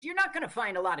not going to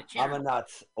find a lot of I'm a channels.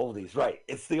 nuts oldies, right?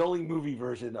 It's the only movie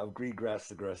version of Green Grass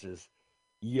Aggressors.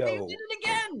 Hey, you Yo, did it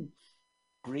again.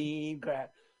 green grass,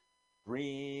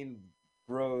 green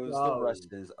grows the Oh,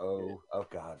 rushes. Oh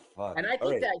God, fuck. and I All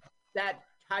think right. that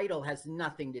title has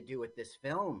nothing to do with this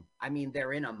film. I mean,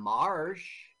 they're in a marsh.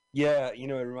 Yeah, you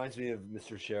know, it reminds me of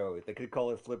Mr. Show. They could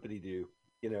call it Flippity Doo,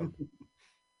 you know.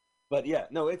 But yeah,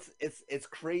 no, it's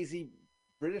crazy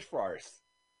British farce.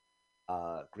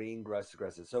 Green Grass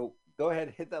Aggressors. So go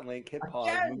ahead, hit that link, hit pause,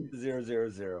 move Again, to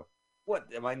 000. What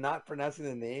am I not pronouncing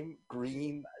the name?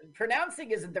 Green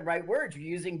pronouncing isn't the right word. You're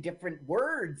using different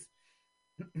words.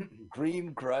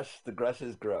 Green Grush, the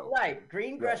Grushes grow. Right.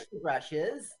 Green Right. Grush the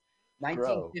Brushes,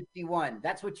 Grow. 1951.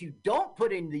 That's what you don't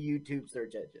put in the YouTube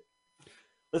search engine.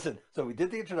 Listen, so we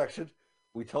did the introduction.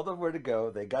 We told them where to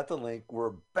go. They got the link.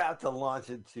 We're about to launch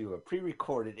into a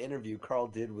pre-recorded interview Carl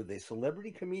did with a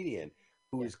celebrity comedian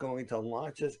who Yeah. is going to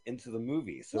launch us into the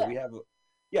movie. So Yeah. we have,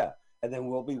 yeah, and then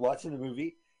we'll be watching the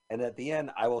movie, and at the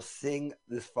end, I will sing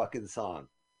this fucking song.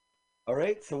 All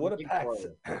right. So what a Looking packed,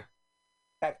 forward.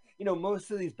 packed. You know,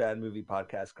 most of these bad movie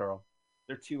podcasts, Carl,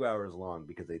 they're 2 hours long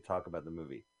because they talk about the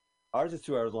movie. Ours is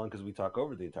 2 hours long because we talk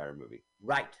over the entire movie.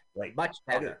 Right. Right. Much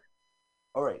Okay. better.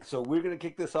 All right, so we're going to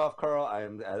kick this off, Carl. I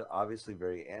am obviously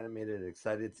very animated and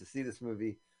excited to see this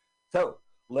movie. So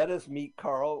let us meet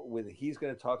Carl. He's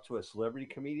going to talk to a celebrity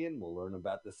comedian. We'll learn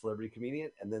about the celebrity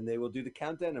comedian, and then they will do the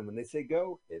countdown. And when they say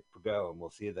go, hit go, and we'll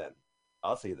see you then.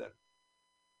 I'll see you then.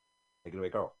 Take it away,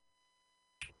 Carl.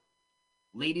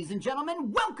 Ladies and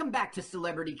gentlemen, welcome back to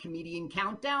Celebrity Comedian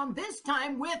Countdown, this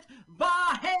time with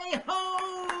Vahe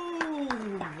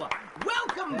Hove.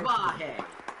 Welcome, Vahe.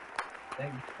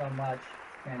 Thank you so much.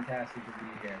 It's fantastic to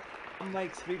be here. I'm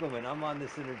Mike Spiegelman. I'm on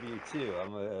this interview too.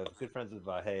 I'm good friends with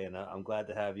Vahe, and I'm glad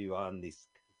to have you on the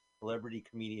celebrity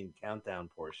comedian countdown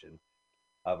portion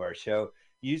of our show.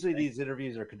 Usually these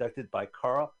interviews are conducted by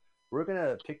Carl. We're going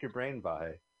to pick your brain,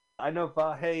 Vahe. I know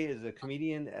Vahe is a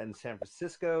comedian in San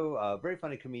Francisco, a very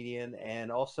funny comedian,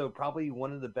 and also probably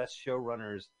one of the best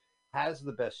showrunners, has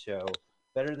the best show,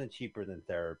 better than Cheaper Than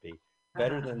Therapy,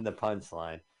 better than The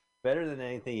Punchline, better than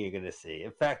anything you're going to see.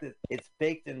 In fact, it's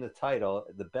baked in the title,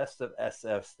 the Best of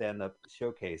SF Stand-Up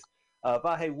Showcase.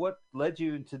 Vahe, what led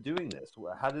you into doing this?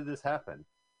 How did this happen?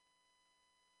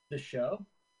 The show,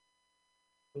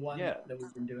 the one Yeah. that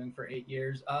we've been doing for 8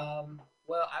 years.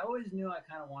 Well, I always knew I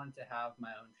kind of wanted to have my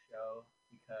own show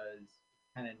because it's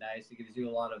kind of nice. It gives you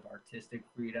a lot of artistic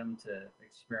freedom to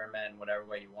experiment in whatever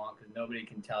way you want because nobody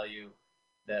can tell you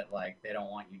that like they don't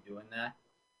want you doing that,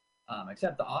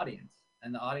 except the audience.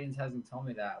 And the audience hasn't told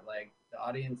me that. Like the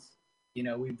audience,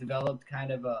 we've developed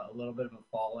kind of a little bit of a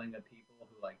following of people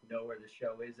who like know where the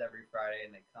show is every Friday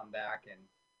and they come back and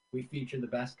we feature the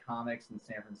best comics in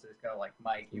San Francisco. Like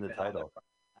Mike, In you've the been on title. there.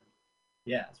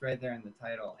 Yeah, it's right there in the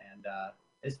title, and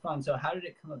it's fun. So how did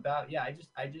it come about? Yeah,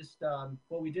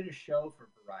 well, we did a show for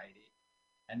Variety,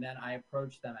 and then I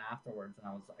approached them afterwards, and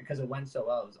I was because it went so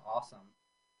well, it was awesome,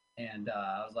 and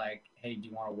I was like, hey, do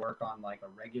you want to work on like a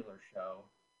regular show?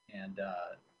 And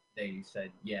they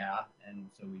said yeah, and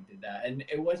so we did that, and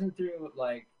it wasn't through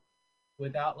like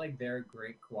without like their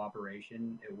great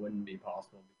cooperation, it wouldn't be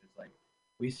possible because like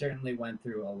we certainly went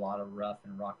through a lot of rough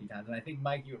and rocky times, and I think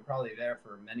Mike, you were probably there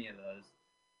for many of those.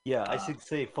 Yeah, I Uh, should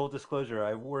say full disclosure.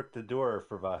 I worked the door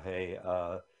for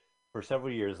Vahe for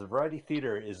several years. The Variety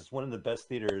Theater is one of the best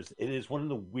theaters. It is one of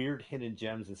the weird hidden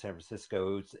gems in San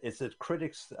Francisco. It's a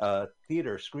critics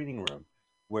theater screening room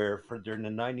where for during the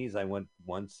 '90s I went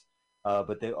once,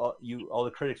 but all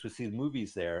the critics would see the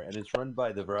movies there, and it's run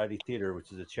by the Variety Theater,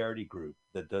 which is a charity group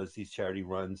that does these charity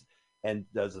runs and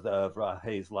does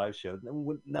Vahe's live show.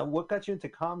 Now, what got you into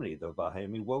comedy though, Vahe? I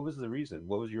mean, what was the reason?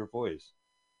 What was your voice?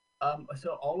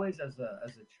 so always as a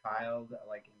child,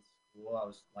 like in school, I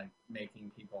was like making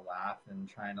people laugh and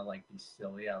trying to like be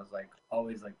silly. I was like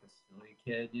always like the silly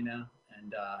kid.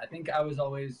 And I think I was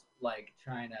always like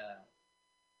trying to,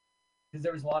 because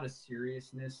there was a lot of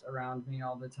seriousness around me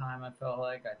all the time. I felt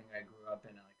like I think I grew up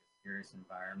in like a serious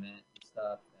environment and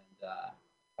stuff, and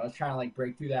I was trying to like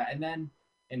break through that. And then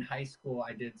in high school,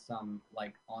 I did some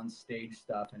like on stage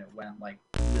stuff, and it went like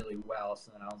really well.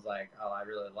 So then I was like, oh, I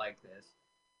really like this.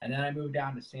 And then I moved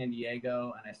down to San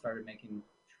Diego, and I started making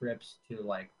trips to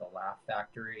like the Laugh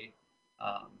Factory.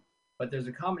 Um, but there's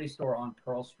a comedy store on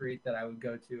Pearl Street that I would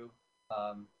go to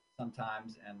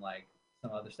sometimes, and like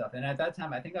some other stuff. And at that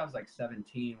time, I think I was like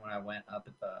 17 when I went up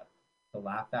at the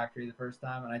Laugh Factory the first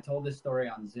time. And I told this story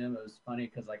on Zoom. It was funny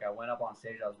because like I went up on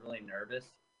stage, I was really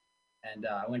nervous, and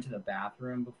I went to the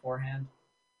bathroom beforehand,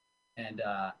 and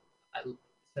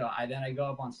So I go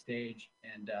up on stage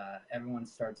and everyone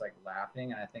starts like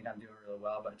laughing, and I think I'm doing really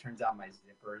well, but it turns out my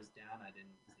zipper is down. I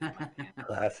didn't zip my pants.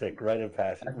 Classic, rite of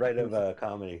passage, rite of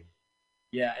comedy.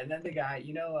 Yeah, and then the guy,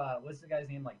 what's the guy's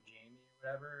name, like Jamie or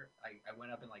whatever? I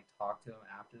went up and like talked to him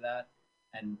after that,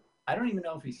 and I don't even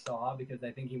know if he saw, because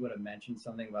I think he would have mentioned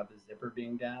something about the zipper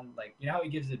being down. Like, you know how he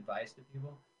gives advice to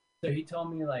people? So he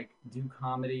told me, like, do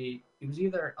comedy. It was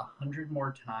either 100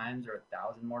 more times or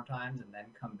 1,000 more times and then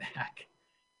come back.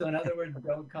 So in other words,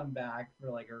 don't come back for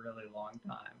like a really long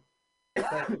time. But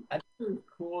I think it was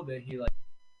cool that he like.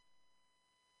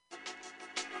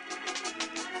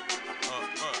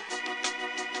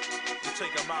 You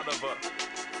take them out of a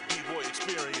B-boy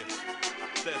experience.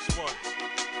 That's one.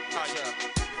 How you?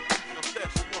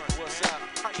 That's one. What's up?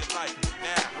 How you like me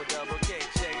now? With double K,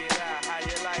 check it out. How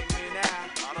you like me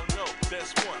now? I don't know.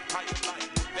 That's one. How you like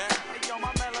me now? Hey yo, my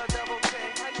mellow double K.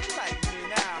 How you like me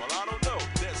now? Well, I don't know.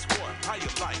 That's one. How you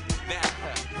like me now?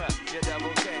 You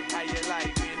double K. How you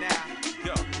like me now?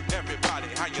 Yo, everybody,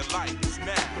 how you like this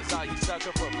now? Cause all you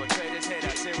sucker perpetrators hate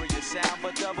that serious sound,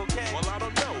 but double K. Well, I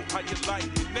don't know. How you like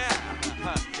me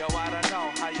now? Yo, I don't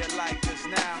know. How you like this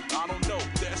now? I don't know.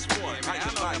 That's one. How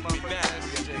you like me now?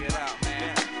 Check it out,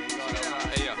 man.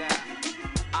 Hey, yo.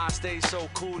 I stay so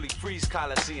cool, he freeze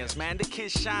coliseums. Man, the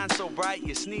kid shines so bright,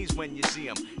 you sneeze when you see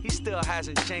him. He still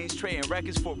hasn't changed, trading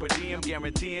records for per diem,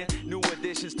 guaranteeing new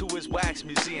additions to his wax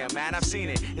museum. Man, I've seen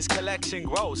it, his collection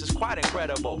grows, it's quite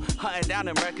incredible. Hunting down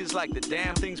them records like the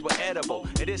damn things were edible.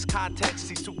 In this context,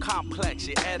 he's too complex,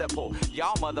 you're edible.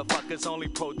 Y'all motherfuckers only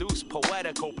produce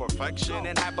poetical perfection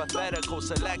and hypothetical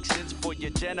selections for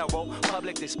your general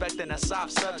public, expecting a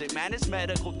soft subject. Man, it's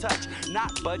medical touch,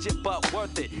 not budget, but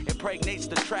worth it. Impregnates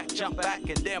the track, jump back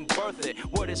and then birth it.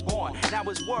 Word is born, now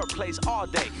his word plays all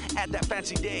day at that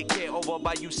fancy daycare over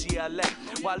by UCLA.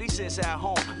 While he sits at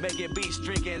home making beats,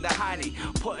 drinking the Heine,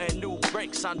 putting new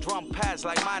breaks on drum pads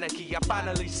like Meineke. I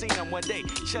finally seen him one day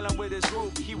chilling with his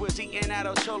group. He was eating at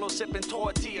El Cholo, sipping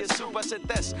tortilla soup. I said,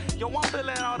 "This, yo, I'm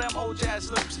feeling all them old jazz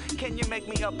loops. Can you make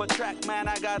me up a track, man?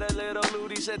 I got a little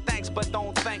loot." He said, "Thanks, but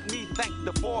don't thank me. Thank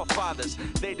the forefathers.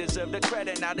 They deserve the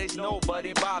credit. Nowadays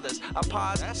nobody bothers." I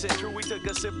paused, said, "True." We took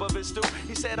a sip of his stew.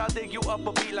 He said, "I'll dig you up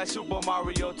a beat like Super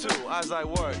Mario 2. I was like,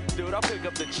 "Word, dude, I'll pick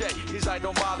up the check." He's like,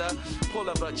 "Don't bother, pull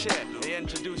up a check." They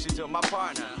introduce you to my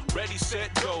partner. Ready,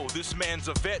 set, go. This man's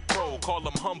a vet pro. Call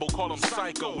him humble, call him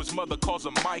psycho. His mother calls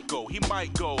him Michael. He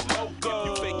might go loco. If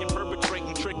you faking,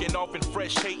 perpetrating, tricking off and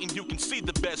fresh hating, you can see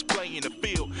the best play in the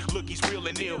field. Look, he's real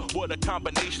and ill. What a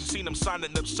combination. Seen him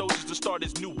signing up soldiers to start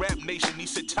his new rap nation. He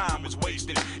said time is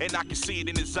wasted, and I can see it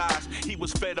in his eyes. He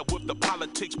was fed up with the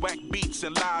politics, whack beats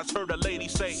and lies. Heard a lady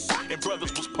say, and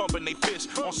brothers was pumping they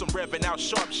fists on some revving out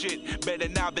sharp shit. Better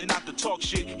now than not to talk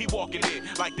shit. He walking in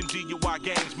like them GUI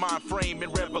games, mind frame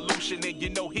and revolution. And you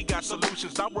know he got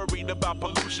solutions. Not worried about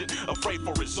pollution, afraid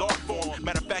for his art form.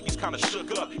 Matter of fact, he's kinda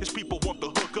shook up. His people want the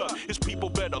hook up. His people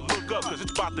better look up, cause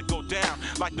it's about to go down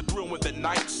like the thrill when the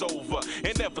night's over.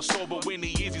 And never sober when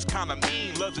he is, he's kinda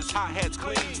mean. Loves his hi-hats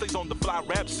clean, stays on the fly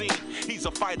rap scene. He's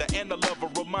a fighter and a lover,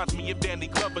 reminds me of Danny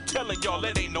Glover. Telling y'all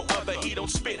it ain't no other. He don't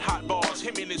spit hot bars,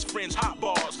 him and his friends hot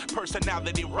bars.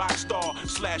 Personality rock star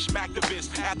slash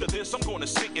activist. After this, I'm gonna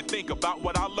sit and think about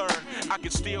what I learned. I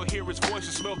can still hear his voice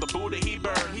and smell the Buddha he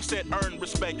burned. He said, "Earn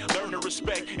respect, learn to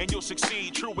respect, and you'll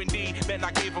succeed." True indeed. Then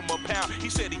I gave him a pound. He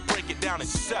said he'd break it down and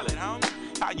sell it.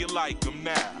 How you like him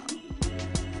now?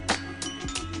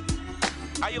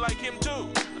 How you like him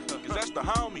too? Cause that's the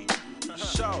homie.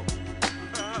 Show.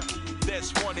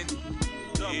 That's one in.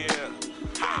 Yeah.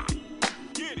 Ha.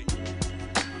 Get it.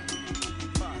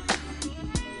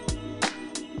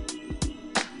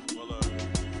 Well,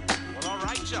 all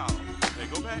right, y'all. Hey,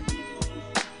 go back.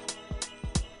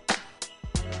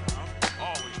 I'm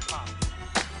always popping.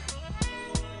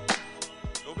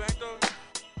 Go back though.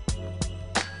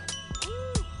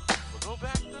 Woo. Well, go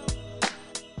back though.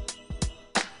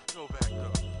 Go back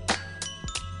though.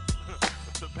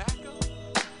 Tobacco.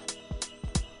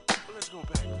 Well, let's go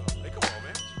back though. Hey, come on,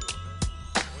 man. What you doing,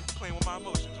 man? Well, you playing with my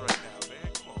emotions right now, man.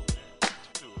 Come on, man. What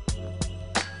you doing?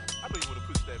 I know you want to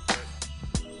push that button.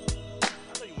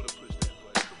 I know you want to push that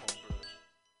button. Come on, bro.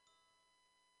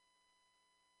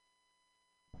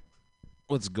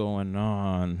 What's going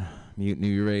on,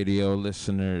 Mutiny Radio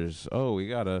listeners? Oh, we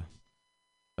got a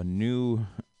new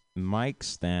mic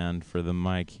stand for the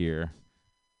mic here,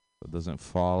 so it doesn't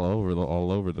fall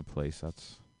all over the place.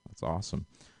 That's awesome.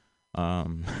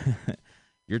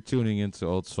 You're tuning into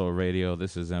Old Soul Radio.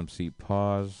 This is MC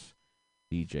Pause,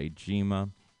 DJ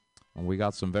Jima, and we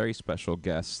got some very special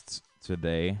guests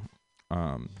today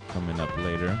coming up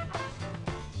later.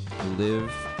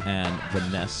 Liv and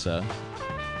Vanessa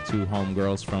two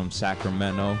homegirls from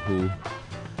Sacramento who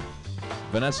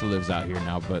Vanessa lives out here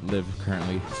now, but live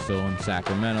currently still in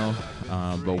Sacramento.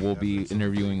 But we'll be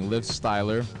interviewing Liv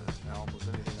Styler.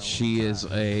 She is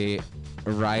a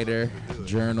writer,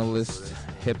 journalist,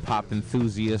 hip-hop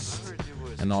enthusiast,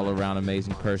 an all-around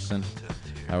amazing person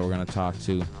that we're going to talk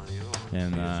to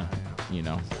and,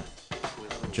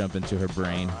 jump into her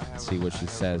brain, see what she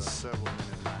says.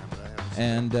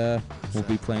 And we'll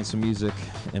be playing some music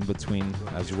in between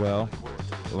as well,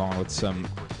 along with some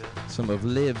of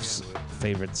Liv's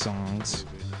favorite songs.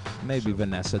 Maybe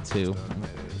Vanessa too.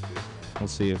 We'll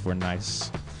see if we're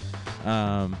nice.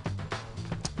 Yeah,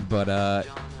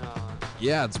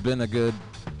 it's been a good.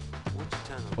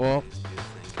 Well,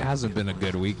 it hasn't been a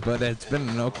good week, but it's been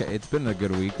a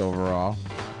good week overall.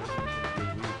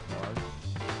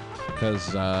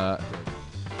 Because I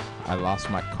lost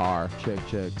my car. Check.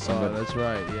 Somebody, that's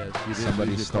right. Yes, you did.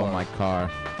 Somebody stole my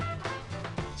car.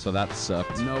 So that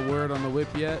sucked. No word on the whip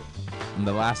yet? And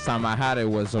the last time I had it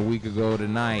was a week ago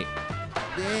tonight.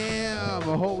 Damn,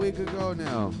 a whole week ago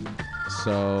now.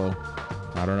 So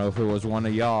I don't know if it was one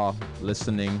of y'all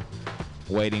listening,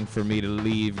 waiting for me to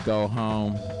leave, go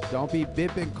home. Don't be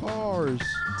bipping cars.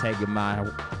 Taking my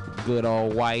good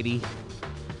old whitey.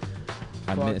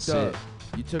 I miss it.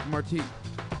 You took Martine.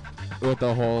 With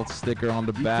the whole sticker on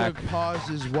the back. You took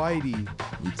Paz's whitey.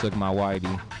 You took my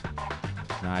whitey.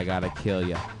 Now I gotta kill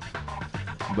you.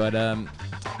 But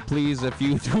please, if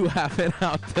you do have it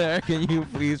out there, can you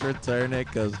please return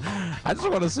it? Cause I just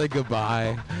want to say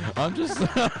goodbye. I'm just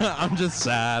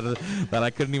sad that I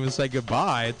couldn't even say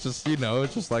goodbye. It's just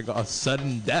it's just like a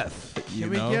sudden death.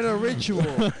 Can we get a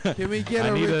ritual? Can we get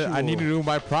a ritual? I need to do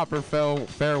my proper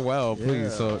farewell, please. Yeah.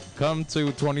 So come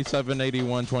to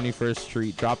 2781 21st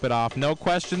Street. Drop it off. No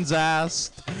questions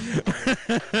asked.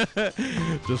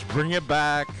 Just bring it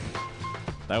back.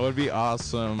 That would be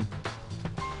awesome.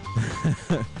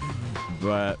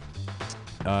 But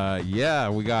yeah,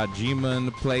 we got Jima in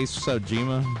the place. What's up,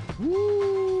 Jima?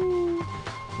 Woo!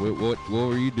 What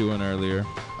were you doing earlier?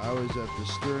 I was at the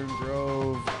Stern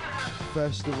Grove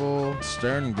Festival.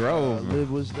 Stern Grove.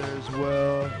 Liv was there as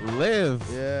well. Liv.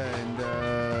 Yeah, and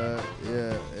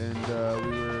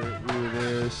we were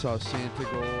there. Saw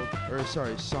Santigold.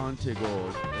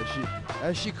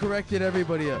 As she corrected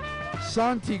everybody up.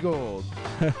 Santigold.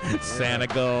 Santa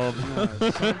Gold.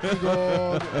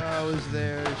 Santigold. I was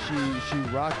there. She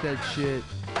rocked that shit.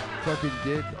 Fucking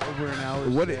did over an hour.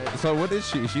 So what is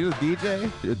she? She's a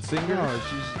DJ? A singer? No,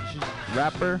 she's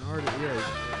rapper? An artist. Yeah,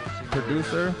 singer,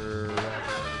 producer?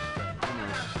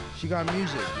 She got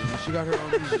music. She got her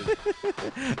own music.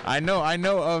 I know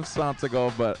of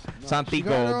Santigold, but Santigold. She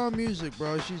got her own music,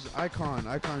 bro. She's icon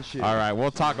shit. All right, we'll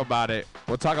talk about it.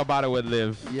 We'll talk about it with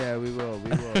Liv. Yeah, we will.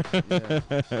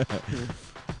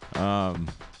 Yeah.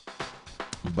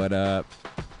 But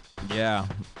yeah.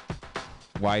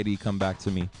 Whitey, come back to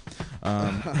me.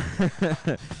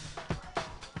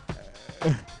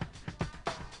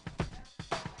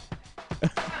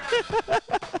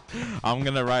 I'm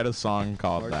gonna write a song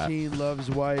called Martine loves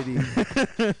Whitey.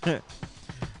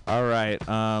 All right.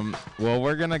 Well,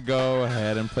 we're gonna go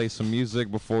ahead and play some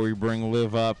music before we bring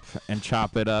Liv up and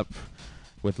chop it up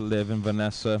with Liv and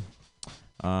Vanessa.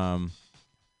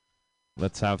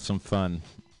 Let's have some fun.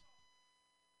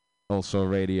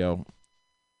 OldSoulRadio.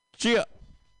 Cheer.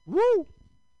 Woo!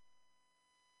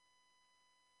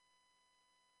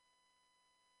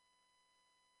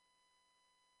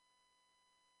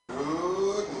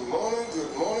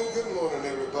 Good morning,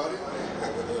 everybody.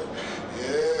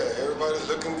 Yeah, everybody's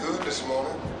looking good this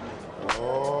morning.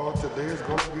 Oh, today is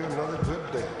going to be another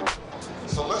good day.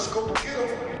 So let's go get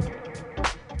 'em.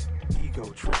 Ego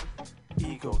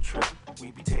trip.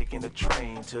 We be taking the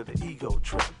train to the ego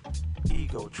trip.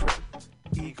 Ego trip.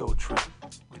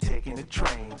 We taking the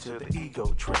train to the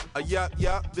ego trip.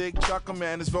 Yup, Big Chucker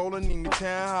Man is rolling in your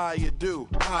town. How you do?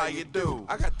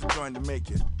 I got the joint to make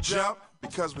you jump.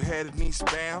 Because we're headed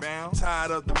eastbound, tired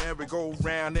of the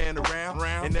merry-go-round and around,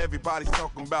 and everybody's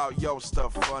talking about yo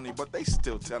stuff funny, but they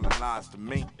still telling lies to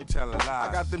me. They telling lies.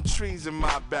 I got them trees in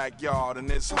my backyard, and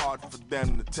it's hard for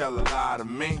them to tell a lie to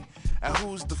me. And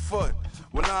who's the foot?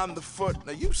 When I'm the foot,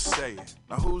 now you say it.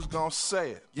 Now who's gonna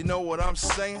say it? You know what I'm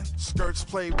saying? Skirts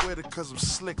play with it cause I'm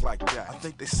slick like that. I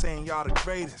think they saying y'all the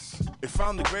greatest. If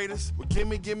I'm the greatest, well give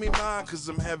me mine cause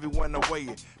I'm heavy when I weigh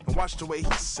it. And watch the way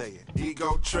he say it.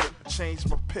 Ego trip, I changed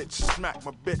my pitch, smack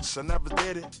my bitch, I never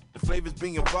did it. The flavor's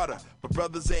being butter, but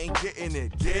brothers ain't getting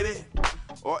it, get it?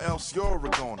 Or else you're a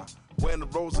goner. When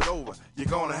it rolls it over, you're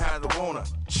gonna have to wanna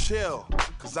chill.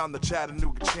 Cause I'm the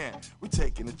Chattanooga champ. We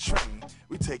taking the train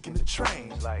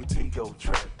like ego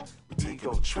trip.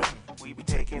 Ego trip. We be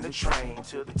taking the train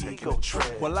to the ego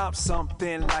trip. Well, I'm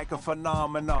something like a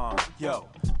phenomenon. Yo,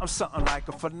 I'm something like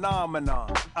a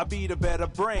phenomenon. I be the better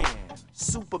brand,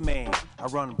 Superman. I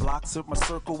run blocks with my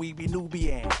circle, we be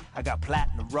Nubian. I got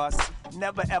platinum rust,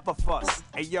 never ever fuss.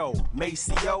 Hey yo,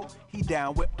 Maceo, he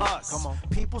down with us. Come on.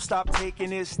 People stop taking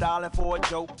his styling for a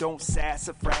joke. Don't sass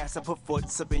or frass, I put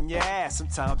foots up in your ass.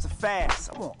 Sometimes I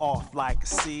fast, I want off like a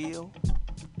seal.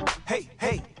 Hey,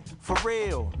 hey, for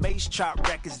real, Mace chop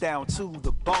records down to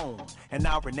the bone. And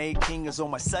now Renee King is on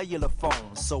my cellular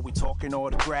phone. So we talking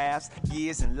autographs,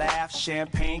 years and laughs,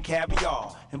 champagne,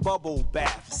 caviar, and bubble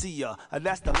bath. See ya,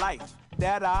 that's the life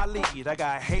that I lead. I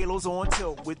got halos on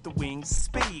tilt with the wings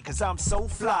speed, cause I'm so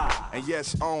fly. And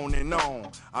yes, on and on,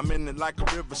 I'm in it like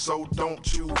a river, so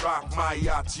don't you rock my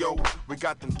yachts, yo. We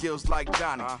got them gills like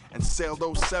Johnny, and sail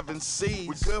those 7 seas.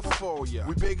 We good for ya.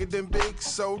 We bigger than big,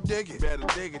 so dig it. Better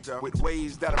dig it, though. With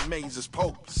ways that amaze us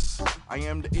popes. I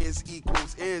am the is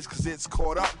equals is, cause it's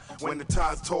caught up when the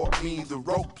tides taught me the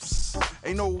ropes.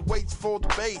 Ain't no weights for the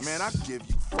base, man, I give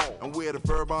you 4. And where the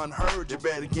verb unheard, you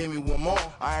better give me one more.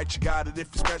 Alright, you got it if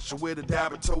you're special with a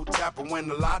dab or toe tapper when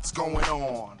the lot's going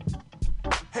on.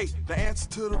 Hey, the answer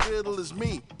to the riddle is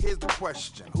me. Here's the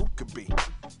question: who could be?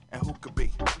 And who could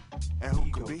be? And who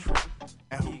could be?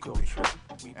 And who could be?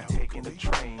 We be taking the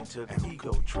train to the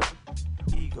ego trip.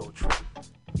 Ego trip.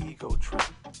 Ego trip.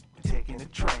 We taking the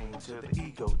train to the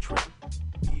ego trip.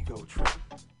 Ego trip.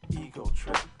 Ego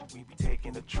trip. We be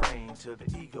taking the train to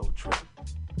the ego trip.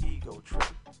 Ego trip.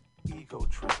 Ego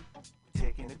trip. We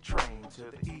taking the train to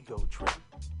the ego trip.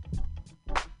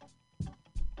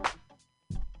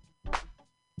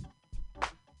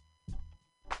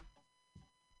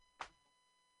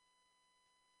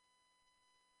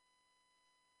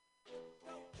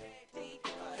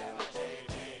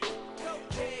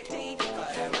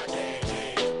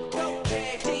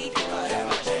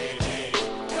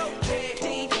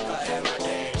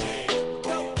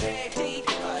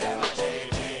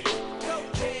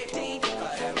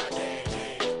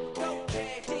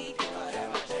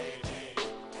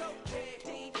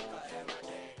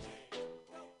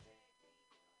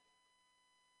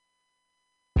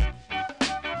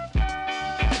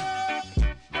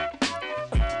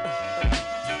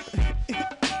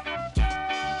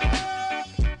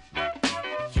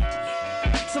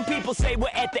 Say we're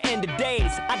at the end of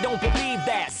days. I don't believe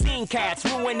that. Seen cats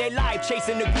ruin their life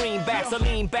chasing the greenbacks. I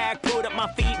lean back, put up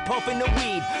my feet, puffing the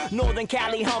weed. Northern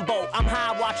Cali, Humboldt. I'm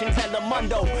high watching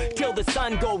Telemundo till the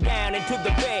sun go down into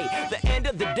the bay. The end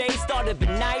of the day started the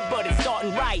night, but it's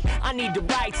starting right. I need to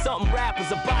write something rappers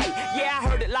a bite. Yeah, I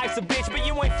heard it life's a bitch, but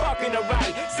you ain't fucking her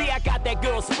right. See, I got that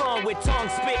girl sprung with tongue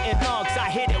spitting lunks. I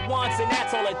hit it once and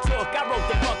that's all it took. I wrote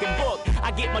the fucking book.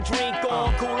 I get my drink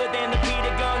on, cooler than the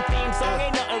Peter Gunn theme song.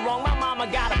 Ain't nothing wrong, my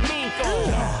mama got a mean phone.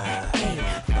 Y'all ain't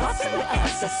fussing with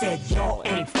us. I said y'all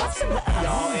ain't fussing with us.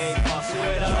 Y'all ain't fussing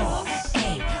with us. Y'all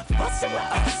ain't fussing with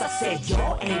us. I said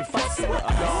y'all ain't fussing with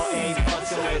us. Y'all ain't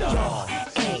fussing with us. Y'all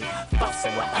ain't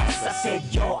fussing with us. I said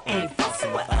y'all ain't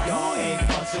fussing with us. Y'all ain't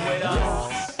fussing with us.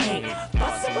 Y'all ain't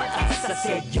fussing with us. I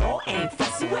said y'all ain't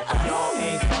fussing with us. Y'all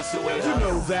ain't fussing with us. You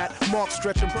know that, Mark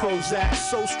stretching Prozac.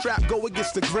 So strapped, go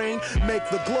against the grain, make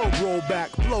the globe roll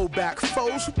back, blow back.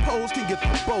 Foes who pose can get the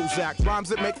Bozak. Rhymes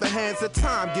that make the hands of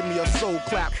time, give me a soul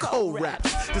clap. Cold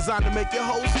raps, designed to make your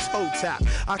host toe tap.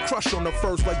 I crush on the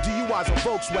first like DUIs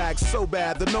or Volkswagen. So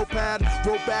bad, the notepad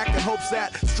wrote back in hopes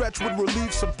that stretch would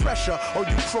relieve some pressure. Or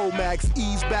you Cro-Mags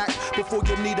ease back before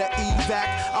you need a evac.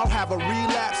 I'll have a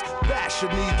relapse, bash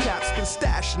your kneecaps, been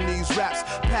stashing these raps.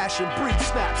 Passion breed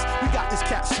snaps. We got this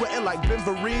cat sweating like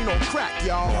Benverine on crack,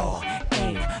 y'all. Y'all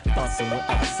ain't fussing with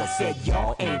us. I said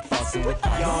y'all ain't fussing with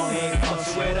us. Y'all ain't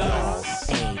fussing with us.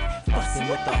 Y'all ain't fussing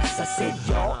with us. I said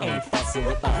y'all ain't fussing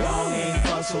with us. Y'all ain't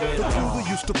fussing with The us. Cougar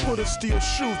used to put a steel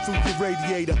shoe through your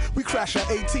radiator. We crash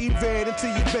our 18 van into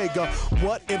your Vega.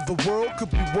 What in the world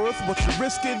could be worth what you're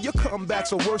risking? Your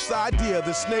comeback's a worse idea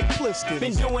than Snake Plissken.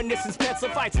 Been doing this since pencil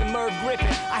fights and Merv Griffin.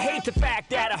 I hate the fact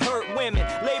that I hurt women.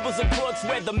 Labels are crooks,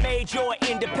 whether major or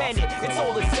independent. It's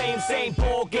all the same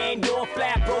ball game. You're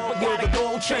flat broke, but got a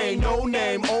gold chain. No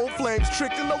name, old flames,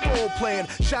 tricking the role playing.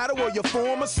 Shadow of your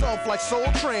former self like Soul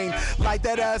Train. Light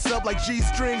that ass up like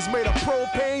G-strings made of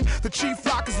propane. The chief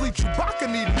rockers leave Chewbacca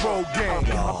needing road game.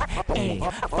 Y'all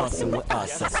ain't fussing with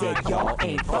us. I said y'all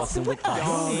ain't fussing with us.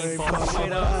 Y'all ain't fussing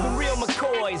with us. The real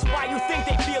McCoy noise. Why you think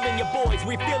they feeling your boys?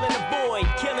 We feeling the void,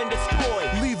 killing, destroy.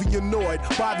 Leaving you annoyed.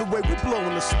 By the way, we're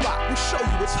blowing the spot. We'll show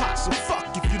you it's hot, so fuck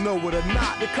if you know it or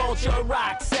not. The culture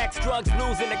rock, sex, drugs,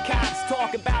 losing the cops.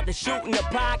 Talk about the shooting the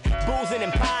pot, boozing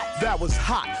and pot. That was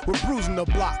hot. We're bruising the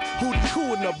block. Who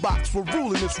in the box? We're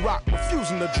ruling this rock,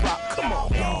 refusing to drop. Come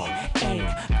on. Y'all ain't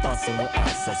fussing with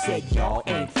us. I said y'all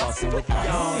ain't fussing with us.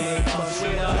 Y'all ain't fussing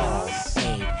with us. Y'all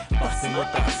ain't fussing with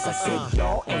us. I said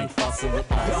y'all ain't fussing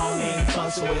with us. Y'all ain't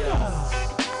fussing with us.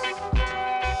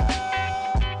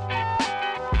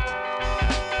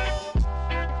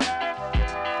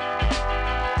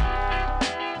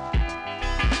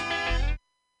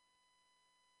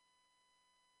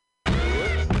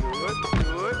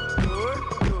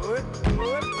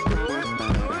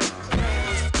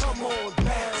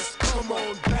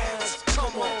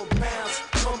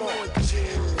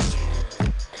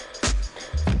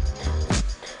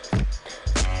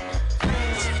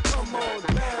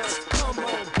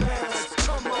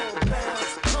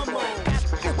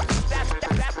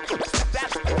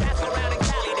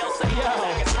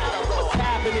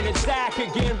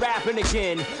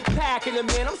 Again, packing them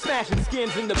in, I'm smashing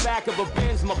skins in the back of a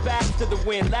Benz. My back's to the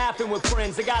wind, laughing with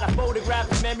friends. I got a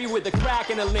photographic memory with a crack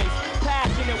in the lens.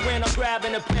 Passionate when I'm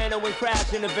grabbing a pen and when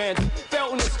crashing events.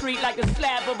 Felt in the street like a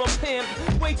slab of a pimp.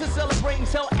 Wait to celebrate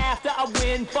until after I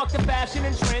win. Fuck the fashion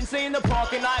and trends, say in the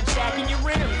parking lot, jacking your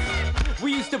rims.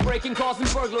 We used to break in cars and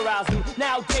burglarize them.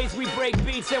 Nowadays we break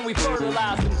beats and we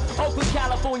fertilize them. Oakland,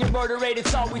 California murder rate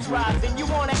is always rising. You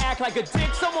wanna act like a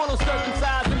dick, someone will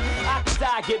circumcise them. I could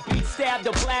die, get beat, stabbed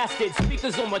or blasted.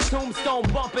 Speakers on my tombstone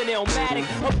bumping Illmatic.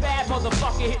 A bad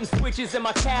motherfucker hitting switches in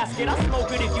my casket. I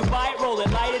smoke it if you buy it, roll it,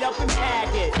 light it up and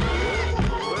pack it.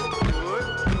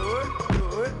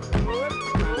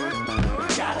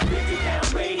 Got a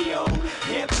 50-pound radio,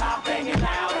 hip-hop banging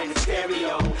loud in the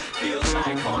stereo. Feels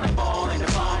like carnival in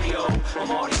the barrio. I'm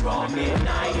already raw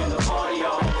midnight in the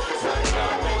barrio. Turning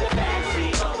up in the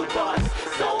backseat of the bus.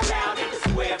 So loud that the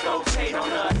square folks hate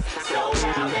on us. So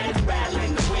loud that it's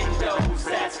rattling the windows.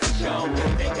 That's for sure.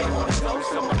 Think they wanna go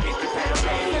somewhere 50-pound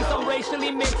radio. Since I'm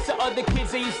racially mixed to other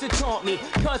kids, they used to taunt me.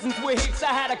 Cousins were hicks,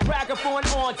 I had a cracker for an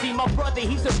auntie. My brother,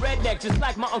 he's a redneck, just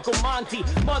like my Uncle Monty.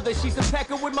 Mother, she's a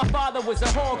pecker with my father was a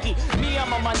honky. Me,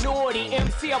 I'm a minority.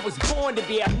 MC, I was born to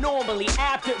be abnormally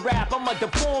apt at rap. I'm a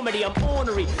deformity, I'm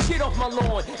ornery. Get off my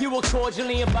lawn. You were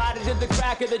cordially invited to the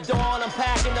crack of the dawn. I'm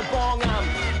packing the bong, I'm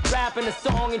rapping a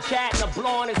song and chatting. A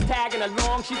blonde is tagging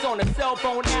along. She's on her cell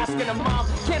phone asking her mom,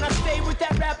 can I stay with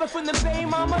that rapper from the Bay,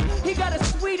 mama? He got a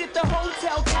suite at the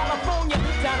Hotel California,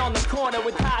 down on the corner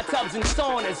with hot tubs and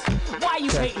saunas. Why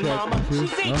you hating, mama?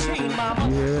 She's 18, mama.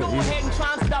 Go ahead and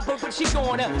try and stop her, but she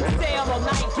gonna stay all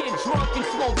night, get drunk and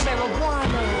smoke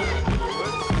marijuana.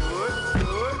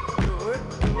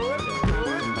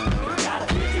 Got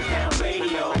a 50-pound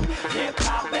radio,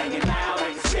 hip-hop banging loud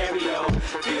in the stereo.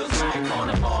 Feels like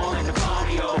carnival in the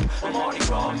barrio. I'm already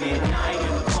raw midnight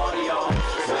in the barrio.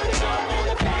 Turning up in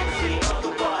the backseat of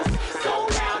the bus. So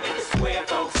loud that the square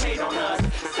folks hate on us.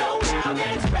 So loud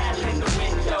that it's rattling the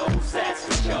windows. That's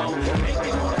for sure. Make me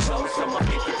wanna go somewhere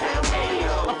 50-pound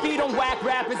radio. I feed on whack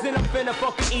rappers and I'm finna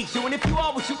fucking eat you. And if you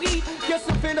are what you eat, guess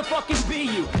I'm finna fucking be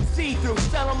you. See through,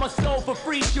 selling my soul for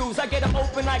free shoes. I get them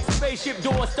open like spaceship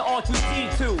doors to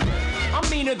R2-D2. I'm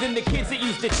meaner than the kids that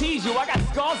used to tease you. I got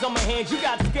scars on my hands, you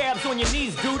got scabs on your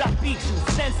knees, dude. I beat you,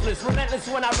 senseless, relentless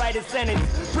when I write a sentence.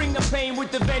 Bring the pain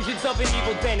with the vengeance of an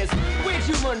evil dentist. Where'd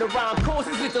you learn to rhyme?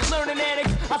 Courses with the learning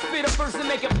annex. I spit a verse and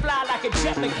make it fly like a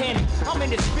jet mechanic. I'm in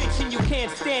this bitch and you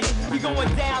can't stand it. You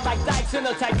going down like dikes in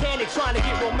the Titanic, trying to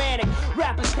get romantic.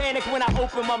 Rappers panic when I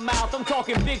open my mouth. I'm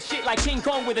talking big shit like King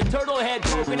Kong with a turtle head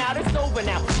poking out. It's over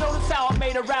now. Notice how I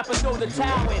made a rapper throw the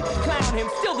towel in. Clown him,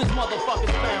 still this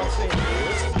motherfucker's bouncing.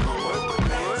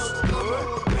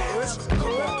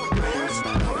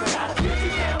 Got a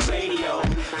 50-pound radio,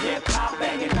 hip-hop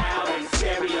banging loud in the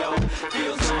stereo.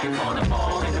 Feels like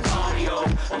carnival in the barrio.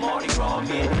 I'm already raw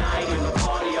midnight in the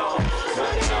barrio.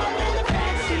 Turning up in the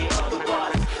backseat of the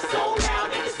bus. So loud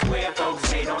that the square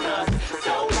folks hate on us.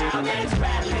 So loud that it's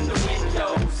rattling the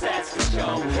windows. That's for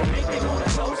sure. Make me wanna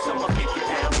go somewhere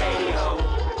 50-pound radio.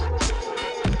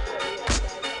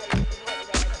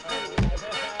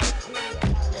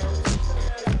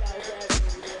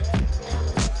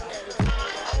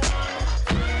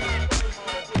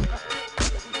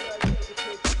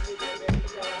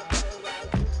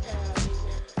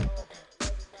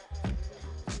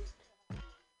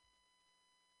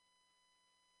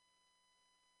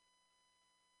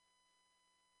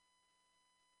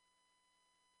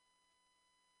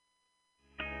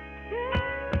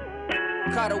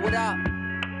 Carter, what up?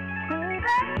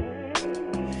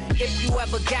 If you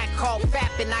ever got caught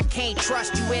fapping, I can't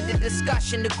trust you. In the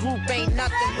discussion, the group ain't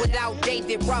nothing without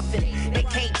David Ruffin. They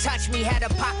can't touch me, had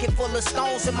a pocket full of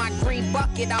stones in my green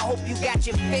bucket. I hope you got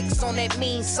your fix on that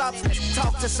mean substance.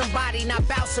 Talk to somebody, not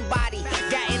about somebody.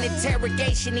 Got an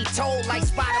interrogation, he told like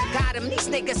Spot him, got him. These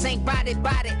niggas ain't bout it.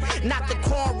 Not the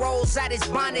cornrows out his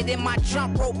bonnet, and my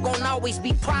jump rope gon' always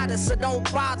be Prada, so don't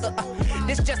bother.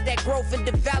 This just that growth and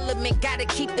development, gotta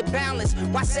keep the balance.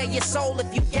 Why sell your soul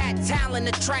if you got talent?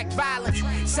 Attract violence.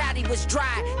 Saudi was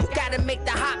dry, you gotta make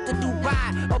the hop to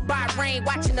Dubai or Bahrain,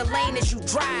 watching the lane as you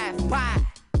drive by.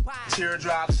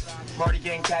 Teardrops, Marty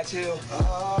Gang tattoo.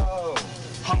 Oh,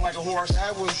 hung like a horse.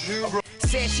 That was you, bro.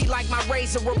 Said she like my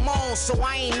Razor Ramon, so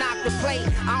I ain't knocked the plate.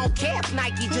 I don't care if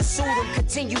Nike just sued him,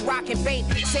 continue rocking bait.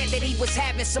 Said that he was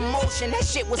having some motion, that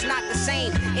shit was not the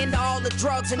same. Into all the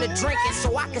drugs and the drinking,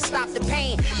 so I could stop the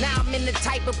pain. Now I'm in the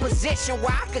type of position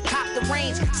where I could cop the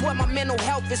range. Swear my mental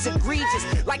health is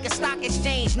egregious, like a stock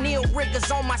exchange. Neil Riggers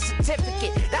on my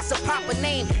certificate, that's a proper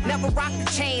name. Never rock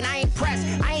the chain, I ain't pressed,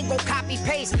 I ain't gon' copy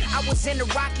paste. I was in the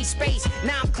rocky space,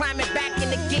 now I'm climbing back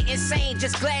into getting insane.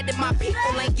 Just glad that my people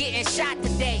ain't getting shot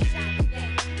today.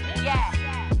 Yeah.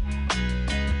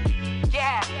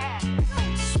 Yeah.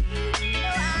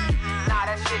 Nah,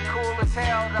 that shit cool as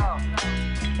hell though.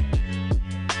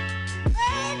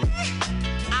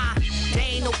 They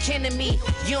ain't no kin to me.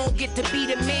 You don't get to be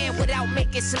the man without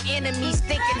making some enemies.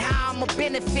 Thinking how I'ma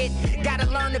benefit. Gotta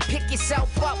learn to pick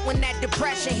yourself up when that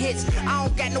depression hits. I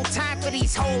don't got no time for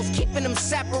these hoes, keeping them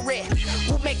separate.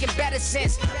 Who making better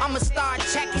sense? I'ma start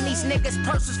checking these niggas'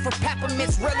 purses for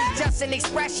peppermints. Really just an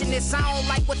expressionist. I don't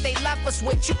like what they left us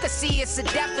with. You can see it's a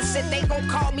deficit. They gon'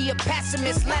 call me a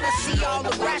pessimist. Let us see all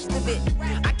the rest of it.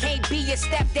 I can't be your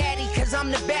stepdaddy, cause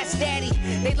I'm the best daddy.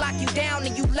 They lock you down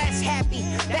and you less happy.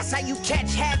 That's how you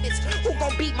catch habits. Who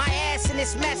gon' beat my ass in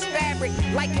this mesh fabric?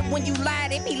 Like it when you lie,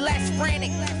 they be less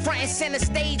frantic. Front and center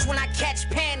stage when I catch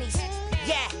panties.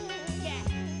 Yeah.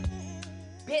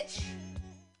 Bitch.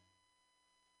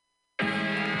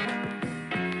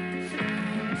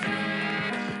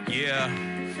 Yeah.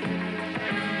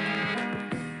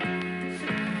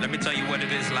 Let me tell you what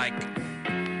it is like.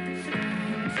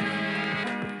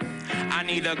 I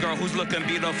need a girl who's looking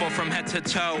beautiful from head to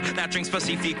toe, that drinks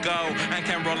Pacifico and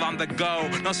can roll on the go,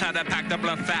 knows how to pack the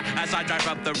blunt fat as I drive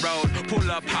up the road. Pull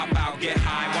up, hop out, get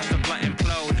high, watch the blunt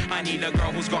implode. I need a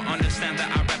girl who's gonna understand that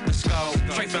I rep the scope.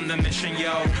 Straight from the mission,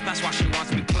 yo, that's why she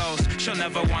wants me close. She'll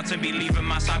never want to be leaving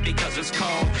my side because it's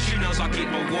cold. She knows I'll keep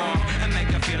her warm and make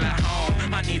her feel at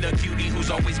home. I need a cutie who's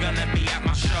always gonna be at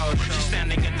my show. She's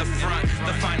standing in the front,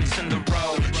 the finest in the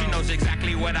row. She knows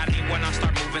exactly what I need when I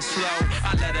start moving slow.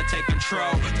 I let her take control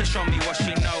to show me what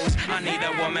she knows. I need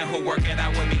a woman who'll work it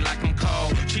out with me like I'm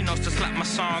cold. She knows to slap my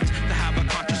songs, to have a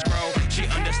conscious grow. She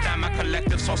understands my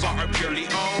collective souls are purely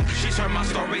old. She's heard my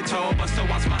story told, but still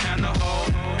wants my hand to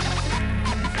hold.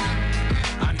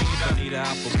 I need a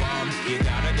apple bomb. You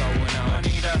gotta go and I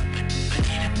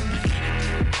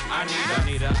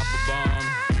need a apple bomb.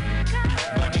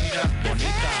 Bonita.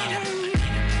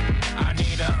 I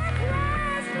need a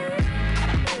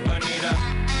Bonita.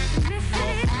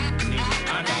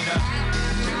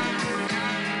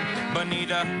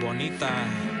 Bonita, bonita.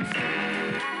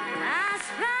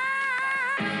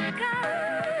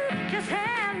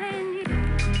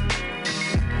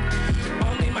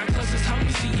 Only my closest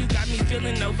homies see you got me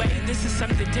feeling no way. This is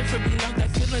something different. We know that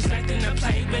feeling's nothing to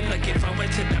play with. Looking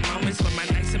forward to the moments when my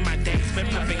nights and my days spent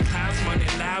puffing clouds, morning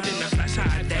loud in the flash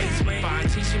how our days went. Far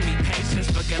teaching me patience,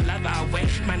 but good love our way.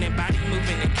 Mind and body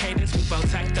moving in cadence, we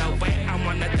both act away. I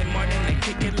want nothing more than to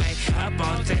kick it late up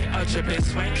all day. Ultra big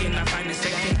swanking, I find the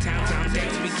same thing town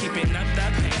days. We keeping up the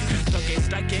pace, don't get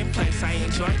stuck in place. I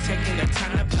enjoy taking the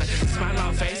time to put smile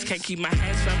on face. Can't keep my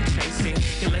hands from chasing.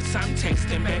 Your lips I'm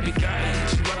tasting, baby girl. I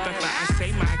eat you up if I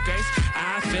say my grace.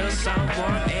 I feel so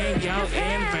warm in your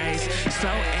embrace. Slow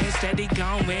and steady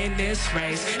gon' win this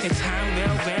race. In time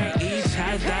we'll wear each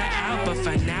other out, but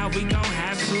for now we gon'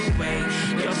 have to wait.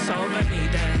 You're so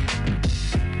bonita.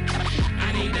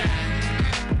 I need that.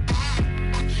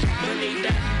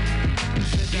 Bonita.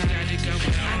 Said you got to go.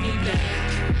 I need that.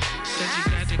 Said you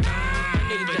got to go. I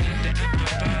need that.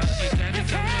 You got to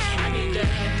go. I need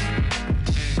that.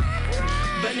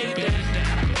 Bonita.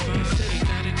 Said you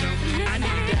got to go. I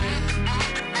need that.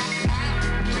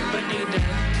 Bonita.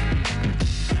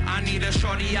 I need a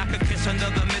shorty I could kiss under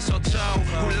the mistletoe,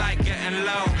 who like getting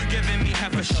low, giving me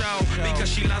half a show, because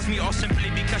she loves me or simply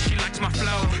because she likes my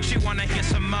flow. She wanna hear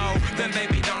some more, then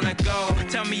baby don't let go.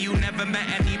 Tell me you never met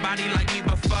anybody like me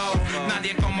before.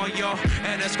 Nadie como yo,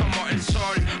 eres como el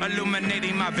sol,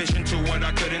 illuminating my vision to what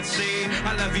I couldn't see.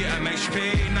 I love you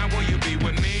MHP, now will you be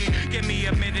with me? Give me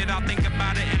a minute, I'll think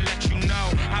about it and let you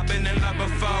know. I've been in love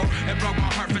before, it broke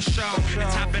my heart for sure.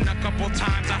 It's happened a couple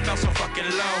times, I felt so fucking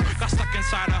low. Got stuck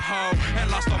inside a hole and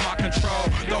lost all my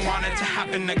control. Don't want it to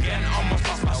happen again, almost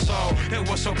lost my soul. It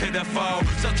was so pitiful,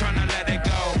 still trying to let it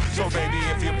go. So baby,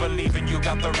 if you believe and you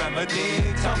got the remedy,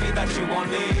 tell me that you won't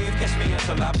leave, kiss me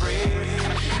until I breathe.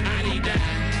 I need that.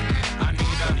 I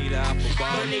need a apple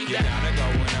bar. You gotta go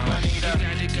when I need a.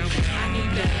 I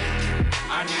need that.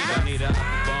 I need a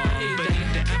apple bar.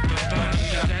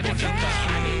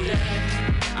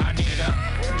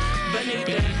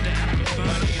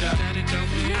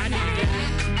 I need that.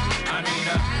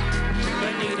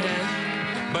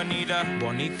 Bonita,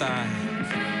 bonita.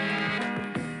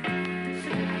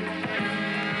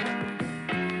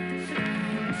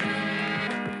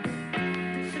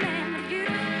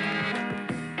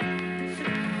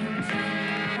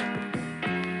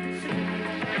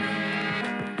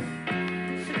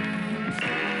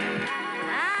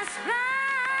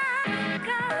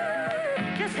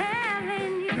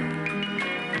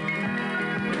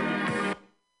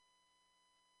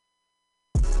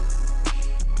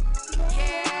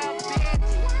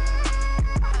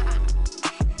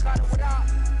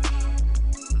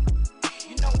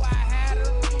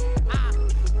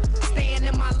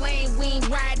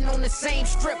 Same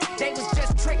strip, they was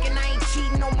just tricking, I ain't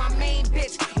cheating on my main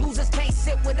bitch. Losers can't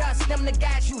sit with us, them the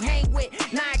guys you hang with.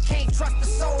 Now I can't trust the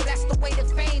soul, that's the way the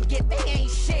fame get. They ain't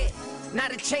shit, now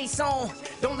to chase on.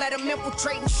 Don't let them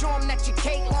infiltrate and show them that your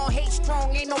cake long. Hate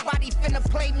strong, ain't nobody finna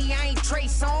play me, I ain't Trey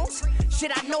Songz.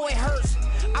 Shit, I know it hurts.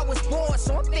 I was bored,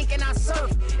 so I'm thinking I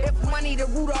surf. If money the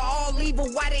root of all evil,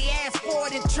 why they ask for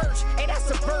it in church? Hey,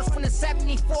 that's a verse from the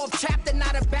 74th chapter,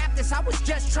 not a Baptist. I was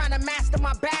just trying to master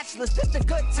my bachelor's. Just the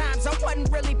good times, I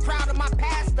wasn't really proud of my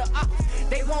pastor.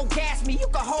 They won't gas me, you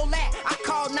can hold that. I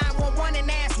called 911 and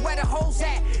asked where the hoes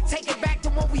at. Take it back to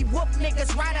when we whooped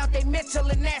niggas right out they Mitchell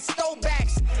and that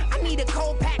Stowbacks. I need a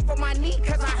cold pack for my knee,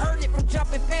 cause I heard it from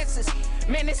jumping fences.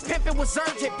 Man, this pimpin' was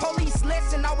urgent. Police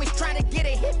listen, always try to get a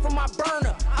hit from my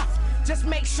burner. Just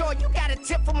make sure you got a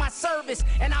tip for my service.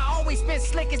 And I always been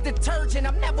slick as detergent.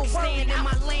 I'm never staying in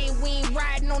my lane. We ain't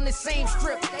riding on the same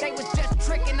strip. They was just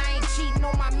tricking. I ain't cheating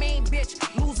on my main bitch.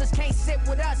 Losers can't sit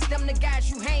with us. Them the guys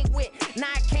you hang with. Now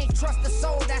I can't trust the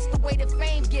soul. That's the way the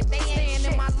fame get. They ain't staying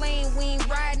in my lane. We ain't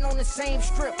riding on the same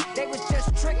strip. They was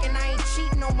just tricking. I ain't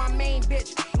cheating on my main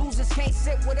bitch. Losers can't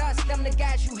sit with us. Them the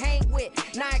guys you hang with.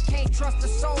 Now I can't trust the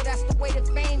soul. That's the way the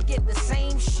fame get. The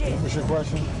same shit. What's your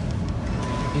question?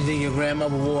 You think your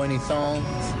grandmother wore any thongs?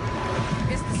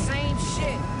 It's the same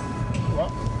shit.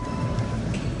 What?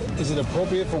 Is it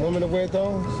appropriate for women to wear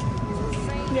thongs?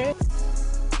 Yeah.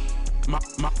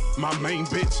 My main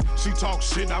bitch, she talk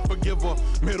shit, I forgive her.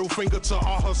 Middle finger to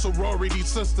all her sorority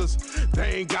sisters.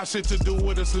 They ain't got shit to do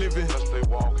with us living. Unless they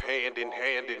walk hand in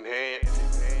hand in hand.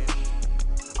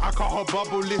 I call her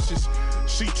Bubblicious,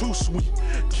 she too sweet.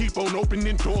 Keep on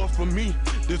opening doors for me.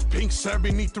 This pink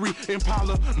 73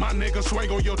 Impala, my nigga swing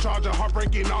on your charger,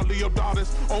 heartbreaking all of your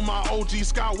daughters. On my OG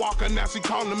Skywalker, now she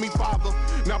calling me father.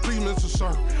 Now please, Mr.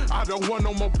 Sir, I don't want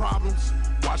no more problems.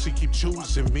 Why she keep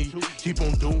choosing me? Keep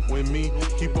on doing me,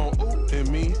 keep on oohing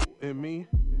me, and me.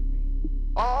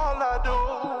 All I do,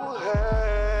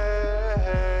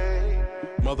 hey.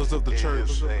 Mothers of the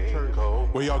church,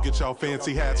 where y'all get y'all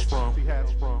fancy hats from?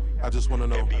 I just wanna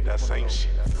know. That same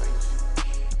shit.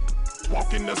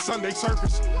 Walk in the Sunday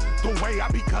service, the way I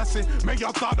be cussing, man,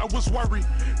 y'all thought I was worried.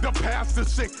 The pastor's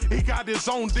sick, he got his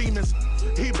own demons.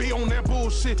 He be on that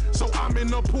bullshit, so I'm in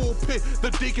the pulpit.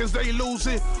 The deacons, they lose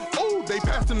it. Ooh, they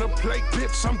passing the plate,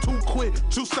 bitch, I'm too quick.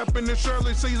 Two-step in the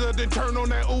Shirley Caesar, then turn on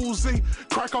that Uzi.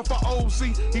 Crack off the OZ,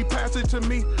 he pass it to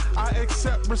me, I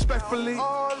accept respectfully.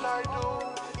 All I do,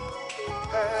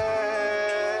 hey,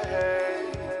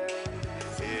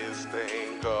 is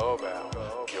think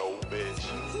about your bitch.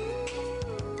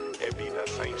 It be the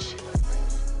same shit.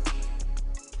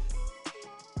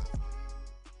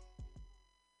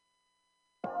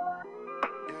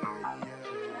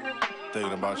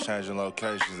 Thinking about changing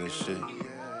locations and shit.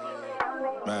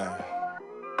 Man,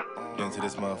 get into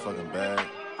this motherfucking bag.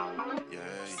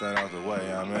 Stand out the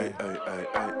way, I mean.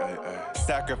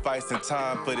 Sacrificing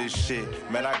time for this shit.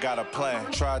 Man, I got a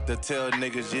plan. Tried to tell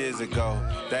niggas years ago.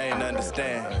 They ain't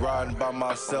understand. Riding by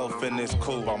myself in this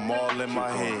coupe. I'm all in my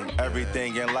head.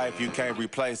 Everything in life you can't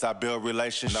replace. I build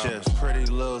relationships. Pretty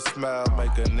little smile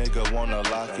make a nigga wanna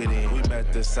lock it in. We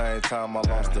met the same time I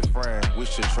lost a friend. We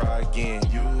should try again.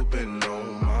 You been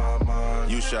on my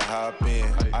mind. You should hop in.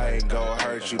 I ain't gon'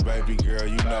 hurt you, baby girl.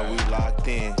 You know we locked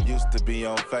in. Used to be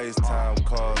on FaceTime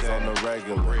calls. calls on the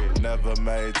regular. Never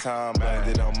made time, blamed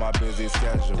it on my busy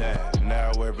schedule.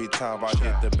 Now every time I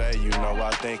hit the bay, you know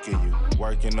I think of you.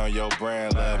 Working on your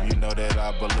brand, love, you know that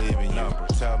I believe in you.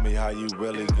 Tell me how you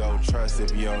really go trust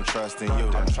if you don't trust in you.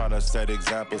 I'm trying to set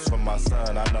examples for my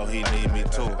son, I know he need me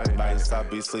too. Nights I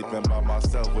be sleeping by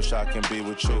myself, wish I can be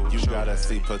with you. You gotta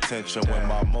see potential in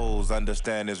my moves,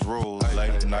 understand his rules.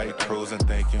 Late night cruising,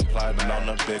 thinking, plotting on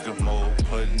a bigger move.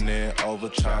 Putting in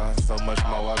overtime, so much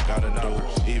more I gotta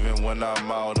do. Even when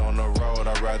I'm out on the road,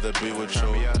 I'd rather be with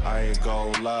you. I ain't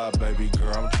gon' lie, baby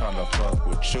girl, I'm tryna fuck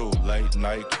with you. Late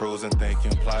night cruising,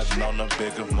 thinking, plotting on a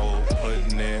bigger move.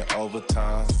 Putting in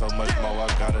overtime, so much more I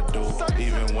gotta do.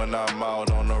 Even when I'm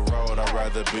out on the road, I'd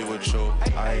rather be with you.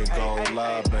 I ain't gon'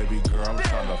 lie, baby girl, I'm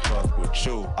tryna fuck with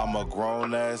you. I'm a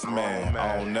grown ass man,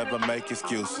 I don't never make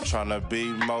excuses. Tryna be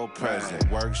more present,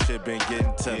 work shit been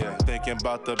getting to me. Thinking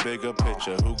about the bigger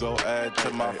picture, who gon' add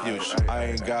to my future? I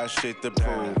ain't got shit to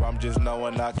prove, I'm just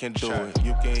knowing I can do it.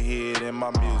 You can hear it in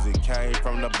my music, came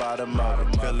from the bottom of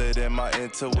it. Feel it in my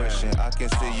intuition, I can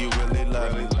see you really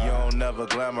love it. You don't never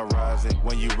glamorize it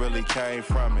when you really came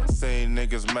from it. Seen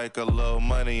niggas make a little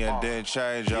money and then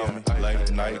change on me.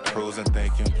 Late night cruising,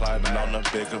 thinking, plotting on a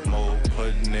bigger move.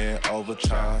 Putting in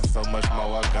overtime, so much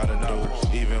more I gotta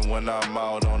do. Even when I'm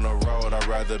out on the road, I'd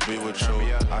rather be with you.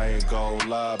 I ain't gon'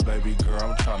 lie, baby girl,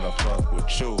 I'm tryna fuck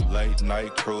with you. Late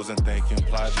night cruising, thinking,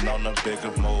 plotting on a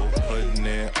bigger move. Putting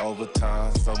in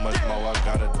overtime, so much more I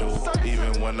gotta do.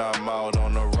 Even when I'm out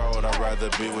on the road, I'd rather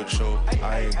be with you.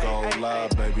 I ain't gon' lie,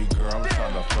 baby girl, I'm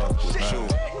tryna fuck with you.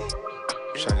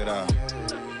 Check it out.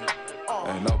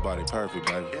 Ain't nobody perfect,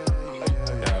 baby.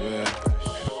 Yeah, man.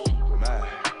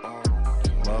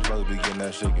 Motherfuckers be getting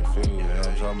that shit confused, you know what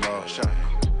I'm talking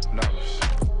about?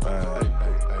 Man.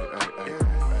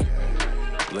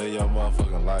 Live your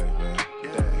motherfucking life, man.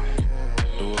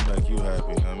 Do what make you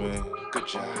happy, you know what I mean? Good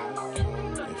job.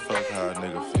 And fuck how a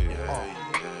nigga feel.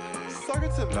 Suck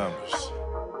it to me. Numbers.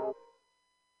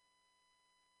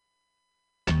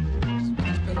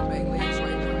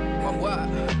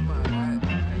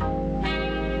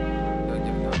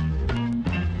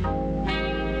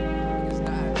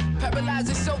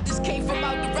 Paralyzing shoulders came from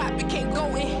out the rap, became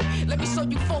going. Let me show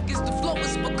you focus, the flow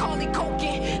is Macaulay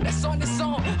Culkin. That's on its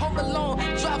own, home alone.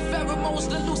 Drop pheromones,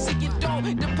 the Lucian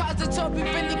dome. Depository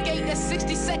renegade, that's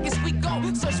 60 seconds we go.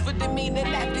 Search for the meaning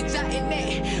after jotting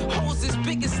that. Holes as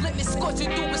big as limits, scorching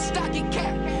through a stocking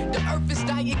cap. The earth is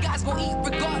dying, guys gon' eat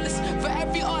regardless. For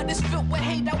every artist filled with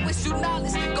hate, I wish you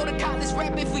knowledge. Go to college,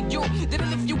 rapping for you, didn't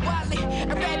lift you wallet.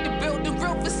 I read the bill, the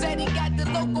real facade, got the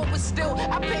logo, but still,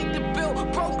 I paid the bill.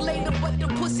 Broke later, but the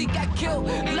pussy got killed.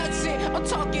 Bloodshed, I'm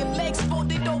talking legs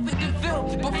folded over the bill.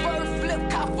 Prefer flip,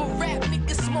 cop for rap,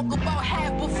 niggas smoke about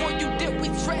half before you dip. We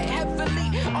tread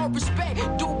heavily, all respect,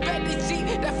 do better, G.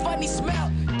 That funny smell,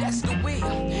 that's the weed.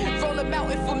 Roll a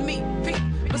mountain for me, Pete.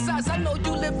 Besides, I know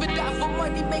you live and die for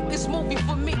money, make this movie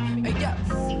for me. Hey, yeah.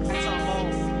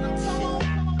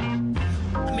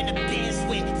 I'm in the bins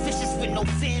with fishes with no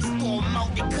fins, throw 'em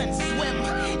out, they couldn't swim.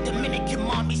 Dominican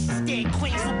mommy, she stay in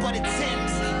Queens with butter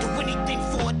Tims. Do anything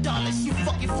for $1, she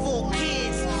fucking 4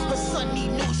 kids. Her son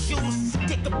need new shoes,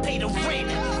 stick to pay the rent.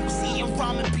 Was eating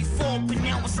ramen before, but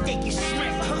now it's steak and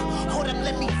shrimp. Hold up,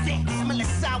 let me think, smelling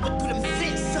sour through them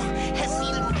vents. As a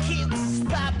little kid, was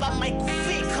inspired by Michael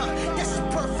Vick. That's a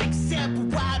perfect example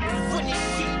why I be running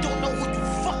shit, don't know who you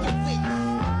fucking with.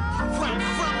 Where I'm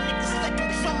from, niggas like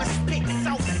them drummer spit.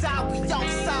 Outside, we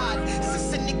outside.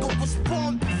 Since a nigga was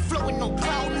born, been flowing on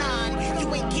cloud 9. You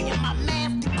ain't getting my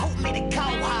math, the coat made a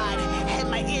cowhide. Had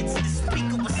my ear to the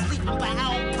speaker, was sleeping by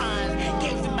Alpine.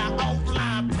 Gave him my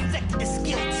outline, perfected the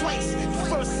skill twice. The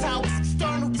first I was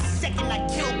external, the second I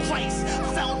killed Christ.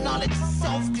 Found knowledge of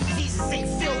self, cause Jesus ain't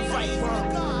feel right.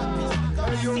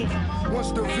 Hey, yo,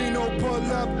 once the vino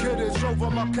pull up, kid, it's over.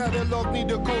 My catalog need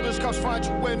the coders. Cops find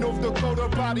you in North Dakota,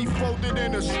 body folded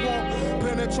in a swamp.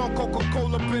 Bennett on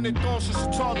Coca-Cola, Bennett on since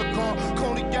a taller car.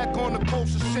 Cognac on the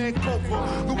coast of Sankofa.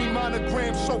 Louis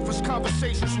monogram sofas,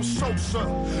 conversations with Sosa.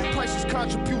 Prices,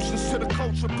 contributions to the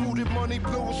culture. Booted money,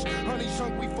 bluish. Honey's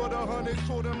hungry for the honey.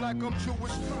 Told them like I'm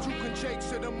Jewish. Jukin' Jake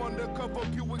said I'm undercover.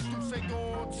 Buicks do say go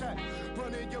on tap.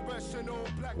 Running your rest in all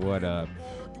black. What up?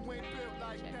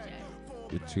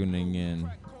 You're tuning in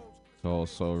to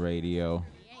OldSoulRadio.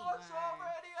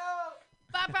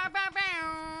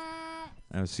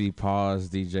 MC Pause,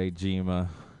 DJ Jima.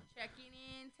 Checking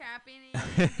in, tapping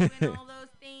in, doing all those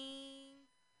things.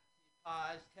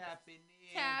 Pause, tapping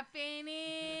in. Tapping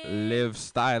in. Liv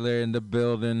Styler in the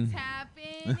building.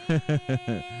 Tapping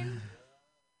in.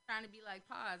 Trying to be like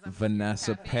Pause.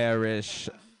 Vanessa Parrish,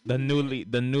 the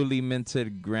newly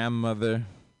minted grandmother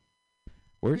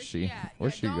Where's she? at?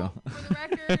 Where's she go? For the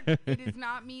record, it is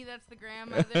not me that's the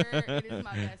grandmother. It is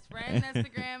my best friend that's the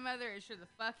grandmother. It sure the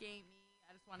fuck ain't me.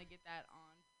 I just want to get that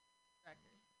on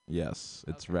record. Yes,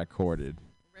 it's recorded.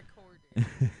 Recorded.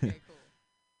 Okay, cool.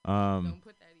 Don't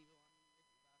put that evil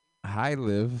on me. Hi,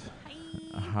 Liv.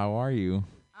 Hi. How are you?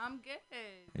 I'm good.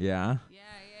 Yeah? Yeah.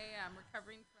 I'm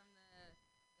recovering from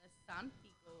the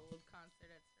Santi Gold concert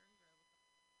at Stern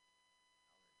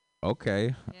Grove.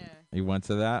 Okay. Yeah. You went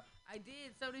to that? I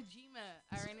did. So did Jima.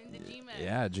 I ran into Jima.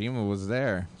 Yeah, Jima was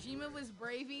there. Jima was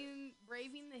braving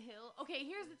the hill. Okay,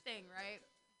 here's the thing, right?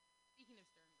 Speaking of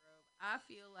Stern Grove, I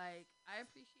feel like I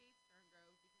appreciate Stern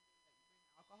Grove because they let you bring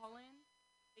alcohol in.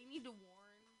 They need to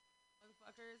warn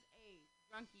motherfuckers, hey,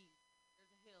 drunkies,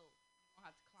 there's a hill you don't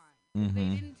have to climb. Mm-hmm. They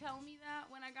didn't tell me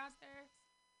that when I got there.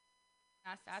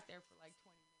 I sat there for like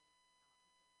 20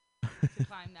 minutes to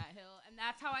climb that hill, and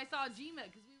that's how I saw Jima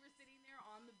because we were sitting there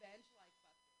on the bench like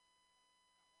fuck it.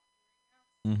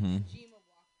 Mm-hmm. Jima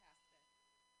walked past us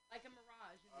like a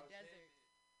mirage in the desert.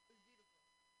 It was beautiful.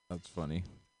 That's funny.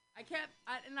 I kept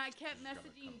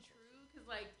messaging True because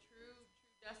like True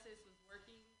Justice was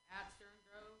working at Stern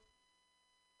Grove,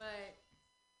 but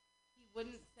he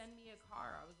wouldn't send me a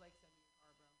car. I was like, send me a car,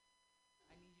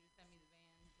 bro. I need you to send me the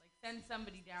van. Like, send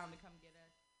somebody down to come get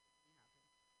us.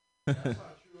 It didn't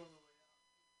happen.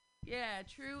 Yeah,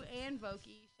 True and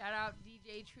Vokey. Shout out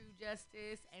DJ True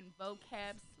Justice and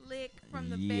Vocab Slick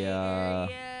from the Bay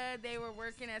Area. They were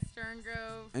working at Stern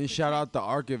Grove. And shout out the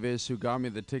archivist who got me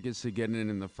the tickets to get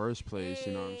in the first place.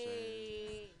 You know what I'm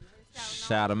saying?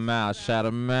 Shout him out. Shout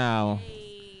him out.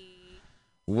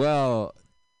 Well,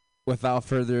 without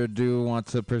further ado, I want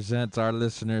to present our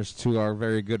listeners to our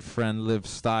very good friend Liv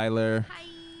Styler. Hi.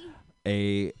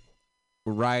 A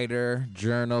writer,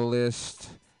 journalist,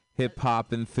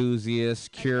 hip-hop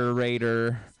enthusiast,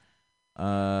 curator,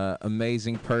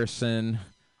 amazing person.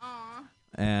 Aww.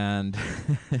 And Paul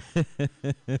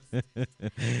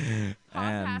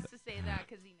has to say that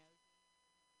because he knows.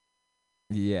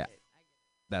 Yeah,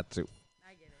 that too.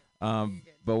 I get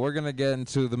it. But we're gonna get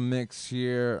into the mix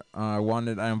here. I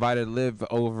invited Liv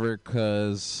over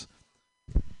because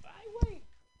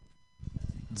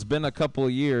it's been a couple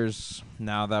of years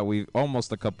now that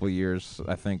almost a couple of years.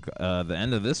 I think the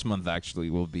end of this month actually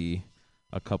will be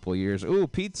a couple of years. Ooh,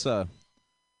 pizza.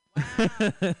 Wow.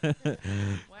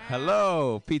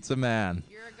 Hello, Pizza Man.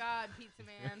 You're a god, Pizza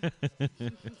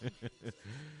Man.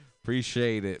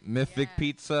 Appreciate it. Mythic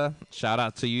Pizza. Shout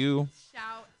out to you.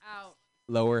 Shout out.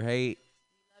 Lower Hate.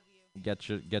 We love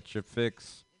you. Get your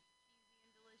fix.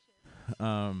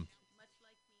 Much like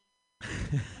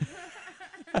me.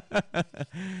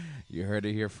 You heard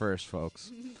it here first,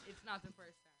 folks. It's not the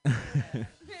first time.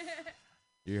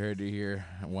 You heard it here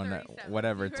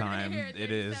whatever time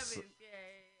it is. Yeah.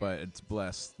 But it's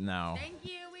blessed now. Thank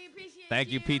you. We appreciate you.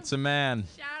 Thank you, Pizza Man.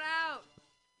 Shout out.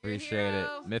 Appreciate it.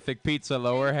 Mythic Pizza,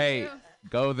 Lower Hate.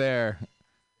 Go there.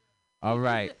 All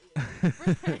right.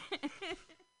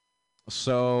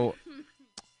 So,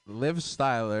 Liv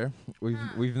Styler,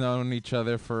 we've known each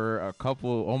other for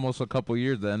almost a couple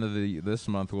years. The end of this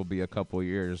month will be a couple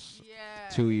years. Yeah.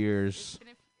 2 years. It's been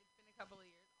a couple of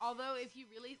years. Although, if you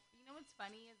really, what's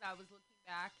funny is I was looking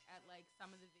back at like some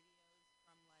of the videos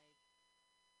from like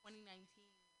 2019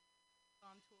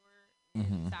 on tour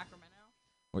in Sacramento.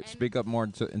 Wait, speak up more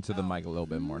into the mic a little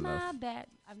bit more, love. My bad.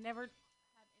 I've never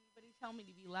had anybody tell me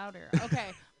to be louder.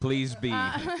 Okay. Please be.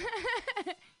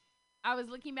 I was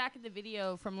looking back at the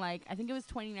video from like, I think it was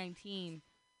 2019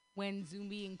 when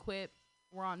Zumbi and Quip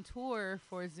were on tour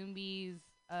for Zumbi's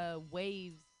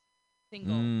Waves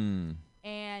single.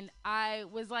 And I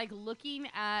was like looking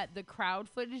at the crowd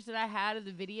footage that I had of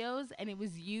the videos, and it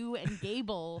was you and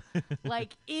Gable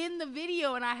like in the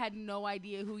video, and I had no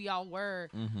idea who y'all were.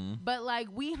 But like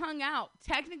we hung out.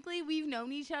 Technically, we've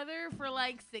known each other for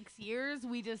like 6 years.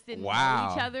 We just didn't know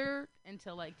each other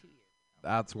until like 2 years.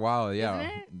 That's wild, yeah.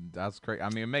 Isn't it? That's crazy. I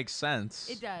mean, it makes sense.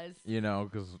 It does.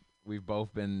 Because we've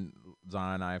both been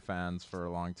Zion and I fans for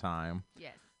a long time.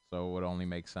 Yes. So it would only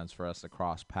make sense for us to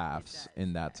cross paths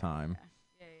in that time.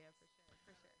 Yeah,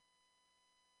 for sure.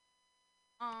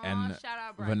 Aww, And shout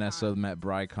out Brycon. Vanessa met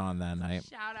Brycon that night.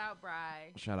 Shout out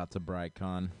Bry. Shout out to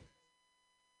Brycon.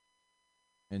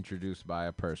 Introduced by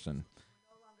a person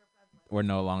we're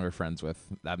no longer friends with.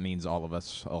 That means all of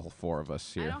us, all four of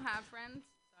us here. I don't have friends,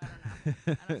 so I don't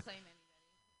know. I don't claim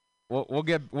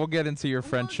anybody. We'll get into your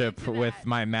friendship with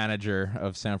my manager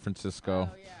of San Francisco.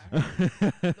 Oh,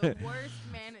 yeah. The worst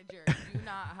manager. Do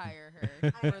not hire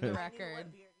her, for the record.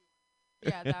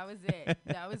 Yeah, that was it.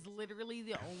 That was literally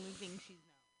the only thing she's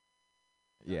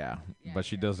known. Yeah, but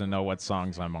she doesn't know what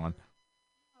songs I'm on.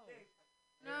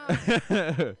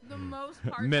 The most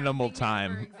part-time minimal thing that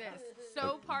time. ever exists.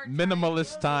 So part-time.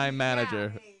 Minimalist time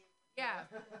manager. Yeah.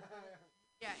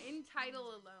 Yeah, in title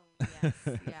alone,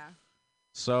 yes. Yeah.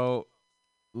 So,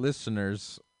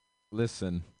 listeners,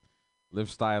 listen. Liv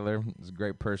Styler is a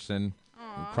great person.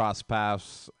 We crossed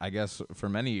paths, I guess, for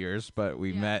many years, but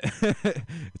we met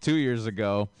 2 years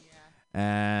ago.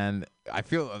 And I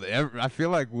feel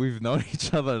like we've known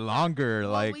each other longer.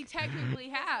 Well, like we technically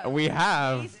have. We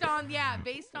have.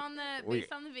 Based on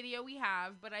the video we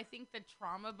have, but I think the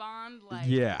trauma bond, like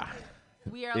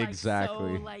we are like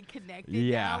so like connected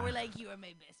now. We're like, you are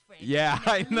my best friend. Yeah,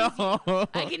 I know.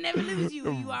 I can never lose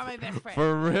you. You are my best friend.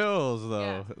 For reals though.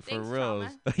 Yeah. For Thanks, reals.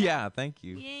 trauma. Yeah, thank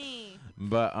you. Yay.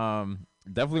 But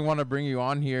definitely want to bring you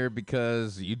on here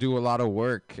because you do a lot of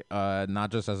work, not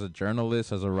just as a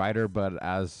journalist, as a writer, but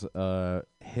as a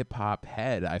hip hop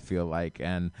head, I feel like.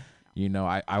 And, you know,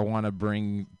 I want to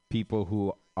bring people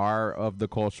who are of the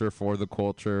culture, for the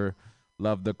culture,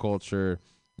 love the culture,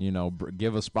 you know,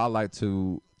 give a spotlight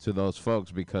to those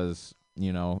folks because,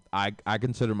 you know, I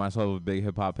consider myself a big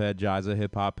hip hop head. Jai's a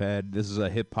hip hop head. This is a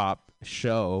hip hop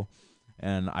show.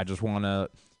 And I just want to,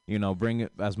 you know, bring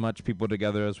as much people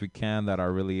together as we can that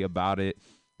are really about it,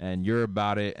 and you're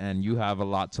about it, and you have a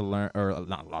lot to learn, or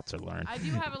not a lot to learn. I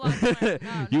do have a lot to learn.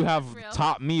 No, you no, have that's real.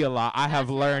 taught me a lot. I have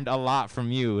learned a lot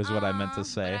from you, is what I meant to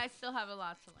say. But I still have a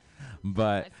lot to learn.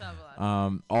 But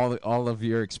all of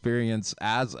your experience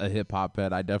as a hip hop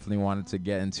head, I definitely wanted to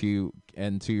get into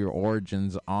your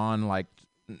origins on like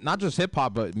not just hip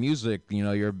hop but music. You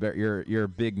know, you're a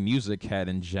big music head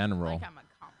in general. Like I'm a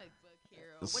comic book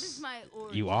hero. What is my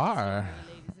origin You are. story,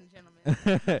 ladies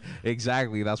and gentlemen?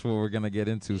 Exactly. That's what we're gonna get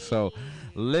into. So,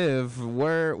 Liv,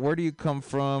 where do you come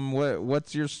from?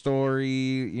 What's your story?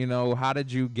 You know, how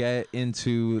did you get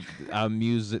into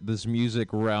this music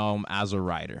realm as a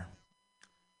writer?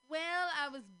 Well, I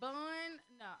was born.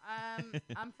 No,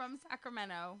 I'm from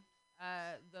Sacramento.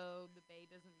 Though the Bay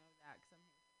doesn't know that because I'm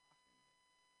here so often.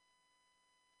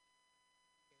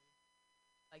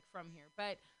 Like from here,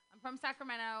 but I'm from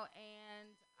Sacramento, and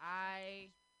I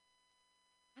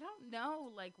don't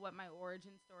know like what my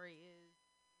origin story is.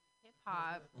 Hip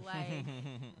hop, like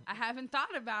I haven't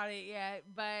thought about it yet,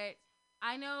 but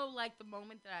I know like the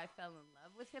moment that I fell in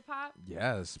love with hip hop.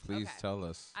 Yes, please tell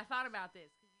us. I thought about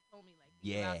this because you told me like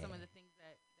about some of the things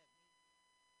that made me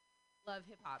love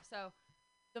hip hop. So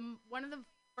one of the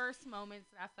first moments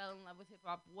that I fell in love with hip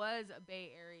hop was a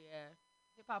Bay Area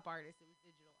hip hop artist. It was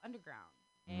Digital Underground,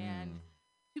 and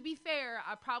to be fair,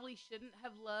 I probably shouldn't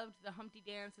have loved the Humpty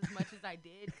Dance as much as I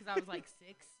did because I was like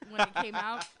 6 when it came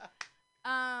out.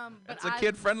 But It's a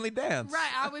kid-friendly dance.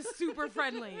 Right, I was super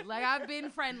friendly. Like, I've been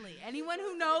friendly. Anyone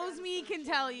who knows me can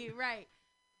tell you, right.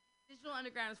 Digital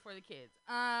Underground is for the kids.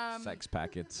 Sex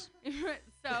packets.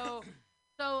 So,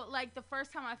 like, the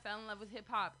first time I fell in love with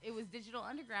hip-hop, it was Digital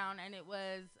Underground, and it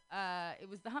was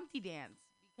the Humpty Dance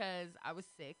because I was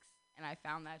 6, and I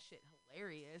found that shit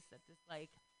hilarious that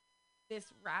this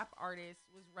rap artist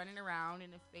was running around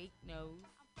in a fake nose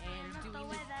and doing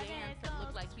this dance that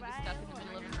looked like he was stuck in the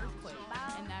middle of an earthquake,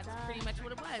 and that's pretty much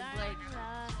what it was. Like,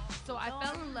 so I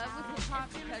fell in love with hip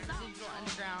hop because of Digital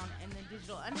Underground, and then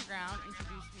Digital Underground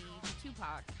introduced me to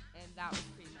Tupac, and that was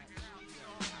pretty much after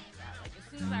that. Like, as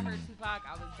soon as I heard Tupac,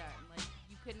 I was done. Like,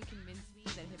 you couldn't convince me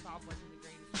that hip hop wasn't the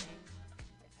greatest thing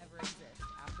to ever exist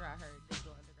after I heard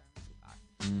Digital Underground and Tupac.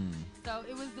 So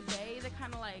it was the Bay that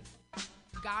kind of like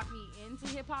got me into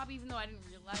hip hop, even though I didn't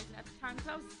realize it at the time because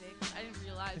I was 6. I didn't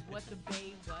realize what the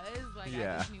Bay was. Like,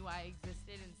 I just knew I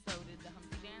existed, and so did the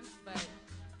Humpty Dance. But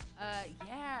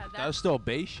that was still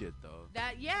Bay shit though.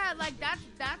 Like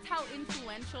that's how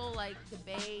influential like the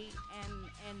Bay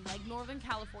and like Northern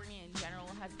California in general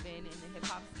has been in the hip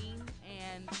hop scene.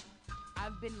 And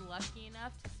I've been lucky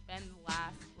enough to spend the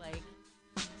last like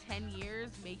 10 years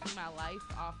making my life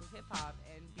off of hip hop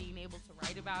and being able to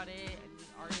write about it and meet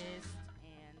artists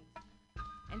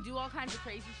and do all kinds of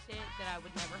crazy shit that I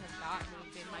would never have thought would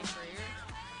have been my career.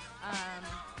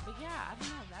 But yeah, I don't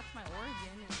know. That's my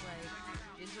origin. It's like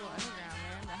Digital Underground,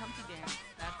 man. The Humpty Dance.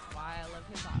 That's why I love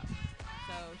hip hop.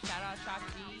 So shout out Shock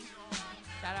G.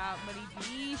 Shout out Buddy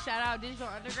B. Shout out Digital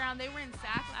Underground. They were in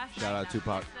SAC last night. Shout out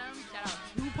Tupac. Shout out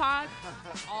Tupac.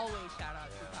 Always shout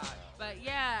out Tupac. But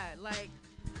yeah, like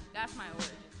that's my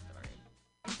origin story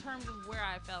in terms of where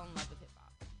I fell in love with hip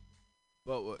hop.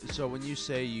 Well, so when you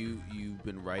say you've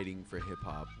been writing for hip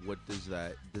hop, what does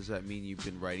that mean? You've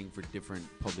been writing for different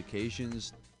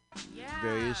publications,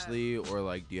 variously, or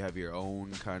like do you have your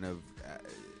own kind of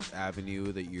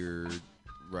avenue that you're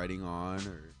writing on,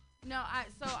 or? No,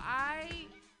 I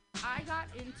got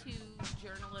into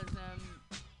journalism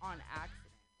on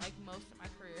accident. like most of my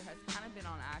career, has kind of been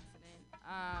on accident.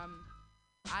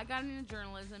 I got into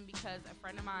journalism because a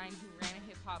friend of mine who ran a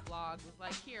hip-hop blog was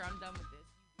like, here, I'm done with this.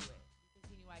 You do it. Because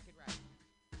he knew I could write.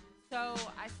 So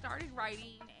I started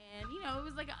writing, and, you know, it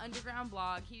was like an underground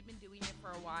blog. He'd been doing it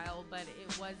for a while, but it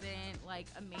wasn't, like,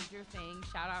 a major thing.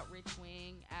 Shout out Rich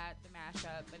Wing at the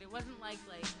Mashup. But it wasn't like,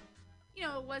 you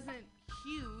know, it wasn't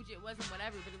huge. It wasn't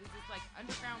whatever, but it was this, like,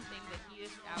 underground thing that he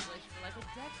established for, like, a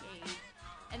decade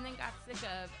and then got sick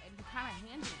of, and he kind of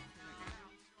handed it to me.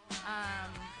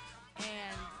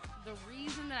 And the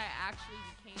reason that I actually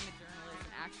became a journalist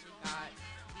and actually got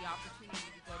the opportunity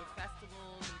to go to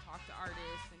festivals and talk to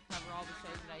artists and cover all the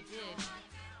shows that I did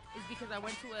is because I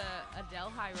went to a Del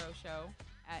Hyro show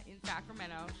in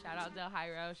Sacramento. Shout out Del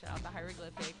Hyro. Shout out the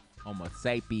Hieroglyphics. Homo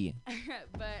sapien.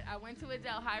 But I went to a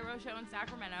Del Hyro show in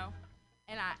Sacramento,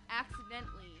 and I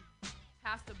accidentally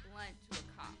passed a blunt to a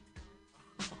cop.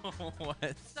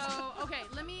 What? So, okay,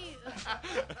 let me...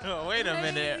 Oh, wait a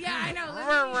minute. Yeah, I know.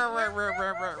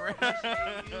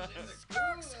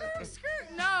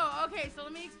 No, okay, so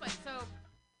let me explain. So,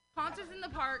 concerts in the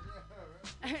park.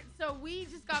 So, we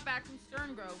just got back from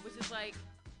Stern Grove, which is like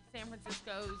San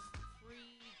Francisco's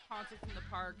free concerts in the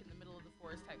park in the middle of the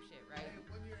forest type shit, right?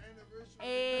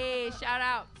 Hey, shout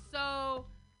out. So,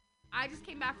 I just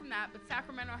came back from that, but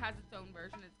Sacramento has its own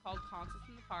version. It's called Concerts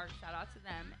in the Park. Shout out to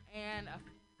them. And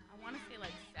I want to say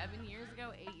like 8 years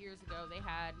ago, they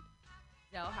had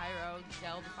Del Hyro,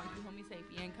 Del the Funky Homie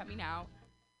Sapien coming out.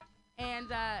 And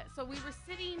so we were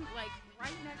sitting like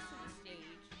right next to the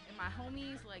stage, and my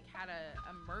homies like had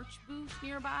a merch booth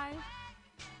nearby.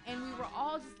 And we were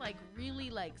all just like really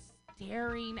like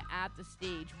staring at the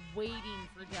stage, waiting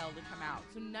for Del to come out.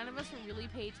 So none of us were really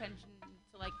paying attention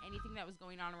to like anything that was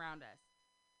going on around us.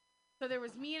 So there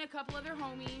was me and a couple other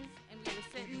homies, and we were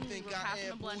sitting, we were passing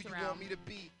the blunt around.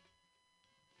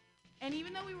 And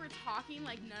even though we were talking,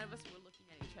 like none of us were looking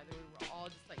at each other. We were all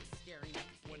just like staring at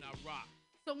the stage. When I rock.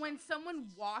 So when someone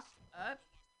walked up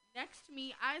next to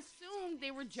me, I assumed they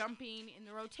were jumping in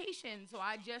the rotation. So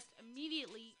I just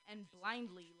immediately and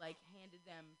blindly like handed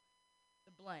them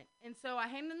the blunt. And so I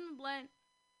handed them the blunt,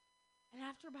 and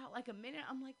after about like a minute,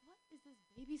 I'm like, what is this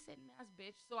babysitting ass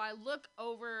bitch? So I look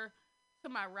over to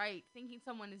my right, thinking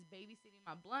someone is babysitting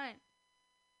my blunt,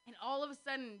 and all of a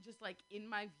sudden, just like in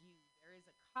my view, there is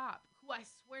a cop who I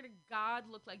swear to God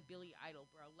looked like Billy Idol,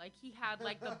 bro. Like he had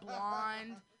like the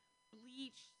blonde,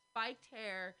 bleached, spiked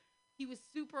hair. He was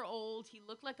super old. He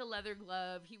looked like a leather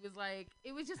glove. He was like,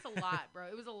 it was just a lot, bro.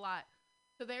 It was a lot.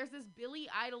 So there's this Billy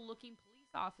Idol looking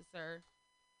police officer,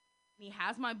 and he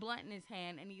has my blunt in his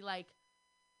hand, and he like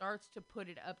starts to put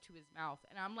it up to his mouth,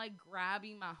 and I'm like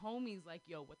grabbing my homies like,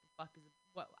 yo, what the fuck is it?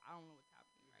 What? I don't know what's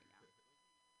happening right now.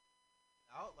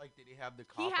 Out? Like, did he have the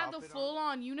cop He had the outfit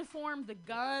full-on uniform, the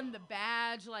gun, the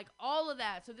badge, like all of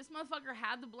that. So this motherfucker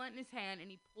had the blunt in his hand, and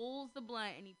he pulls the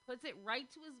blunt, and he puts it right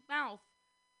to his mouth,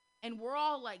 and we're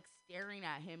all like staring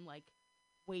at him, like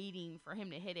waiting for him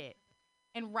to hit it.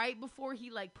 And right before he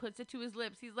like puts it to his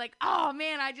lips, he's like, oh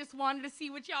man, I just wanted to see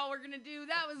what y'all were gonna do.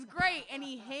 That was great. And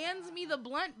he hands me the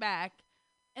blunt back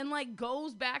and like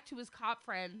goes back to his cop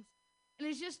friends and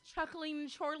is just chuckling and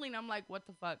chortling. I'm like, what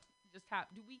the fuck just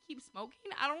happened? Do we keep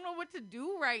smoking? I don't know what to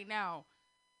do right now.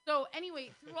 So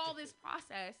anyway, through all this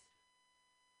process,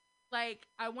 like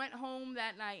I went home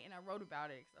that night and I wrote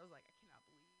about it because I was like,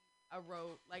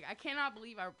 I cannot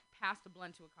believe I passed a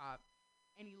blunt to a cop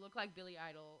and he looked like Billy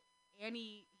Idol. And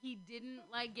he didn't,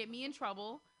 like, get me in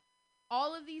trouble.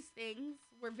 All of these things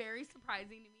were very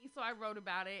surprising to me, so I wrote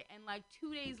about it. And, like,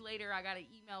 2 days later, I got an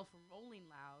email from Rolling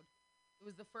Loud. It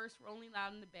was the first Rolling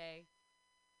Loud in the Bay.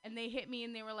 And they hit me,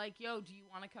 and they were like, yo, do you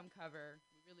want to come cover?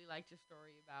 We really liked your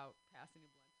story about passing a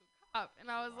blunt to a cop.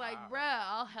 And I was like, bruh,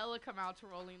 I'll hella come out to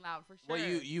Rolling Loud for sure. Well,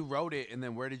 you wrote it, and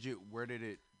then where did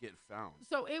it get found?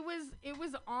 So it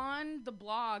was on the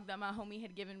blog that my homie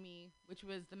had given me, which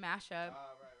was the Mashup.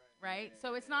 Right?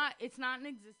 So it's not in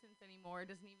existence anymore. It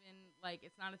doesn't even, like,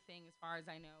 it's not a thing as far as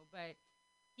I know. But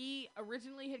he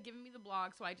originally had given me the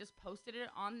blog, so I just posted it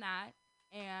on that.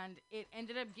 And it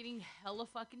ended up getting hella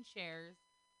fucking shares.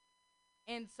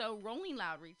 And so Rolling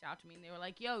Loud reached out to me, and they were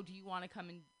like, yo, do you want to come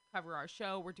and cover our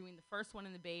show? We're doing the first one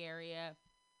in the Bay Area.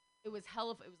 It was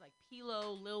like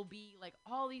P-Lo, Lil B, like,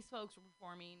 all these folks were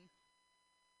performing.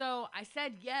 So I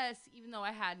said yes, even though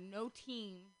I had no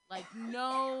team, I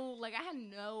had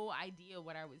no idea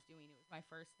what I was doing. It was my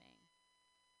first thing.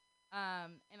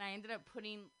 And I ended up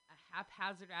putting a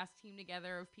haphazard ass team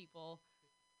together of people.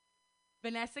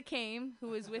 Vanessa came,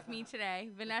 who is with me today.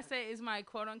 Vanessa is my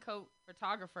quote unquote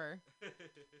photographer,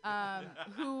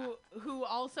 who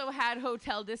also had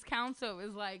hotel discounts. So it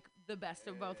was like the best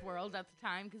of both worlds at the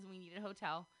time because we needed a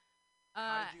hotel.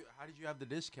 How did you have the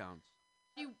discounts?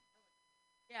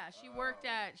 She worked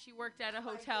at a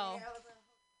hotel.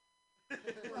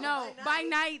 No, by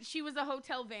night she was a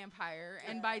hotel vampire,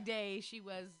 and by day she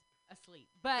was asleep.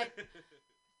 But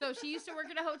so she used to work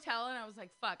at a hotel, and I was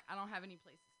like, fuck, I don't have any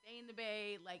place to stay in the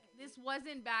Bay. Like, this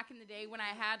wasn't back in the day when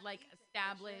I had like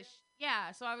established.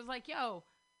 Yeah, so I was like, yo,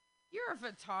 you're a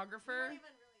photographer.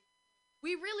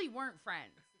 We really weren't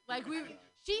friends. Like,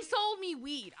 she sold me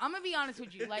weed. I'm gonna be honest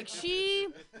with you. Like,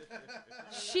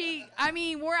 I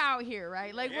mean, we're out here,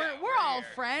 right? Like, we're all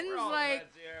friends. Like,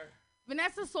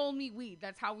 Vanessa sold me weed.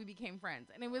 That's how we became friends.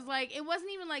 And it was like, it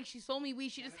wasn't even like she sold me weed.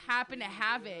 She just happened to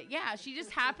have it. Yeah, she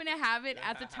just happened to have it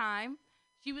at the time.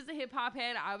 She was a hip hop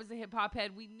head. I was a hip hop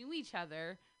head. We knew each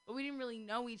other, but we didn't really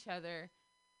know each other.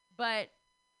 But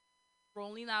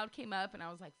Rolling Loud came up, and I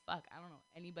was like, fuck, I don't know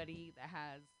anybody that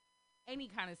has any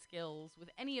kind of skills with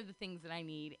any of the things that I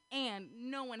need, and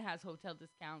no one has hotel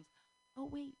discounts. Oh,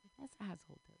 wait, Vanessa has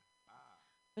hotel.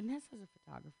 Vanessa's a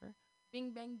photographer.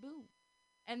 Bing, bang, boom.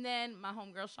 And then my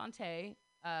homegirl Shantae,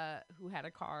 who had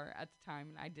a car at the time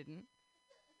and I didn't,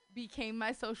 became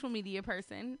my social media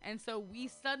person. And so we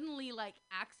suddenly, like,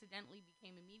 accidentally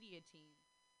became a media team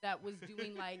that was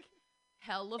doing, like,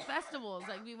 hella festivals.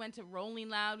 Like, we went to Rolling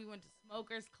Loud, we went to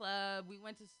Smokers Club, we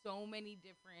went to so many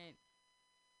different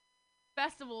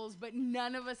festivals, but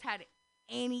none of us had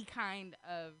any kind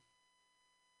of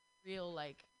real,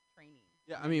 like, training.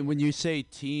 Yeah, I mean, when you say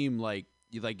team, like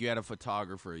you had a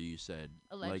photographer, you said.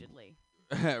 Allegedly.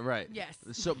 Like, right. Yes.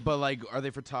 So, but like, are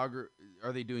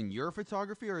they doing your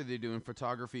photography, or are they doing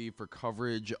photography for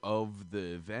coverage of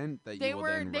the event that you will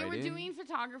then write in? They were doing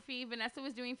photography. Vanessa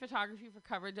was doing photography for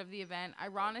coverage of the event.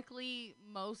 Ironically,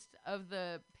 most of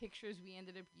the pictures we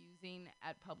ended up using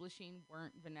at publishing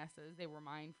weren't Vanessa's. They were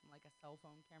mine from like a cell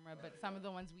phone camera. But some of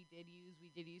the ones we did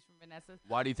use from Vanessa's.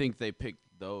 Why do you think they picked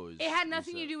those? It had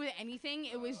nothing to do with anything.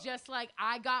 It was just like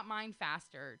I got mine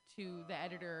faster to the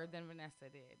editor than Vanessa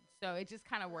did. So it just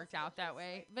kind of worked out that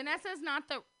way. Vanessa's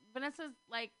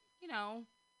like, you know,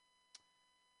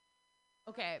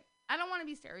 okay, I don't want to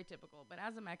be stereotypical, but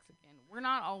as a Mexican, we're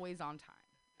not always on time,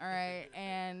 all right?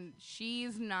 And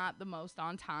she's not the most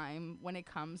on time when it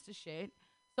comes to shit.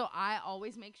 So I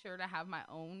always make sure to have my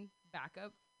own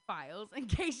backup files in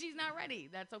case she's not ready.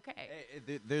 That's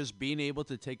okay. There's being able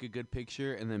to take a good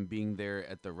picture and then being there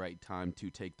at the right time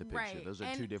to take the picture. Right. Those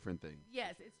are two different things.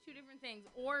 Yes, it's two different things.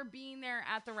 Or being there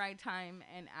at the right time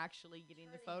and actually getting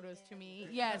the photos to me.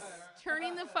 Yes,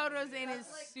 turning the photos in is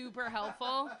super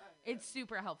helpful. It's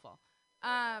super helpful.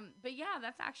 But yeah,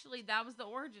 that was the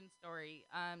origin story.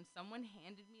 Someone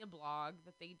handed me a blog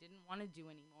that they didn't want to do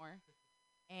anymore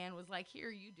and was like,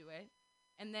 here, you do it.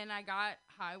 And then I got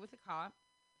high with a cop,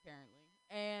 apparently.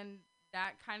 And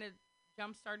that kind of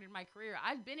jump-started my career.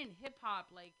 I've been in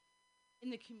hip-hop, like, in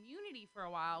the community for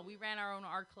a while. We ran our own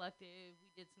art collective.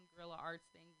 We did some guerrilla arts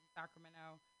things in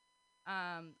Sacramento.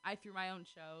 I threw my own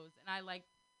shows. And I, like,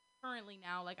 currently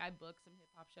now, like, I book some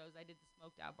hip-hop shows. I did the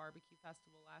Smoked Out Barbecue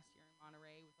Festival last year in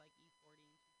Monterey with, like, E40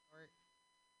 and Too Short.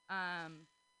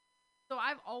 So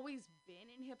I've always been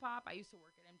in hip-hop. I used to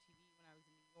work at MTV when I was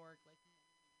in New York, like, many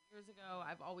years ago.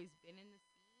 I've always been in the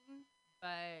scene.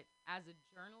 But as a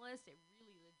journalist, it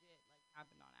really legit, like,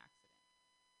 happened on accident.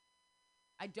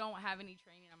 I don't have any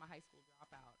training. I'm a high school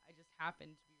dropout. I just happen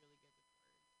to be really good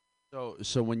with words.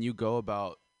 So when you go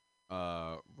about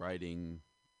writing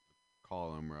a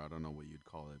column, or I don't know what you'd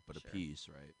call it, but a piece,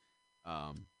 right?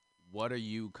 What are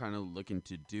you kind of looking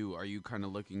to do? Are you kind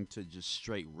of looking to just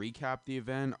straight recap the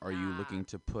event? Are you looking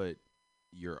to put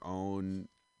your own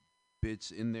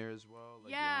bits in there as well?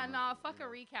 Like Fuck a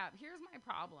recap. Here's my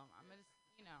problem.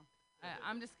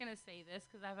 I'm just gonna say this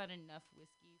because I've had enough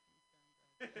whiskey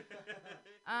from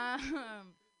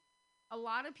Stern. A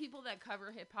lot of people that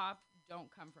cover hip hop don't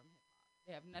come from hip hop.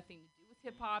 They have nothing to do with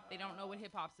hip hop. They don't know what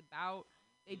hip hop's about.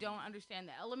 They don't understand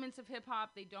the elements of hip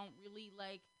hop. They don't really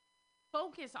like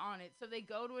focus on it. So they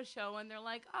go to a show and they're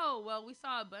like, oh, well, we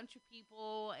saw a bunch of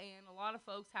people and a lot of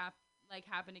folks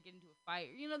happen to get into a fight.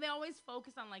 You know, they always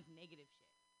focus on like negative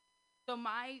shit. So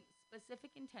my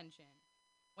specific intention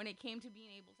when it came to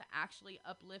being able to actually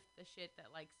uplift the shit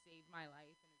that like saved my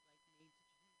life and has like made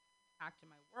such a huge impact in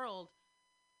my world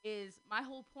is my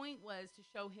whole point was to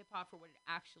show hip hop for what it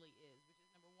actually is, which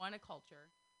is number one, a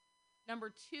culture.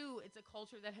 Number two, it's a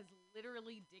culture that has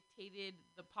literally dictated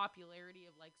the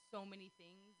popularity of like so many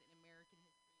things in American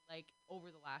history, like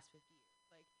over the last 50 years.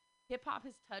 Like hip hop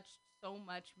has touched so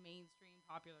much mainstream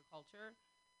popular culture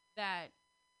that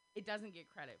it doesn't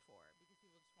get credit for because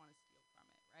people just want to steal from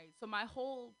it, right? So my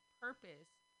whole purpose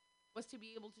was to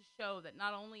be able to show that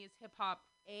not only is hip hop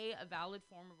a valid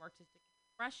form of artistic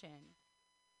expression,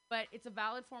 but it's a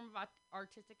valid form of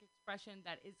artistic expression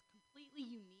that is completely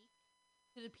unique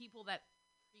to the people that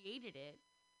created it,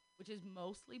 which is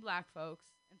mostly black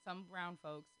folks and some brown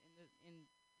folks in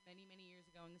many years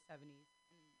ago in the 70s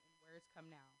and where it's come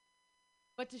now.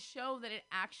 But to show that it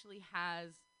actually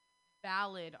has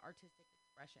valid artistic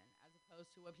expression as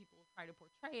opposed to what people try to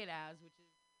portray it as, which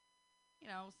is, you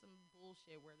know, some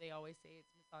bullshit where they always say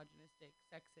it's misogynistic,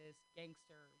 sexist,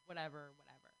 gangster, whatever.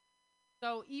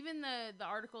 So even the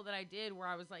article that I did where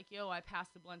I was like, yo, I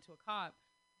passed the blunt to a cop.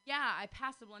 Yeah, I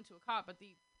passed the blunt to a cop, but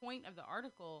the point of the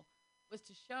article was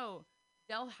to show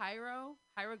Del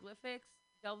hieroglyphics,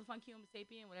 Del the Funky Homo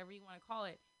sapien, whatever you want to call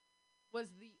it, was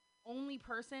the only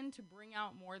person to bring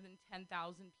out more than 10,000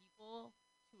 people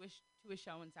to a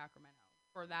show in Sacramento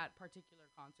for that particular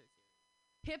concert series.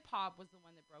 Hip-hop was the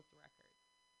one that broke the record.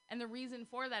 And the reason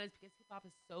for that is because hip-hop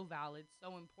is so valid,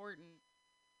 so important,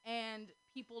 and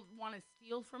people want to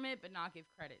steal from it but not give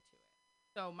credit to it.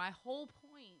 So my whole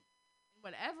point in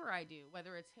whatever I do,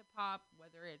 whether it's hip-hop,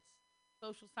 whether it's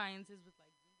social sciences with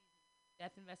like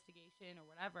death investigation or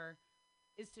whatever,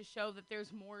 is to show that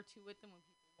there's more to it than when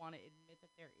people want to admit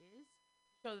that there is.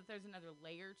 Show that there's another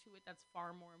layer to it that's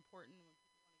far more important than what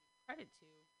people want to give credit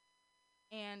to.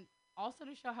 And also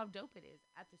to show how dope it is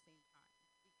at the same time.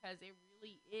 Because it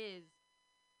really is.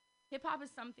 Hip-hop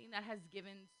is something that has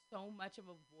given so much of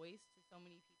a voice to so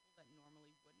many people that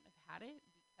normally wouldn't have had it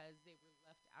because they were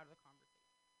left out of the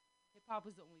conversation. Hip-hop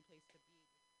was the only place to be.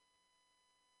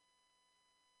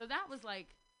 So that was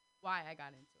like why I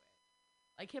got into it.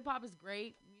 Like hip-hop is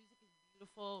great, music is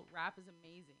beautiful, rap is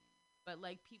amazing. But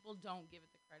like people don't give it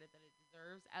the credit that it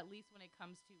deserves, at least when it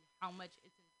comes to how much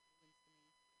it's influenced the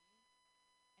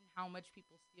mainstream and how much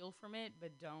people steal from it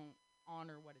but don't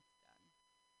honor what it's done.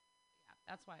 Yeah,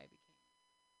 that's why I became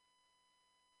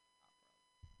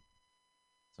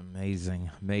It's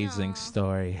amazing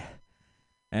story.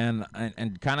 And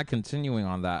kind of continuing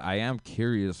on that, I am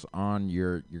curious on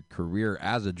your career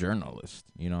as a journalist.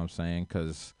 You know what I'm saying?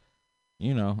 Because,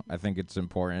 you know, I think it's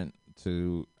important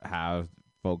to have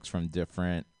folks from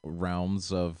different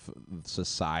realms of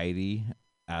society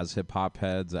as hip hop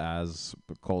heads, as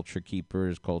culture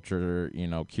keepers, culture, you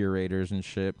know, curators and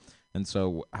shit. And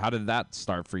so how did that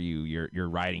start for you, your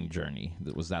writing journey?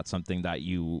 Was that something that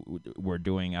you were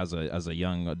doing as a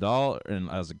young adult and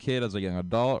as a kid, as a young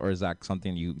adult, or is that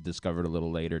something you discovered a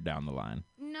little later down the line?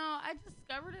 No, I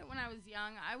discovered it when I was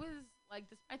young. I was, like,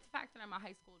 despite the fact that I'm a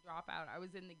high school dropout, I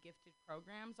was in the gifted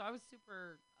program, so I was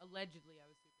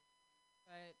allegedly,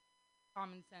 but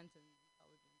common sense and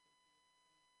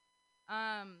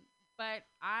intelligence. But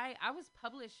I was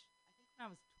published, I think when I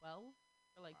was 12,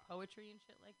 for like poetry and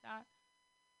shit like that.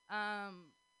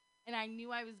 And I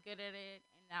knew I was good at it,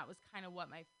 and that was kind of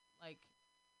what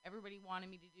everybody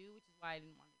wanted me to do, which is why I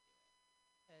didn't want to do it,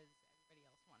 because everybody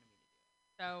else wanted me to do it.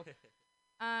 So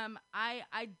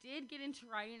I did get into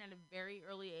writing at a very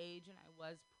early age, and I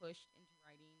was pushed into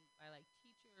writing by like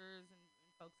teachers and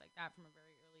folks like that from a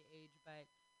very early age, but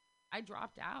I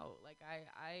dropped out. Like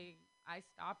I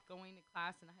stopped going to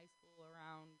class in high school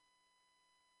around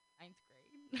 9th grade.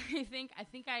 I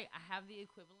think I have the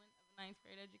equivalent of a 9th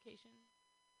grade education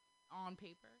on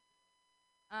paper.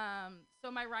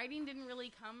 So my writing didn't really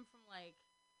come from like,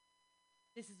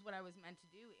 this is what I was meant to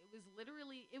do. It was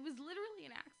literally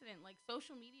an accident. Like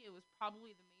social media was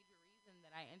probably the major reason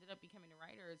that I ended up becoming a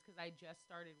writer, is because I just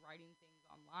started writing things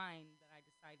online that I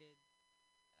decided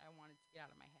that I wanted to get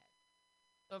out of my head.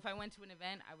 So if I went to an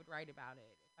event, I would write about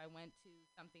it. If I went to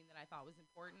something that I thought was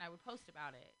important, I would post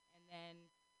about it. And then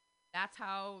that's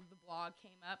how the blog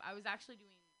came up. I was actually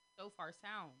doing So Far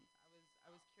Sounds.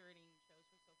 I was curating shows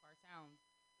for So Far Sounds.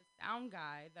 The sound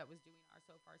guy that was doing our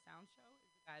So Far Sounds show is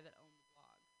the guy that owned the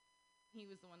blog. He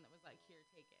was the one that was like, here,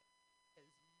 take it. Because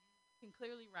you can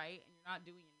clearly write and you're not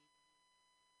doing anything.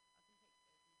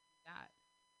 That.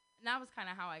 And that was kind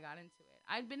of how I got into it.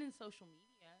 I'd been in social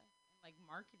media and like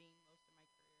marketing most of my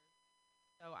career.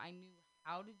 So I knew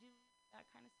how to do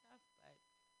that kind of stuff, but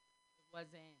it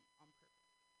wasn't on purpose.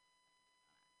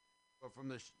 But from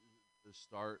the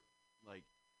start, like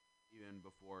even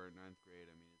before 9th grade,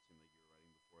 I mean, it seemed like you were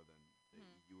writing before then.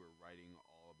 You were writing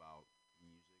all about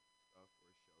music stuff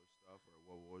or show stuff, or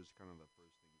what was kind of the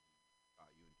first thing that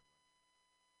got you into writing?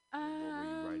 What were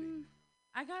you writing?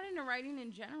 I got into writing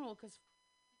in general because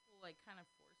people like kind of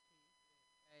forced me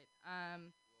into it.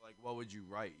 But like, what would you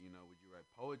write? You know, would you write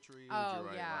poetry? Oh, would you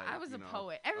write, yeah. like, I was a know?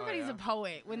 poet. Everybody's a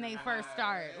poet when they first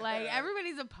start. Like,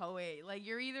 everybody's a poet. Like,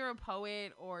 you're either a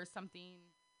poet or something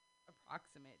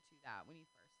approximate to that when you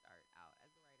first start out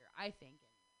as a writer, I think.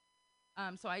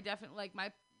 So I definitely like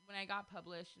when I got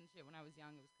published and shit when I was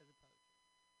young, it was because of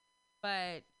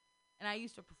poetry. And I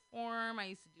used to perform. I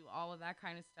used to do all of that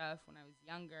kind of stuff when I was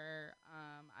younger.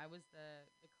 I was the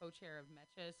co-chair of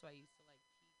Mecha, so I used to like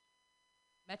teach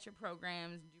Mecha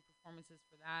programs and do performances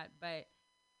for that. But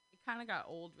it kind of got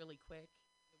old really quick.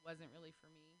 It wasn't really for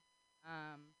me.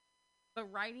 But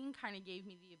writing kind of gave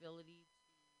me the ability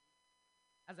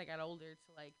to, as I got older, to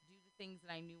like do the things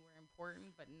that I knew were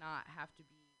important, but not have to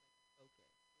be like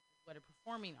focused, which is what a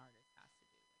performing artist has to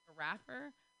do. Like a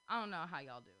rapper, I don't know how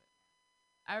y'all do it.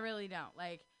 I really don't.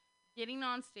 Like getting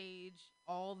on stage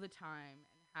all the time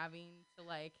and having to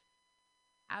like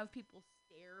have people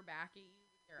stare back at you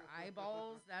with their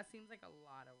eyeballs, that seems like a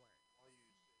lot of work.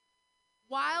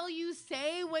 While you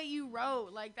say what you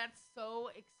wrote, like that's so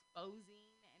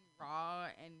exposing and raw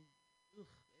and it's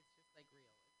just like real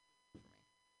for me.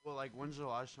 Well, like, when's the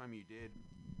last time you did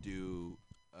do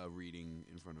a reading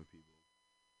in front of people?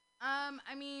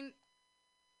 I mean,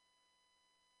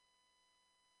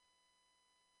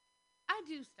 I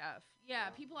do stuff. Yeah,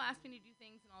 people ask me to do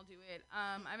things and I'll do it.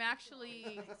 I'm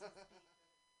actually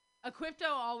Equipto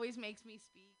always makes me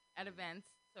speak at events,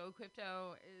 so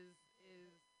Equipto is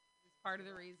part of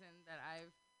the reason that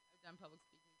I've done public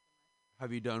speaking so much.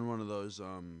 Have you done one of those?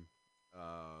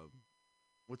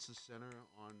 What's the center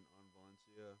on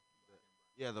Valencia?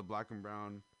 The Black and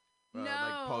Brown.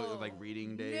 No, like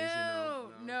reading days.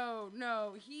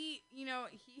 No. He no.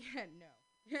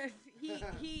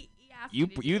 he asked You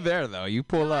me to you do there it. though? You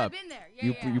pull up. I've been there.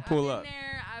 You pull I've up. been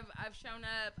there. I've shown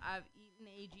up. I've eaten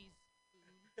AG's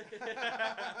food.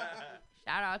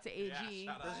 Shout out to AG.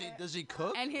 Yeah, does he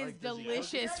cook? And his Like,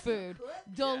 delicious food.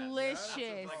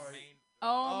 Delicious.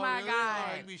 Oh, Oh my really?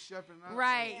 God. Like be chefing out?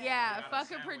 Right, yeah.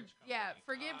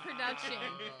 Forget production.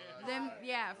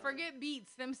 Forget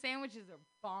beats. Them sandwiches are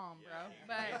bomb, bro.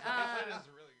 But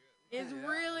it's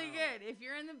really good. If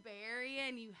you're in the Bay Area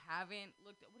and you haven't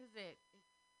looked at what is it?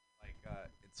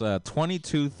 It's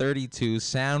 2232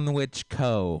 Sandwich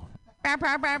Co.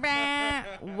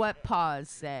 What Pause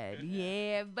said.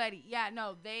 Yeah, buddy. Yeah,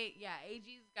 no,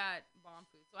 AG's got bomb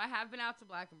food. So I have been out to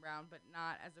Black and Brown, but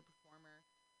not as a performer.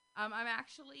 I'm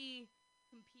actually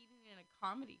competing in a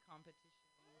comedy competition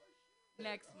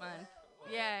next month.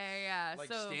 Yeah. Like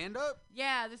so stand up?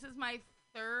 Yeah, this is my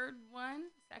second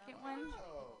one.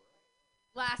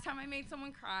 Last time I made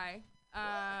someone cry.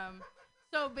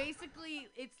 So basically,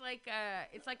 it's like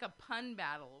a pun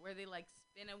battle where they like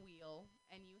spin a wheel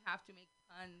and you have to make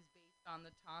puns based on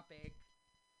the topic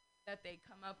that they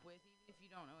come up with, even if you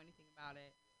don't know anything about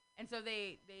it. And so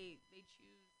they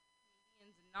choose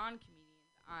comedians and non-comedians.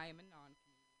 I am a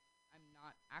non-comedian. I'm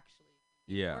not actually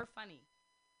or funny,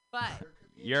 but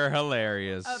you're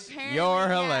hilarious. You're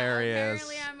hilarious.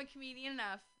 Apparently, I'm a comedian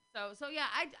enough. So yeah,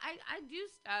 I do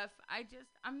stuff.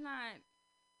 I'm not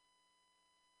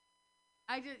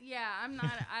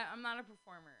a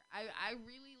performer. I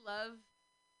really love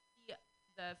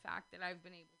the fact that I've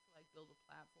been able to like build a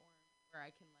platform where I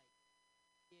can like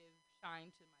give shine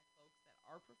to my folks that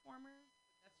are performers.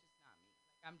 That's just not me.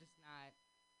 Like I'm just not.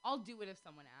 I'll do it if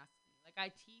someone asks me. Like I'm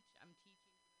teaching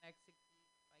for the next 6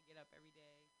 weeks. I get up every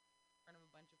day in front of a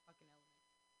bunch of fucking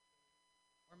elementary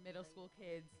or middle school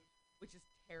kids, which is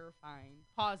terrifying.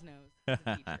 Pause knows as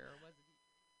a teacher or was a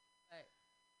teacher. But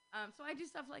so I do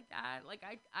stuff like that. Like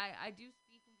I do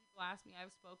speak when people ask me.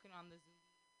 I've spoken on the Zoom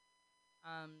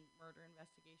murder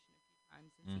investigation a few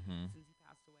times since he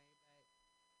passed away. But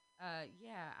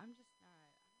I'm just not.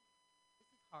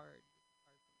 This is hard.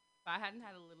 For me. If I hadn't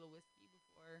had a little whiskey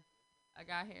before I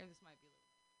got here, this might be a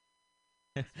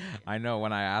little. I know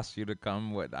when I asked you to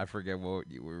come, I forget what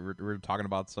we were talking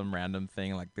about, some random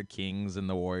thing like the Kings and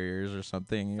the Warriors or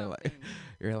something.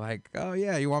 You're like, oh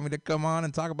yeah, you want me to come on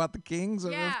and talk about the Kings?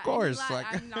 Yeah, of course.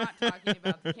 I'm not talking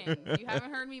about the Kings. You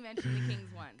haven't heard me mention the Kings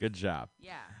once. Good job.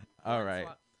 Yeah. All right.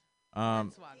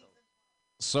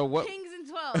 So what? Kings and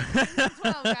 12. Kings and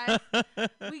 12, guys.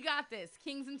 We got this.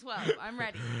 Kings and 12. I'm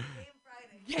ready.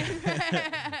 Game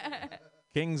Friday.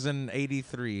 Kings in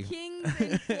 83. Kings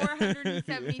in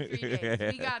 473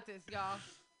 days. We got this, y'all.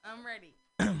 I'm ready.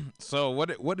 So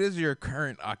what is your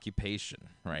current occupation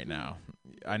right now?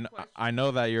 I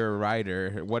know that you're a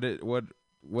writer. What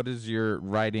is your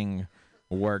writing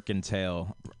work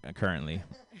entail currently?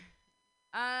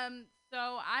 So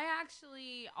I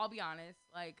actually, I'll be honest,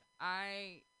 like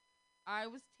I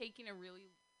was taking a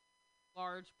really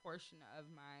large portion of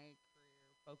my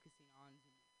career focusing on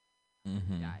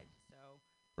Zoom. Died. So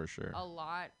for sure. A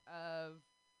lot of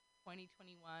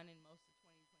 2021 and most of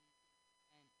 2022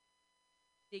 spent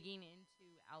digging into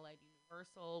Allied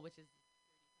Universal, which is the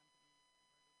security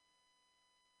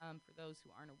company. For those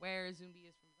who aren't aware, Zumbi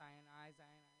is from Zion I.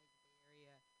 Zion I is a Bay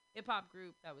Area hip-hop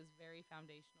group that was very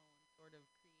foundational in sort of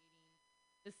creating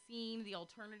the scene, the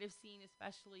alternative scene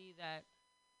especially, that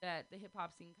the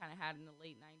hip-hop scene kind of had in the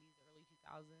late 90s, early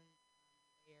 2000s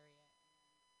in the Bay Area.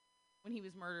 And when he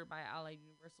was murdered by Allied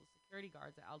Universal security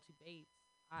guards at Al-2 Bates,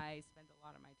 I spent a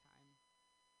lot of my time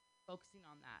focusing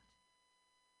on that.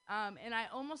 And I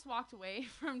almost walked away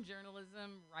from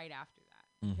journalism right after that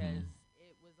because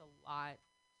it was a lot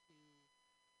to...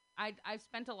 I've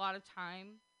spent a lot of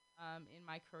time in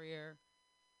my career.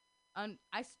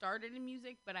 I started in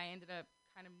music, but I ended up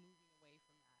kind of moving away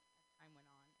from that as time went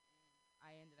on. And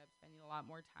I ended up spending a lot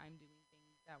more time doing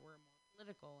things that were more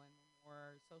political and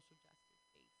more social justice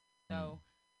based. So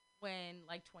when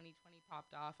like 2020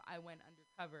 popped off, I went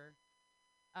undercover,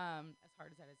 as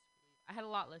hard as that is to believe. I had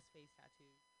a lot less face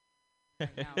tattoos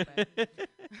right now, but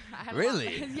I had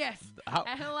really? Yes.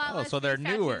 I had a lot less so they're face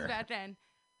newer tattoos back then.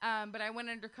 But I went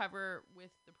undercover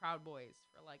with the Proud Boys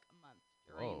for like a month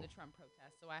during the Trump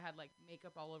protest. So I had like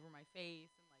makeup all over my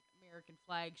face and like American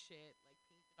flag shit like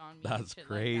painted on me. That's and shit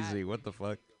crazy. like that. What the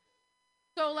fuck?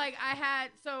 So like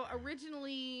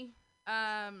originally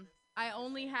I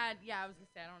only had I was gonna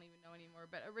say I don't even know anymore,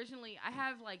 but originally I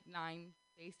have like 9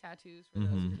 face tattoos for those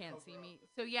who can't see me.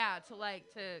 So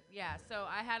so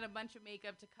I had a bunch of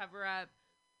makeup to cover up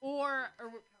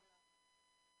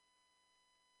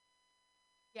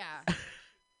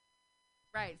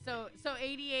right. So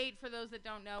 88, for those that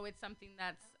don't know, it's something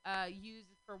that's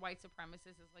used for white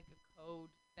supremacists as like a code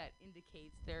that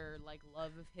indicates their like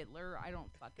love of Hitler. I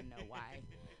don't fucking know why.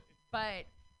 But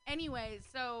anyway,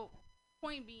 so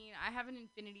point being, I have an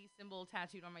infinity symbol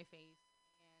tattooed on my face.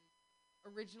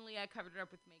 And originally I covered it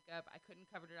up with makeup. I couldn't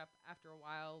cover it up after a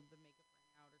while. The makeup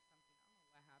ran out or something. I don't know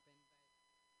what happened.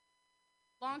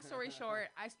 But long story short,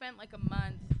 I spent like a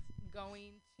month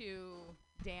going to...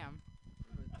 Damn.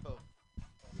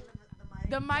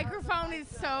 The microphone is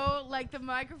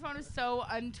so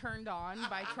unturned on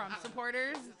by Trump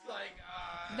supporters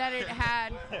that it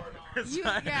had.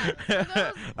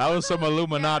 That was some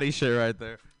Illuminati shit right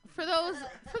there. For those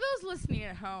listening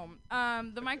at home,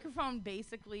 the microphone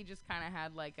basically just kind of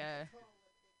had like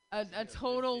a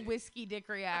total whiskey dick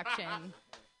reaction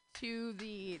to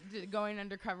the going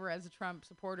undercover as a Trump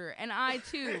supporter, and I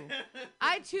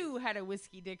too had a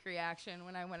whiskey dick reaction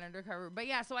when I went undercover. But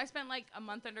yeah, so I spent like a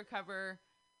month undercover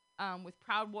with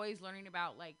Proud Boys, learning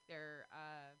about like their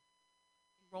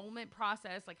enrollment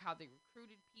process, like how they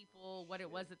recruited people, what it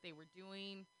was that they were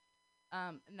doing,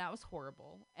 and that was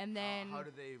horrible. And then how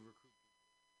do they recruit?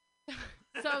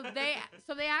 so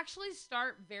they actually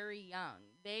start very young.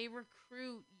 They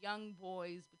recruit young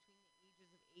boys between the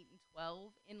ages of 8 and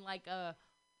 12 in like a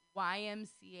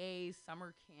YMCA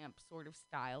summer camp sort of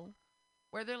style,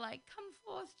 where they're like, "Come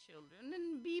forth, children,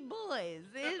 and be boys.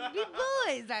 Be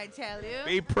boys, I tell you.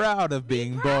 Be proud of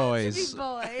being boys." To be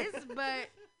boys, but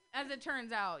as it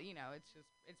turns out, you know,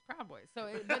 it's Proud Boys. So,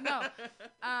 but no,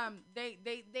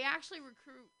 they actually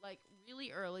recruit like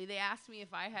really early. They asked me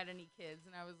if I had any kids,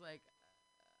 and I was like,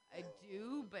 I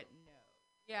do, but no.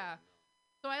 Yeah.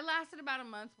 So I lasted about a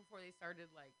month before they started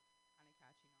like kind of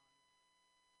catching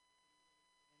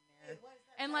on in there.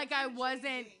 And like I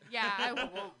wasn't,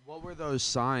 What were those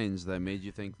signs that made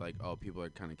you think like, oh, people are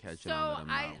kind of catching on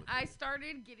that I'm not with I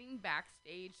started getting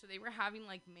backstage. So they were having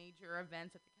like major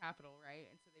events at the Capitol, right?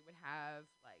 And so they would have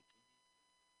like,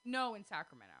 no, in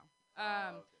Sacramento.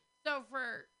 So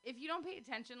if you don't pay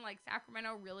attention, like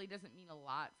Sacramento really doesn't mean a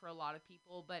lot for a lot of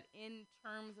people, but in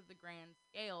terms of the grand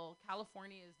scale,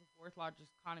 California is the 4th largest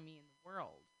economy in the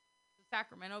world. So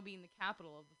Sacramento being the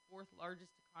capital of the 4th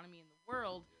largest economy in the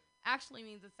world actually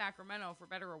means that Sacramento, for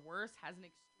better or worse, has an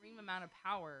extreme amount of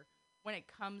power when it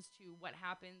comes to what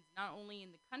happens not only in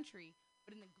the country,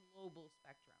 but in the global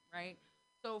spectrum, right?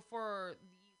 So for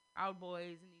these Proud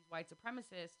Boys and these white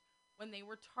supremacists, when they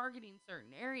were targeting certain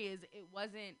areas, it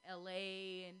wasn't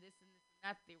LA and this and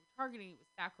that they were targeting. It was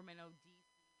Sacramento, DC,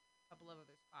 a couple of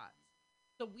other spots.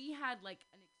 So we had like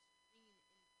an extreme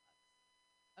influx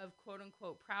of quote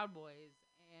unquote Proud Boys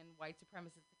and white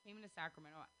supremacists that came into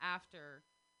Sacramento after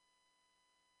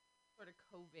sort of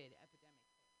COVID epidemic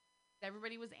hit.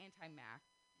 Everybody was anti-mask.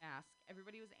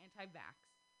 Everybody was anti-vax.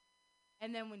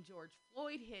 And then when George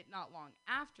Floyd hit not long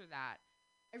after that,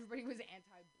 everybody was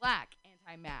anti-black,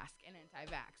 anti-mask, and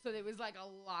anti-vax. So there was like a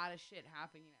lot of shit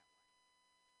happening at once.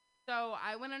 So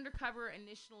I went undercover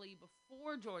initially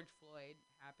before George Floyd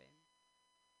happened.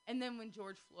 And then when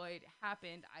George Floyd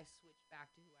happened, I switched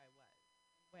back to who I was.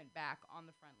 Went back on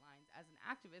the front lines as an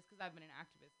activist, because I've been an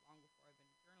activist long before I've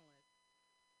been a journalist.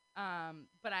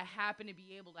 But I happened to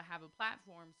be able to have a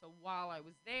platform. So while I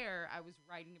was there, I was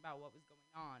writing about what was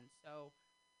going on. So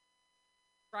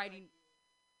writing.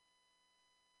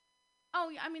 Oh,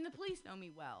 yeah, I mean, the police know me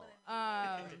well.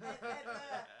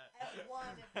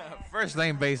 First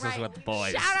name basis Right. with the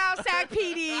boys. Shout out SAC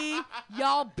PD,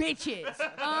 y'all bitches.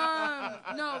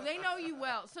 No, they know you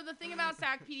well. So the thing about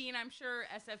SAC PD, and I'm sure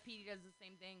SFPD does the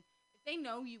same thing, if they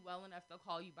know you well enough, they'll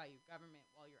call you by your government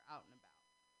while you're out and about.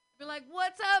 Be like,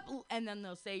 "What's up?" And then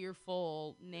they'll say your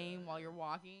full name while you're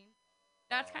walking.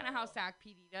 That's kind of how SAC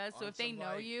PD does. So if they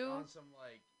know you, on some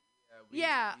like.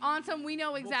 on some, we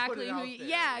know exactly who.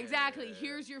 Yeah, Exactly.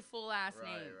 Here's your full ass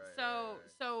name.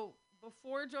 So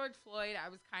before George Floyd, I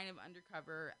was kind of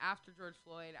undercover. After George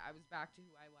Floyd, I was back to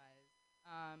who I was.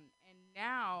 And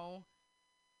now,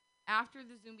 after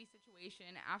the Zumbi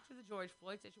situation, after the George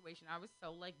Floyd situation, I was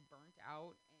so like burnt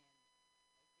out and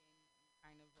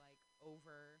kind of like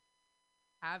over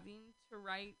having to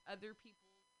write other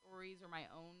people's stories or my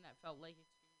own that felt like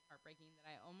extremely heartbreaking that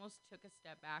I almost took a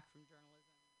step back from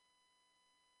journalism.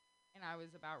 And I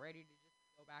was about ready to just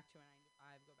go back to a 9 to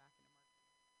 5, go back into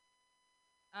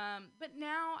marketing. But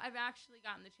now I've actually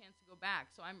gotten the chance to go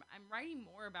back. So I'm writing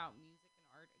more about music and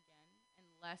art again and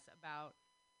less about,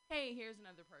 hey, here's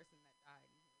another person that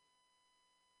died.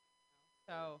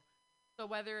 So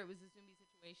whether it was the Zumbi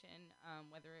situation,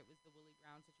 whether it was the Willie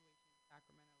Brown situation in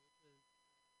Sacramento, which was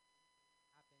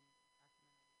happened in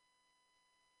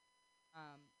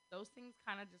Sacramento, those things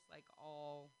kind of just like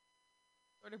all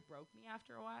sort of broke me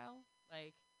after a while.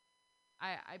 Like,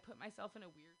 I put myself in a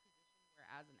weird position where,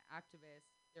 as an activist,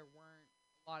 there weren't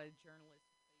a lot of journalists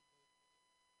who played both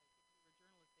roles.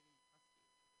 Like, if you were a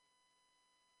journalist, they didn't trust you.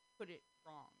 Put it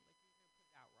wrong. Like, you were going to put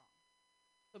it out wrong.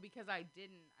 So because I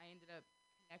didn't, I ended up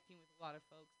connecting with a lot of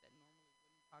folks that normally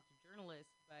wouldn't talk to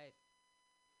journalists, and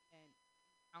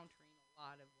encountering a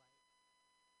lot of, like,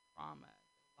 trauma that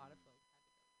a lot of folks had to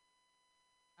go through.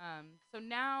 So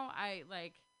now I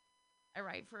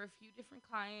write for a few different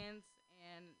clients,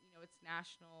 and it's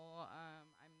national.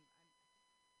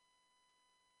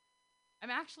 I'm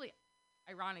actually,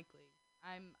 ironically,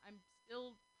 I'm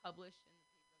still published in the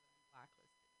paper that I'm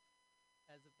blacklisted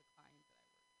because of the client that I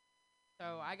work with.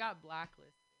 So I got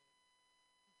blacklisted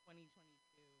in 2022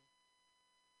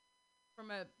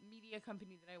 from a media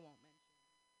company that I won't mention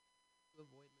to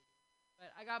avoid litigation.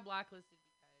 But I got blacklisted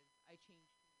because I changed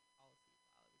policies while I was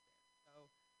there.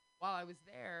 So while I was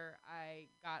there, I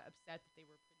got upset that they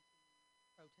were printing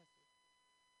protesters.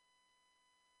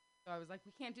 So I was like,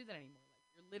 we can't do that anymore. Like,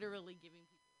 you're literally giving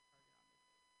people a target on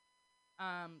their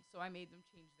face. So I made them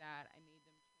change that. I made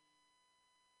them change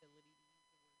the ability to use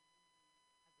the word as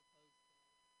opposed to, like,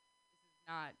 this is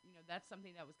not, that's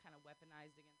something that was kind of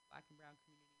weaponized against Black and brown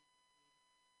communities.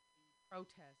 The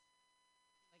protest,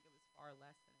 like, it was far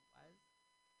less than it was.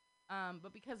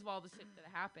 But because of all the shit that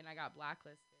happened, I got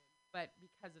blacklisted. But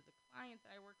because of the client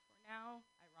that I work for now,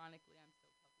 ironically, I'm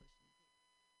still published in the paper.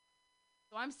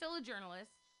 So I'm still a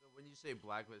journalist. So when you say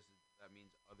blacklisted, that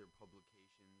means other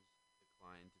publications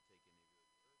decline to take any of your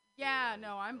work? Yeah,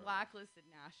 no, I'm blacklisted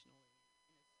nationally.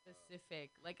 In a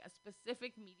specific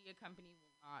media company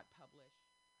will not publish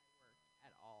my work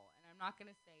at all. And I'm not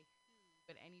going to say who,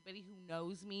 but anybody who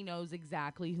knows me knows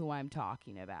exactly who I'm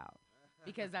talking about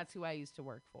because that's who I used to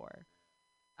work for.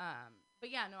 But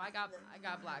yeah, no, I got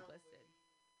blacklisted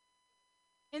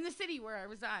in the city where I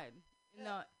reside, in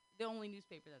the only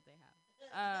newspaper that they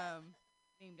have,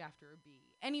 named after a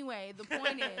bee. Anyway, the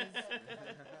point is,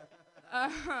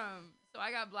 so I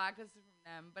got blacklisted from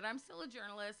them, but I'm still a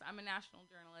journalist. I'm a national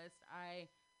journalist. I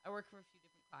work for a few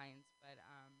different clients, but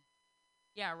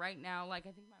yeah, right now, like,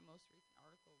 I think my most recent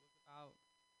article was about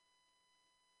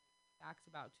facts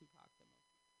about Tupac that most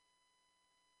people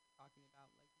are talking about,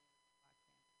 like, Black Panther.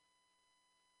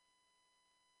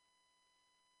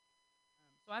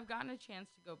 So I've gotten a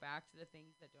chance to go back to the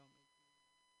things that don't make me cry,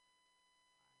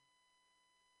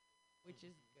 which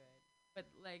is good.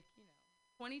 But, like,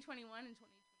 2021 and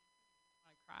 2022,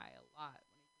 I cry a lot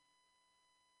when it comes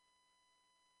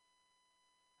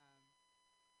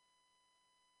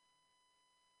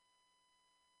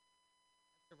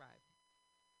to survive.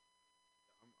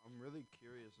 I'm really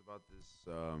curious about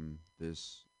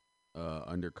this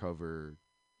undercover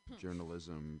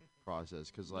journalism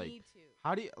process, because, like, Me too.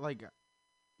 how do you, like,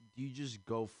 do you just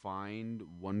go find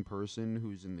one person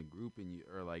who's in the group and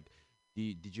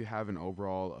did you have an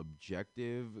overall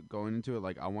objective going into it?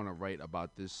 Like, I want to write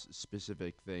about this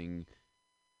specific thing,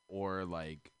 or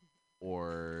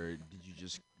did you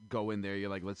just go in there, you're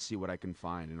like, let's see what I can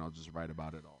find and I'll just write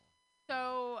about it all?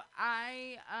 So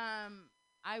I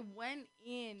went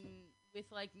in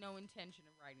with, like, no intention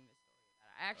of writing a story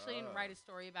about it. I actually didn't write a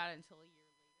story about it until a year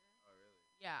later. Oh, really?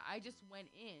 Yeah, I just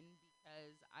went in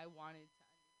because I wanted to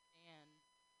understand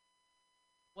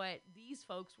what these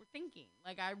folks were thinking.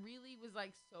 Like, I really was,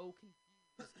 like, so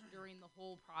confused during the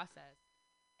whole process.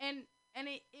 And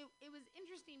it was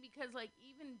interesting because, like,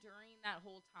 even during that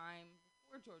whole time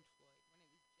before George Floyd,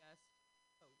 when it was just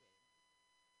COVID,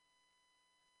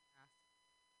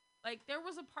 like, there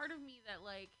was a part of me that,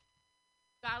 like,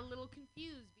 got a little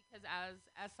confused because as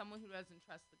someone who doesn't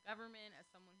trust the government, as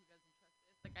someone who doesn't trust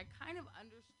this, like, I kind of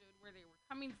understood where they were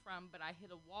coming from, but I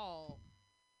hit a wall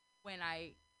when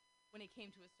it came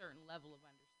to a certain level of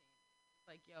understanding. It's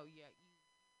like, yo, yeah, you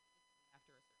after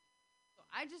a certain point. So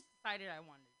I just decided I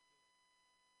wanted to do it.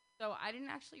 So I didn't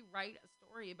actually write a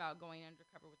story about going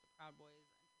undercover with the Proud Boys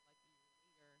until like a year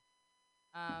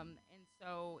later. And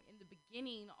so in the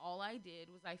beginning, all I did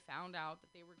was I found out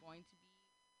that they were going to be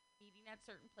meeting at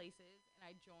certain places, and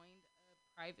I joined a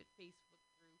private Facebook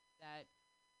group that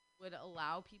would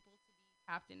allow people to be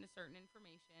tapped into certain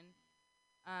information.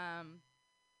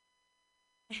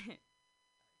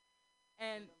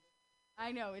 And I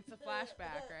know it's a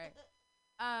flashback, right?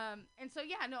 And so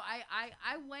yeah, no,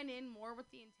 I went in more with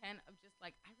the intent of just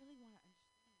like I really want to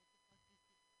understand what the fuck these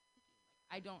people are thinking. Like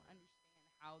I don't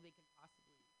understand how they can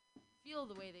possibly feel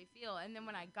the way they feel. And then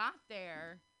when I got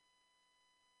there,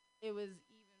 it was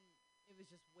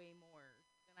just way more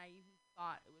than I even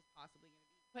thought it was possibly going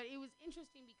to be. But it was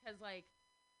interesting because like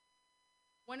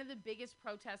one of the biggest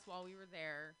protests while we were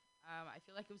there, I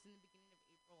feel like it was in the beginning of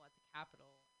April at the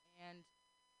Capitol, and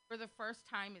for the first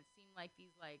time, it seemed like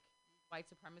these white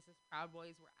supremacist Proud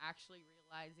Boys were actually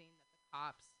realizing that the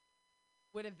cops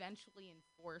would eventually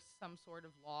enforce some sort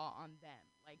of law on them.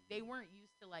 Like they weren't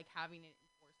used to like having it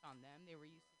enforced on them; they were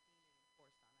used to seeing it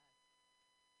enforced on us.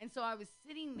 And so I was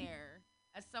sitting there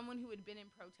as someone who had been in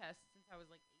protests since I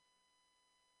was like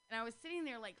 18, and I was sitting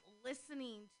there like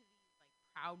listening to these like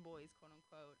Proud Boys, quote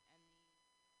unquote, and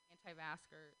the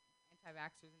anti-vaxxers and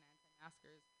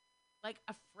anti-maskers, like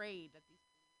afraid that these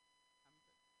police would come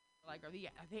to them. Like, are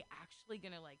they actually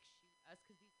gonna like shoot us?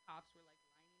 Because these cops were like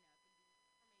lining up and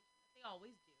doing this formation that they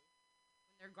always do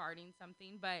when they're guarding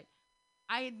something. But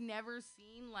I had never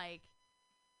seen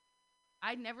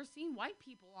I'd never seen white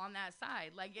people on that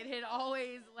side. Like it had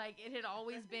always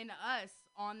been us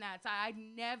on that side. I'd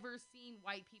never seen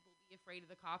white people be afraid of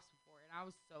the cops before, and I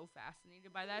was so fascinated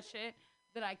by that shit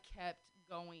that I kept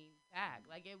going back.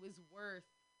 Like it was worth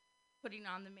putting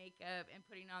on the makeup and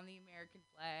putting on the American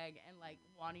flag and like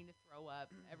wanting to throw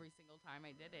up every single time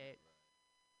I did it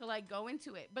to like go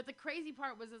into it. But the crazy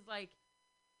part was like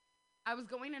I was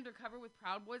going undercover with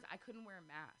Proud Boys. I couldn't wear a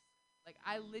mask. Like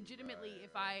I legitimately,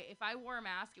 if I wore a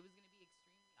mask, it was going to be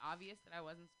extremely obvious that I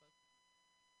wasn't supposed to.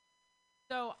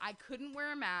 So I couldn't wear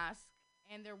a mask,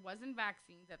 and there wasn't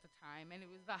vaccines at the time, and it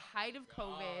was the height of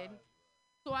COVID.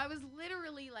 So I was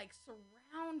literally like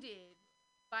surrounded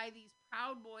by these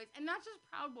Proud Boys, and not just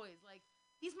Proud Boys. Like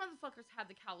these motherfuckers had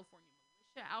the California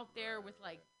militia out there with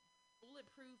like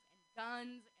bulletproof and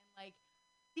guns, and like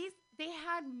they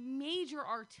had major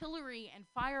artillery and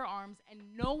firearms, and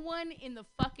no one in the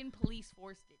fucking police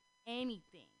force did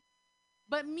anything.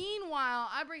 But meanwhile,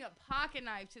 I bring a pocket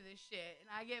knife to this shit, and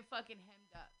I get fucking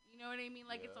hemmed up. You know what I mean?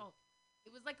 Like it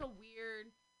was like a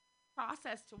weird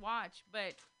process to watch,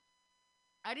 but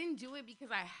I didn't do it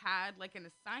because I had like an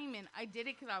assignment. I did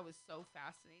it because I was so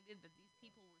fascinated that these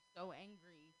people were so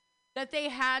angry that they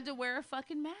had to wear a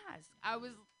fucking mask. It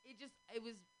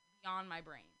was beyond my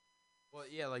brain. Well,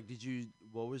 yeah, like,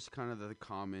 what was kind of the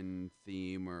common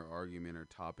theme or argument or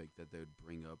topic that they would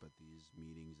bring up at these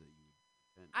meetings that you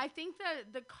attend? I think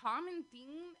the common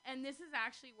theme, and this is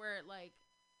actually where it, like,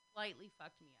 slightly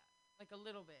fucked me up, like, a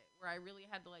little bit, where I really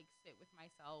had to, like, sit with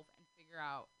myself and figure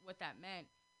out what that meant,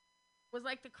 was,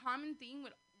 like, the common theme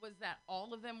was that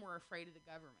all of them were afraid of the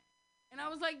government. And I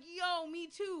was like, yo, me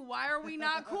too. Why are we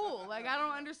not cool? Like, I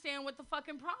don't understand what the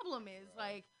fucking problem is.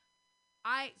 Like,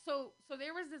 So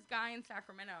there was this guy in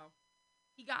Sacramento.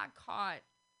 He got caught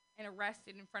and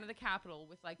arrested in front of the Capitol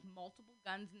with like multiple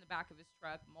guns in the back of his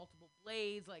truck, multiple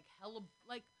blades, like hella,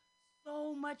 like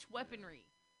so much weaponry.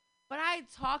 But I had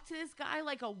talked to this guy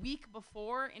like a week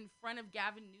before in front of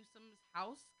Gavin Newsom's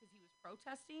house because he was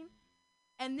protesting.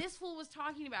 And this fool was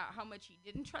talking about how much he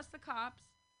didn't trust the cops,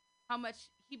 how much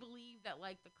he believed that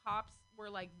like the cops were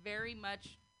like very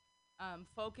much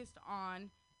focused on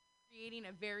creating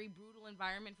a very brutal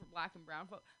environment for black and brown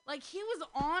folks. Like, he was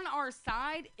on our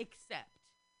side, except.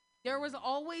 There was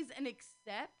always an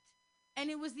except,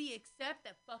 and it was the except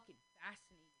that fucking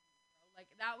fascinated me, bro. Like,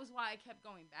 that was why I kept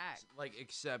going back. Like,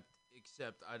 except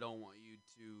I don't want you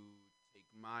to take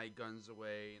my guns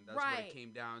away, and that's Right. what it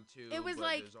came down to. It was but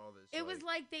like there's all this, it was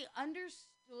like they understood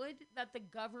that the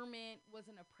government was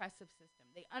an oppressive system.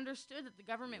 They understood that the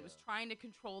government was trying to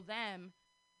control them,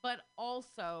 but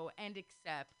also and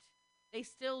except they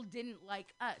still didn't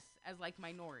like us as like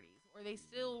minorities, or they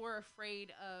still were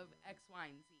afraid of X, Y,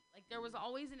 and Z. Like there was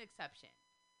always an exception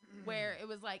where it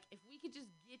was like, if we could just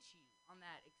get you on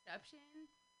that exception, we'd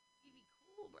be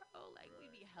cool, bro. Like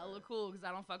we'd be hella cool, because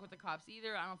I don't fuck with the cops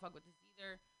either. I don't fuck with this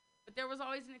either. But there was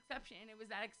always an exception, and it was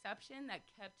that exception that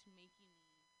kept making me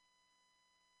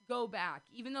go back,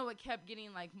 even though it kept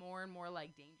getting like more and more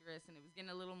like dangerous, and it was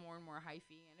getting a little more and more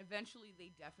hyphy. And eventually,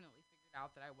 they definitely figured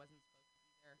out that I wasn't supposed to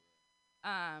be there.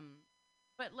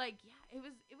 But like, yeah, it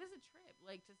was a trip,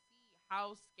 like to see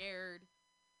how scared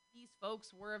these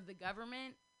folks were of the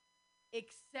government,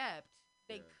 except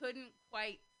they couldn't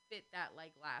quite fit that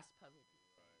like last puzzle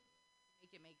piece in to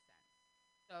make it make sense.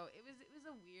 So it was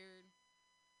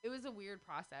a weird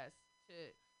process to.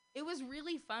 It was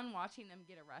really fun watching them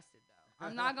get arrested, though.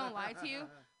 I'm not gonna lie to you.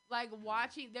 Like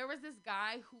there was this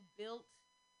guy who built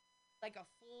like a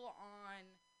full-on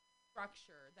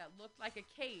structure that looked like a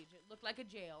cage. It looked like a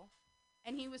jail,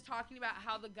 and he was talking about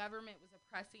how the government was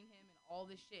oppressing him and all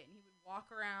this shit. And he would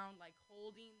walk around like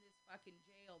holding this fucking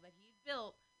jail that he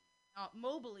built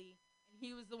mobily, and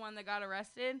he was the one that got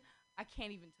arrested. I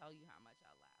can't even tell you how much I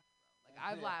laughed, bro. Like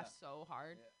I've laughed so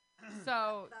hard.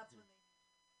 So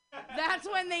that's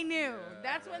when they knew.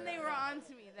 That's when they were on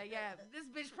to me that this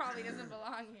bitch probably doesn't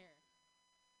belong here.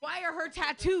 Why are her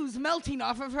tattoos melting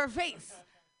off of her face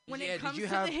when it comes to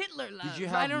the Hitler love?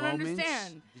 I don't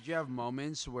understand. Did you have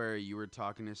moments where you were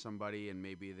talking to somebody and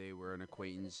maybe they were an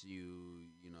acquaintance you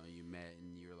met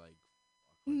and you're like,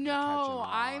 no,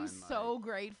 I'm so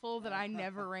grateful that I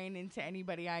never ran into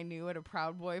anybody I knew at a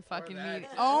Proud Boy fucking meeting.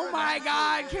 Oh my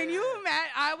God, can you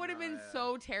imagine? I would have been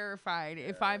so terrified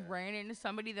if I ran into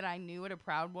somebody that I knew at a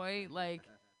Proud Boy. Like,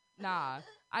 nah,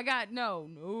 I got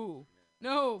no.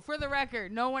 For the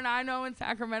record, no one I know in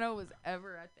Sacramento was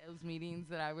ever at those meetings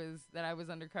that I was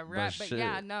undercover at. But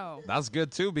yeah, no. That's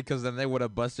good too, because then they would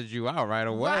have busted you out right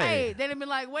away. Right? They'd have been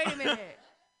like, wait a minute.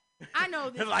 I know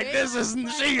this. Like bitch. this is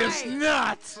she is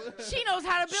nuts. She knows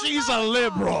how to build. She's a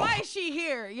liberal. Why is she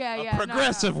here? Yeah,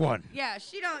 progressive one. Yeah,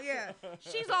 she don't. Yeah,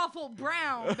 she's awful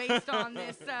brown based on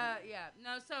this.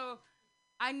 So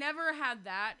I never had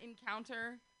that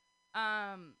encounter.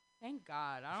 Thank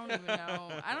God. I don't even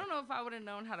know. I don't know if I would have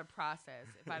known how to process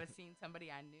if I'd have seen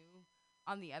somebody I knew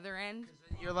on the other end.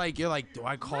 You're like, do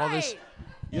I call this?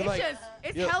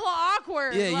 It's hella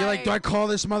awkward. Yeah, you're like, do I call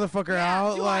this motherfucker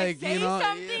out? Do like, I say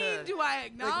something? Do I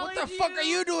acknowledge like, what the fuck are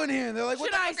you doing here? They're like,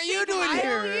 what the fuck are you doing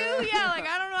here? You? Yeah, like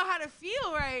I don't know how to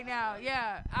feel right now.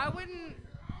 Yeah, I would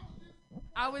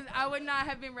not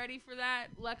have been ready for that.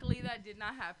 Luckily, that did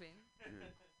not happen.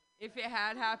 If it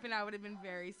had happened, I would have been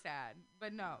very sad.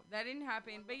 But no, that didn't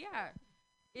happen. But yeah,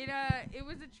 it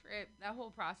was a trip. That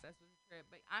whole process was a trip.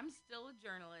 But I'm still a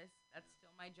journalist. That's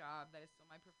still my job. That is still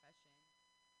my profession.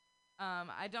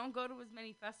 I don't go to as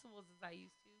many festivals as I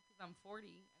used to because I'm 40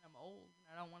 and I'm old and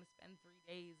I don't want to spend 3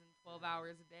 days and 12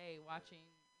 hours a day watching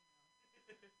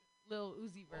Lil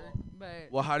Uzi Vert.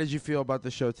 But well, how did you feel about the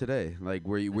show today? Like,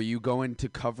 were you going to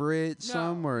cover it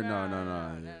some or no?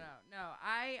 No,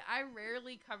 I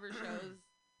rarely cover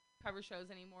shows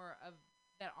anymore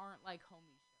that aren't like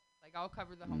homie shows. Like I'll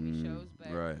cover the homie shows, but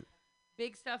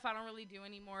big stuff I don't really do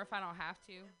anymore if I don't have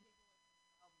to.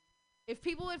 If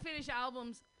people would finish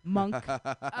albums, monk, then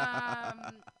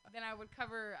I would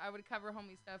cover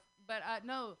homie stuff. But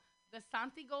no, the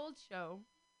Santi Gold show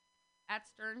at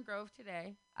Stern Grove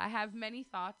today. I have many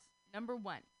thoughts. Number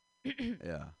one,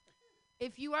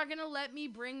 if you are gonna let me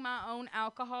bring my own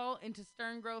alcohol into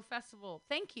Stern Grove Festival,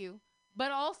 thank you.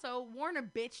 But also warn a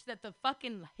bitch that the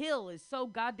fucking hill is so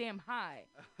goddamn high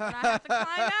and I have to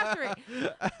climb after it.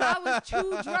 I was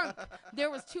too drunk. There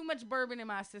was too much bourbon in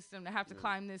my system to have to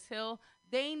climb this hill.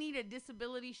 They need a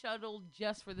disability shuttle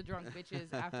just for the drunk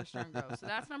bitches after Stern Grove. So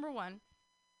that's number one.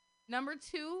 Number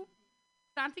two,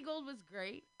 Santi Gold was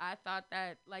great. I thought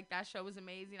that that show was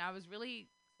amazing. I was really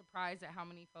surprised at how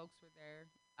many folks were there.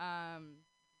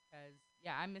 Because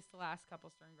I missed the last couple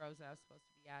Stern Groves that I was supposed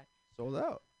to be at. Sold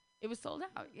out. It was sold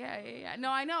out. Yeah.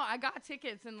 No, I know. I got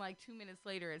tickets, and like 2 minutes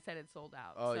later, it said it sold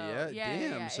out. Oh, so, damn.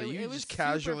 Yeah. So it you was just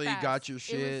casually got your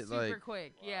shit. It was super like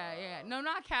quick. Wow. Yeah. No,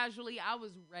 not casually. I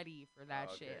was ready for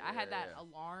that shit. I had that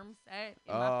alarm set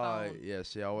in my phone. Yeah.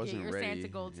 See, I wasn't Get your ready. Santa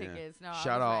Gold tickets. No,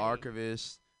 Shout out ready.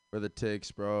 Archivist for the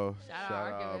ticks, bro. Shout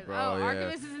out Archivist. bro.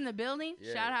 Archivist is in the building.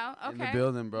 Yeah. Shout out. Okay. In the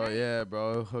building, bro. Nice. Yeah,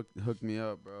 bro. Hook me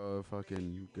up, bro.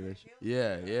 Fucking good.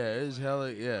 Yeah. It's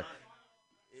hella. Yeah.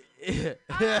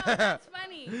 That's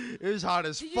funny. It was hot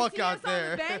as Did fuck you see out us there.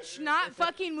 on the bench, not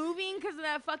fucking moving because of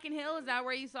that fucking hill? Is that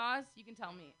where you saw us? You can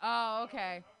tell me. Oh,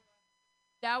 okay.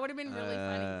 That would have been really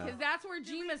funny because that's where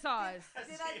Jima saw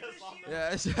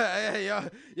us. Yeah,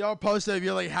 y'all posted.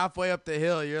 You're like halfway up the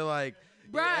hill. You're like,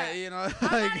 Bruh, yeah, you know,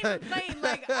 I'm not even playing.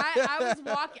 Like I was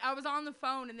walking, I was on the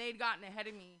phone and they'd gotten ahead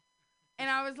of me, and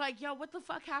I was like, "Yo, what the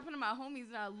fuck happened to my homies?"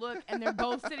 And I look, and they're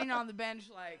both sitting on the bench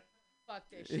like, "Fuck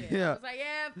this shit." Yeah. I was like,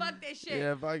 "Yeah, fuck this shit."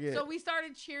 Yeah, fuck it. So we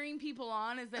started cheering people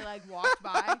on as they like walked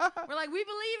by. We're like, "We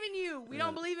believe in you. We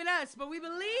don't believe in us, but we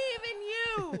believe in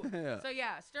you." Yeah. So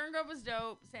yeah, Stern Grove was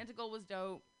dope. Santa Gold was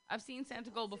dope. I've seen Santa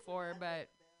Gold before, but.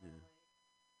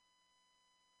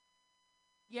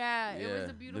 Yeah, it was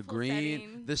a beautiful the green,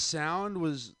 setting. the sound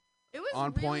was, It was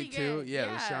on really point too. good.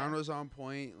 Yeah, the sound was on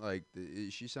point. Like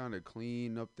she sounded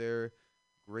clean up there.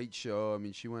 Great show. I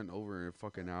mean, she went over in a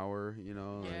fucking hour. You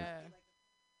know. Yeah. Like,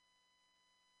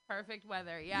 Perfect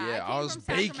weather. Yeah. Yeah, I I came was from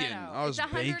baking. Sacramento. I was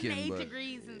it's 108 baking, but-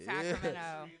 degrees in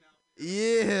Sacramento.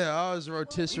 yeah, I was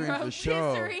rotisserie for sure.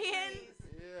 Rotisserieing.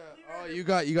 Oh, you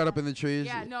got up in the trees.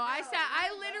 Yeah, no, I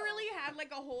literally had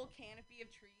like a whole canopy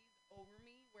of trees over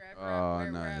me wherever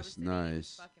where I was sitting. It was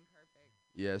nice. fucking perfect.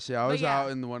 Yeah, see, I But was yeah.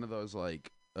 out in one of those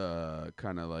like,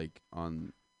 kind of like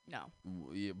on.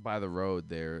 No. By the road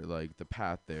there, like the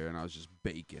path there, and I was just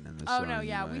baking in the Oh sun. no, you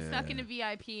yeah, know, we snuck into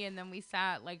VIP and then we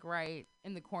sat like right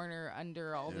in the corner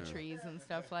under all the trees and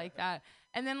stuff like that.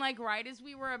 And then like right as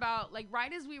we were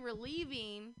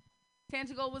leaving,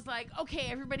 Santa Gold was like, "Okay,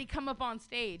 everybody come up on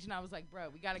stage," and I was like, "Bro,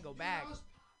 we gotta go back."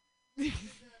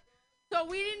 So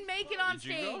we didn't make it on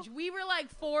stage. We were like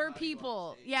 4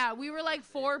 people. Yeah, we were like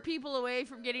 4 people away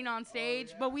from getting on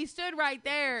stage, but we stood right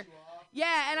there.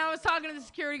 Yeah, and I was talking to the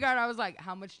security guard. I was like,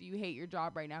 "How much do you hate your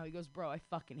job right now?" He goes, "Bro, I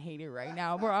fucking hate it right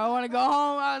now, bro. I want to go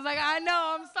home." I was like, "I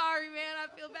know. I'm sorry, man. I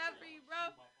feel bad for you, bro."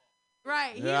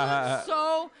 Right.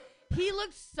 He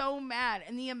looked so mad,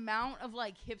 and the amount of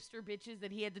like hipster bitches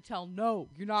that he had to tell, "No,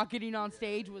 you're not getting on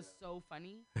stage," was so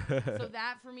funny. So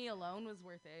that for me alone was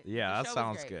worth it. Yeah, The that show was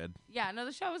sounds great. good. Yeah, no,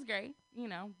 the show was great, you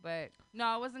know, but no,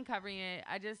 I wasn't covering it.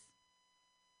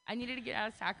 I needed to get out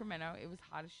of Sacramento. It was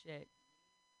hot as shit.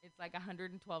 It's like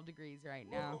 112 degrees right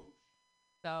now.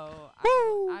 So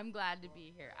I'm glad to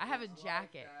be here. I have a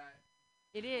jacket.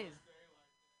 It is.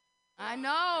 I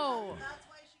know.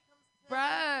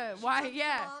 Bruh, why?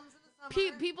 Yeah.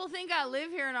 People think I live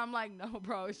here, and I'm like, no,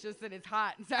 bro. It's just that it's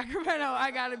hot in Sacramento.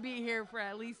 I got to be here for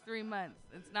at least 3 months.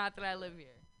 It's not that I live here.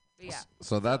 But yeah.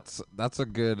 So that's a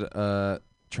good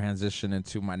transition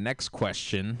into my next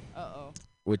question,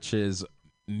 which is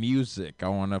music. I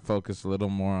want to focus a little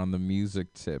more on the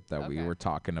music tip that we were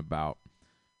talking about,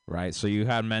 right? So you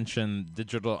had mentioned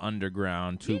Digital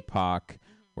Underground, Tupac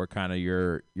were kind of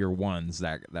your ones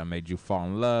that made you fall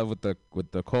in love with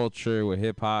the culture, with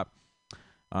hip hop.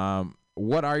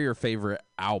 What are your favorite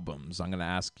albums? I'm gonna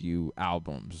ask you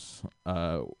albums.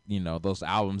 You know, those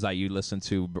albums that you listened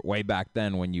to way back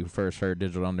then when you first heard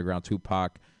Digital Underground,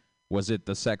 Tupac. Was it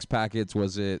the Sex Packets?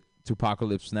 Was it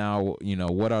Tupacalypse Now? You know,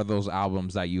 what are those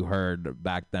albums that you heard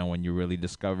back then when you really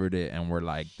discovered it and were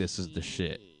like, this is the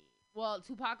shit? Well,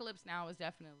 Tupacalypse Now was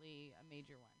definitely a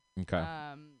major one. Okay.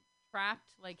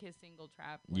 Trapped, like his single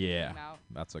Trap when it came out.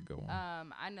 That's a good one.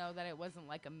 I know that it wasn't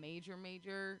like a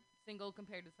major single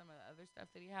compared to some of the other stuff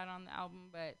that he had on the album,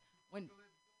 but when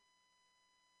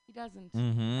he doesn't,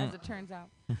 as it turns out.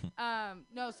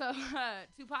 No, so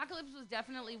Tupacalypse was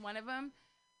definitely one of them.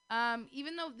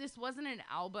 Even though this wasn't an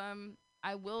album,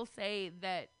 I will say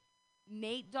that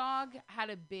Nate Dogg had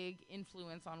a big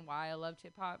influence on why I loved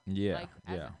hip hop. Yeah,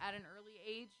 at an early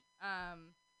age.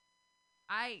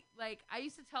 I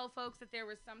used to tell folks that there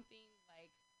was something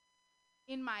like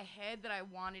in my head that I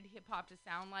wanted hip hop to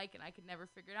sound like, and I could never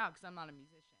figure it out because I'm not a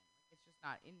musician. It's just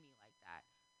not in me like that.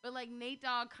 But like Nate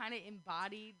Dogg kind of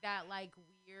embodied that like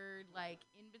weird like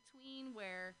in between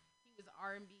where he was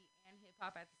R&B and hip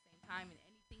hop at the same time, and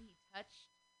anything he touched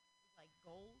was like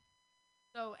gold.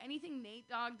 So anything Nate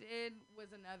Dogg did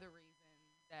was another reason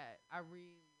that I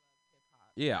really loved hip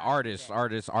hop. Yeah, artists,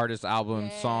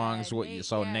 albums, songs.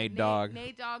 Nate Dogg.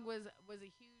 Nate Dogg was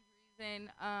a huge reason.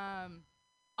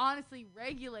 Honestly,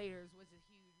 Regulators was a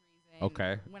huge reason.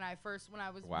 Okay. When I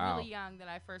was really young, that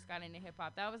I first got into hip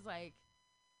hop. That was like,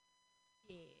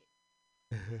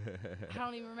 I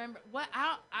don't even remember what.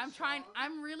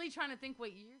 I'm really trying to think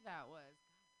what year that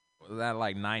was. Was that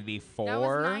like 94? That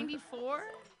was 94.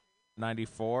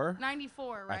 94?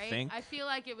 94, right? I think. I feel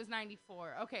like it was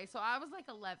 94. Okay, so I was like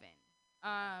 11.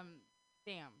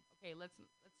 Damn. Okay, let's.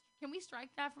 Can we strike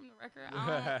that from the record?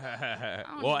 I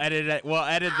don't We'll edit it. We'll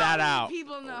edit that out.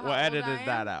 People know. We'll edit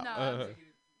that out. No,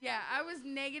 Yeah, I was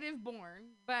negative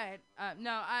born, but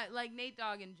no, I like Nate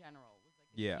Dogg in general was like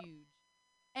a huge.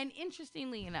 And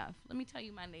interestingly enough, let me tell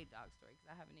you my Nate Dogg story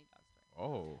because I have a Nate Dogg story.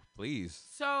 Oh, please.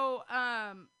 So,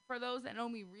 for those that know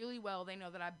me really well, they know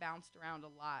that I bounced around a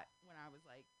lot when I was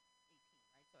like 18,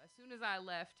 right? So as soon as I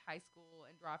left high school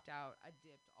and dropped out, I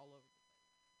dipped all over the place.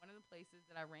 One of the places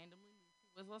that I randomly moved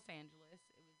to was Los Angeles.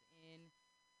 It was in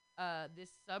this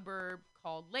suburb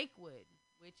called Lakewood,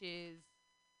 which is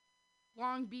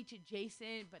Long Beach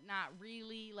adjacent, but not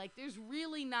really. Like, there's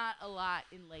really not a lot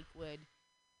in Lakewood.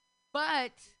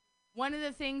 But one of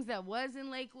the things that was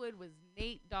in Lakewood was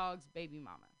Nate Dogg's baby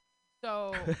mama.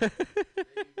 So,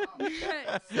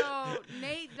 so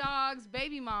Nate Dogg's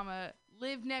baby mama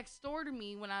lived next door to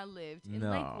me when I lived in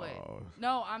Lakewood.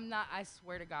 No, I'm not. I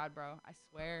swear to God, bro. I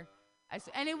swear.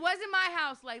 And it wasn't my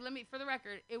house. Like, for the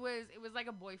record, it was like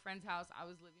a boyfriend's house. I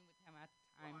was living with him at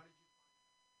the time.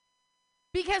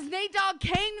 Because Nate Dogg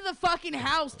came to the fucking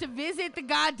house to visit the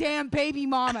goddamn baby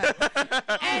mama.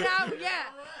 And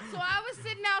so I was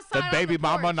sitting outside. The baby on the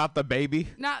mama, porch. not the baby.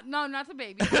 Not the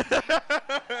baby. Who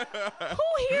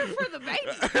here for the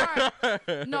baby?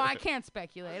 Right. No, I can't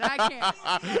speculate. I can't.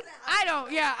 I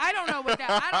don't know what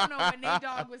Nate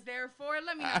Dogg was there for.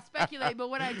 Let me not speculate. But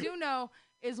what I do know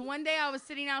is one day I was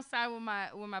sitting outside with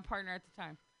my partner at the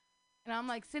time, and I'm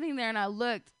like sitting there, and I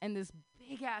looked, and this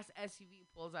big ass SUV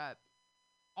pulls up.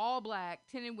 All black,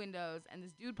 tinted windows, and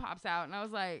this dude pops out, and I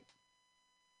was like,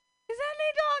 is that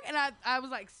Nate Dogg? And I was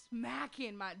like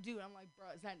smacking my dude. I'm like,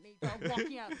 bro, is that Nate Dogg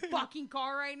walking out of the fucking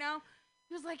car right now?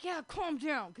 He was like, yeah, calm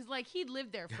down. Because, like, he'd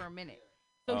lived there for a minute.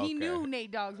 So he knew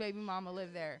Nate Dogg's baby mama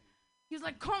lived there. He was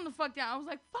like, calm the fuck down. I was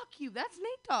like, fuck you. That's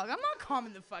Nate Dogg. I'm not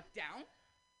calming the fuck down. Like,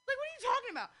 what are you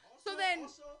talking about? So then...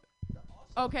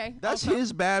 Okay. That's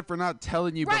his bad for not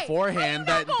telling you beforehand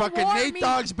that fucking Nate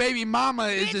Dogg's baby mama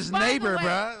is his neighbor,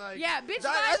 bro. Like, yeah, bitch.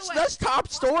 That's top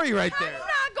story right there. I'm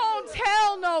not gonna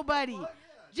tell nobody,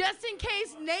 just in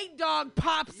case Nate Dogg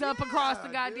pops up across the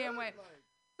goddamn way.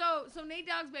 So Nate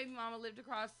Dogg's baby mama lived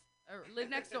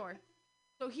next door.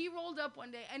 So he rolled up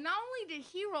one day, and not only did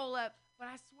he roll up, but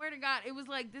I swear to God, it was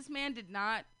like this man did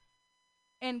not,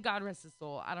 and God rest his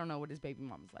soul, I don't know what his baby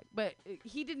mama's like, but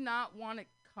he did not want to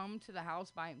come to the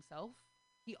house by himself.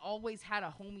 He always had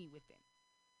a homie with him.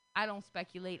 I don't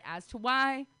speculate as to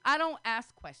why. I don't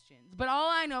ask questions. But all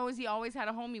I know is he always had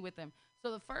a homie with him. So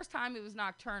the first time it was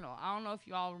Nocturnal. I don't know if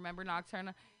you all remember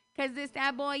Nocturnal. Because it's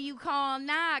that boy you call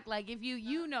Knock. Like, if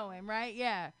you know him, right?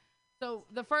 Yeah. So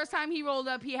the first time he rolled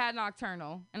up, he had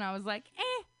Nocturnal. And I was like,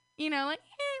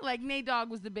 like Nate Dogg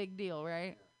was the big deal,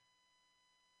 right?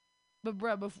 But,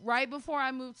 bro, right before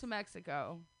I moved to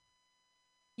Mexico,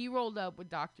 he rolled up with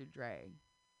Dr. Dre.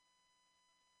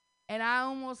 And I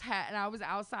was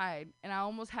outside, and I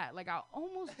almost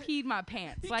peed my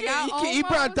pants. He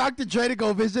brought Dr. Dre to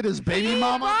go visit his baby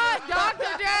mama? He brought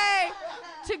Dr. Dre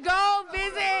to go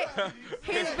visit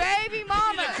his baby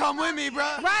mama. Come with me, bro.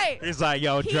 Right. He's like,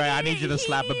 yo, Dre, I need you to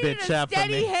slap a bitch up for me.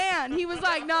 Steady hand. He was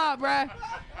like, nah, bro.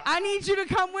 I need you to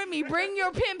come with me. Bring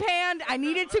your pimp hand. I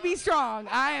need it to be strong.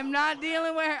 I am not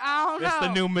dealing with her. I don't know. It's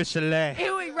the new Michelin.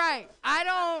 Right.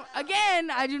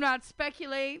 I do not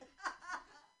speculate.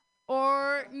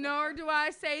 Nor do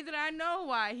I say that I know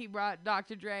why he brought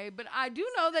Dr. Dre. But I do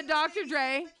know that Dr.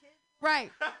 Dre,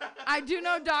 I do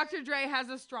know Dr. Dre has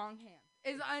a strong hand.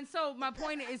 And so my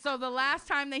point is, so the last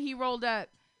time that he rolled up,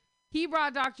 he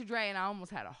brought Dr. Dre, and I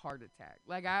almost had a heart attack.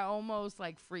 Like, I almost,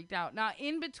 freaked out. Now,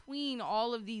 in between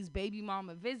all of these baby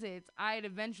mama visits, I had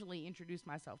eventually introduced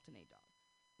myself to Nate Dogg.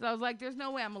 So I was like, there's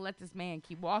no way I'm going to let this man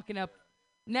keep walking up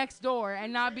next door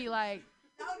and not be like,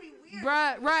 that would be weird.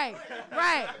 Bruh, right.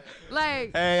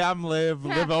 Like, hey, I'm Liv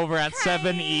over at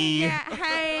 7E. Yeah,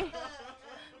 hey.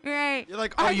 Right. You're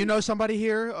like, you know somebody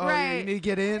here? Oh, right. You need to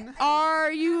get in?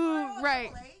 Are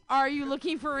you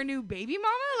looking for a new baby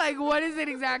mama? Like, what is it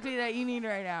exactly that you need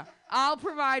right now? I'll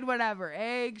provide whatever.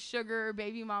 Eggs, sugar,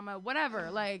 baby mama,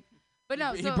 whatever. Like, but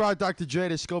no. He brought Dr. Dre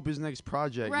to scope his next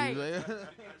project. Right.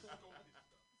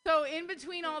 So in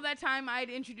between all that time, I'd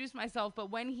introduced myself.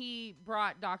 But when he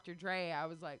brought Dr. Dre, I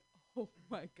was like, oh,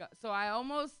 my God. So I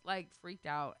almost, freaked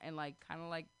out and, kind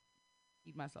of,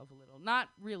 peed myself a little. Not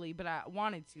really, but I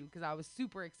wanted to because I was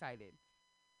super excited.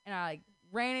 And I,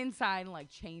 ran inside and,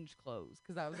 changed clothes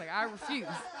because I was like, I refuse.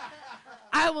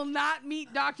 I will not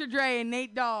meet Dr. Dre and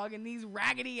Nate Dogg in these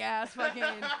raggedy-ass fucking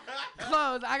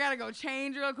clothes. I got to go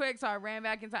change real quick, so I ran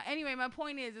back inside. Anyway, my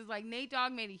point is Nate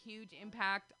Dogg made a huge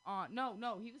impact on... No,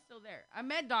 he was still there. I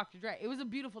met Dr. Dre. It was a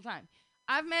beautiful time.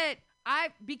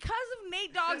 Because of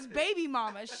Nate Dogg's baby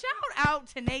mama, shout out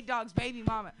to Nate Dogg's baby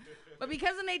mama. But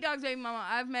because of Nate Dogg's baby mama,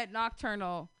 I've met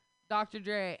Nocturnal, Dr.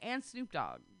 Dre, and Snoop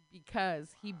Dogg. because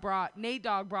Nate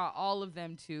Dogg brought all of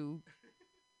them to.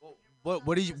 What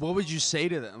would you say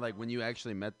to them? Like when you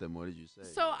actually met them, what did you say?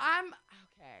 So I'm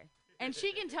okay, and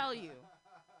she can tell you.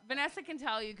 Vanessa can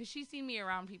tell you because she's seen me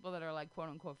around people that are like quote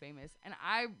unquote famous, and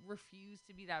I refuse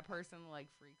to be that person that like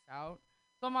freaks out.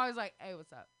 So I'm always like, "Hey,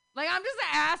 what's up?" Like I'm just an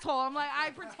asshole. I'm like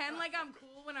I pretend like I'm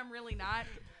cool when I'm really not.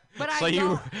 But so I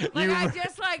don't. I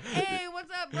just like, "Hey, what's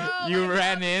up, bro?" You like,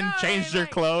 ran in, changed your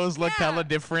clothes, looked hella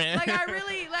different. Like I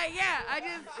really I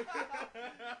just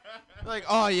like,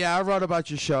 oh yeah, I wrote about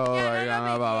your show. no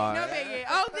biggie.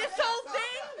 Oh, this whole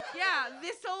thing? Yeah,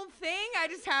 this whole thing. I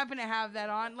just happen to have that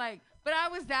on. Like, but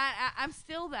I'm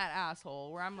still that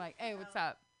asshole where I'm like, "Hey, what's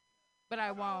up?" But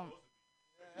I won't.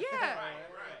 Yeah.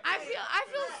 I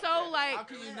feel so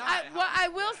like. I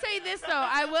will say this though.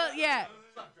 I will. Yeah.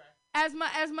 As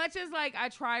much as like I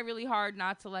try really hard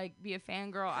not to like be a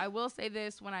fangirl, I will say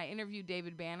this: when I interviewed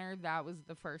David Banner, that was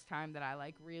the first time that I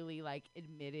like really like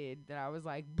admitted that I was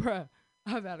like, bruh,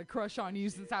 I've had a crush on you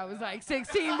since I was like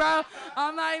 16, bro.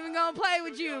 I'm not even gonna play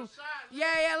with you.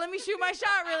 Yeah, let me shoot my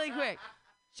shot really quick.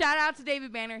 Shout out to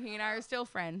David Banner. He and I are still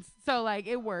friends, so like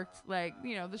it worked. Like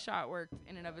the shot worked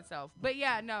in and of itself. But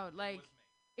yeah, no, like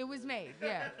it was made.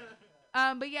 Yeah.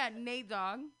 But yeah, Nate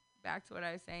Dogg. Back to what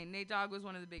I was saying, Nate Dogg was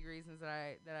one of the big reasons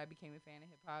that I became a fan of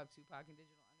hip hop, Tupac, and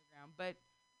Digital Underground. But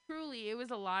truly, it was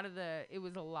a lot of the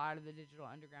Digital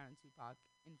Underground and Tupac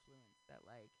influence that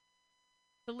like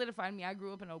solidified me. I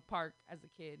grew up in Oak Park as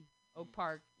a kid. Oak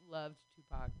Park loved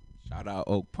Tupac. Shout out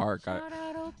Oak Park. Shout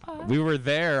out Oak Park. We were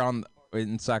there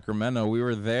in Sacramento. We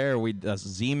were there.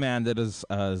 Z-Man did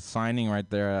a signing right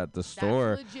there at the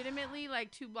store. That's legitimately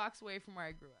like 2 blocks away from where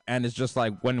I grew up. And it's just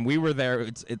like when we were there,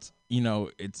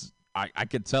 I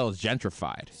could tell it's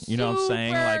gentrified. You know what I'm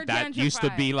saying? Like that used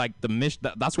to be like the mission.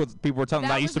 That's what people were telling me.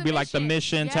 That used to be like the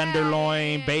Mission,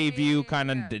 Tenderloin, Bayview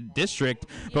kind of district.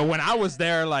 But when I was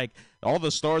there, like all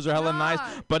the stores are hella nice.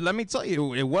 But let me tell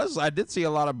you, I did see a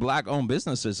lot of black-owned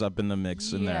businesses up in the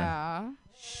mix in there. Yeah,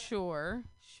 sure.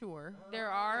 There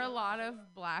are a lot of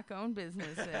black-owned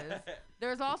businesses.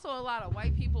 There's also a lot of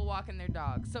white people walking their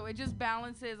dogs. So it just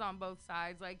balances on both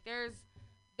sides. Like there's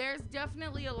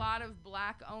definitely a lot of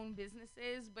black-owned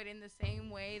businesses, but in the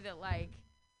same way that like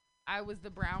I was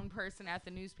the brown person at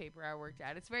the newspaper I worked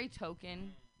at. It's very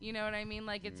token. You know what I mean?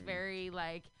 Like it's very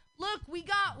like, look, we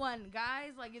got one,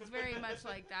 guys. Like it's very much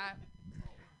like that.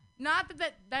 Not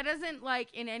that doesn't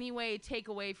like in any way take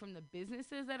away from the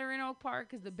businesses that are in Oak Park,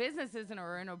 because the businesses that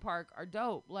are in Oak Park are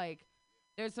dope. Like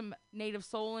there's some Native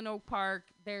Soul in Oak Park.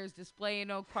 There's Display in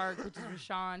Oak Park, which is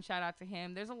Rashawn. Shout out to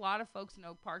him. There's a lot of folks in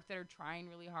Oak Park that are trying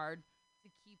really hard to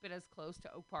keep it as close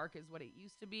to Oak Park as what it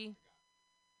used to be.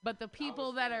 But the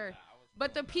people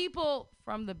the people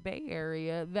from the Bay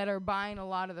Area that are buying a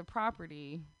lot of the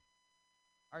property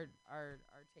are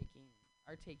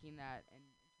taking that and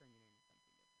turning it into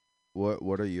something.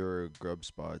 What are your grub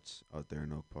spots out there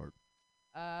in Oak Park?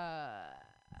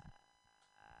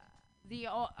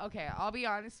 Okay, I'll be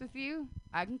honest with you.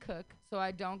 I can cook, so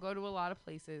I don't go to a lot of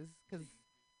places because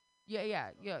yeah.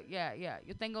 Yo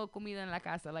tengo comida en la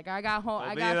casa. Like I got food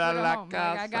at home.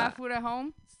 Like, I got food at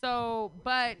home. So,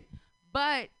 but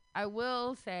I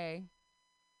will say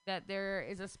that there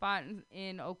is a spot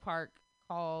in Oak Park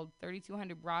called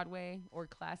 3200 Broadway or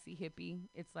Classy Hippie.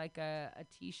 It's like a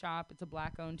tea shop. It's a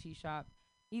black-owned tea shop.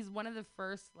 He's one of the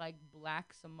first like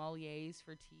black sommeliers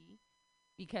for tea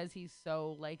because he's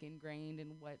so like ingrained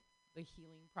in what the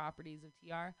healing properties of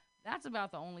tea are. That's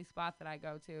about the only spot that I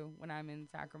go to when I'm in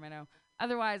Sacramento.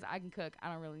 Otherwise, I can cook.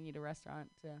 I don't really need a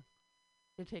restaurant to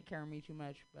take care of me too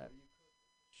much. But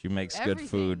she makes good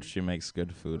food. She makes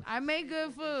good food. I make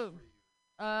good food.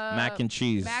 Mac and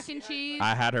cheese. Mac and cheese.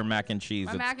 I had her mac and cheese.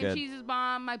 My mac and cheese is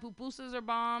bomb. My pupusas are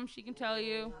bomb. She can tell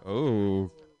you.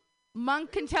 Oh.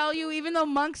 Monk can tell you, even though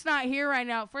Monk's not here right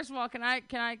now. First of all, can I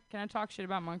talk shit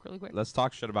about Monk really quick? Let's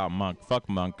talk shit about Monk. Fuck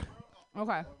Monk.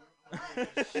 Okay.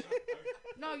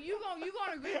 No, you gonna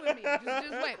agree with me.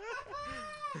 Just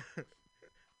wait.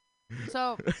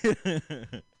 So,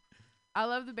 I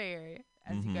love the Bay Area,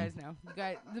 as you guys know.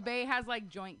 The Bay has like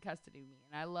joint custody of me,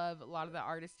 and I love a lot of the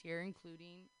artists here,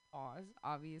 including Pause,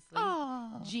 obviously.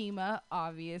 Jima,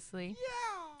 obviously.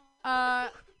 Yeah.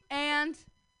 And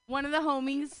one of the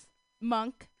homies,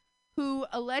 Monk, who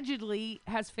allegedly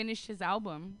has finished his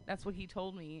album. That's what he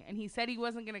told me. And he said he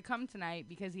wasn't going to come tonight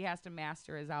because he has to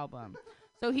master his album.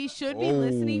 So he should be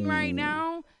listening right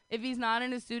now if he's not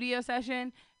in a studio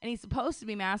session. And he's supposed to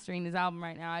be mastering his album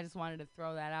right now. I just wanted to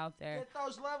throw that out there. Get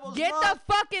those levels Get the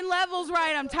fucking levels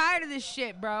right. I'm tired of this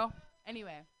shit, bro.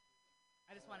 Anyway,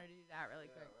 I just wanted to do that really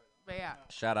quick. But yeah.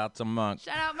 Shout out to Monk.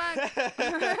 Shout out,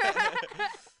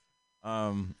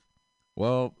 Monk.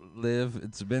 Well, Liv,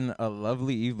 it's been a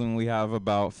lovely evening. We have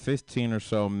about 15 or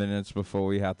so minutes before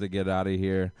we have to get out of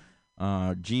here.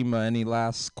 Jima, any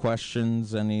last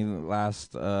questions? Any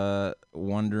last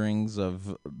wonderings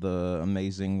of the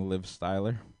amazing Liv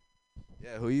Styler?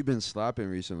 Yeah, who you been slapping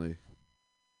recently?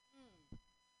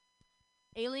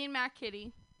 Alien Mac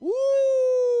Kitty. Woo!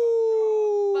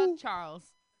 Fuck Charles.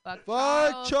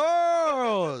 Fuck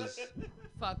Charles.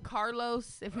 Fuck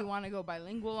Carlos, if we want to go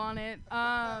bilingual on it.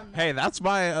 Hey, that's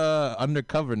my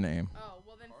undercover name. Oh,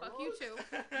 well then fuck you too.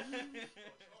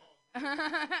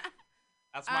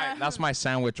 That's my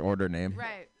sandwich order name.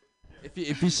 Right.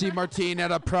 If you see Martin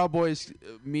at a Proud Boys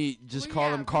meet, just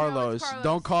call him Carlos.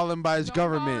 Don't call him by his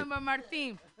government. Don't call him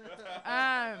Martin.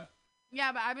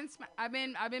 Yeah, but I've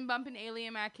been bumping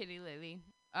Alien Mac Kitty lately.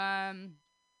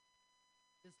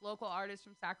 This local artist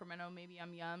from Sacramento, maybe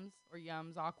I'm Yums or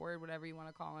Yums Awkward, whatever you want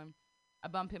to call him. I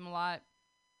bump him a lot.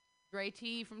 Dre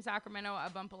T from Sacramento, I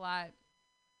bump a lot.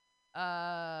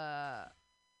 I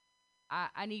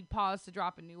need Pause to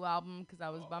drop a new album because I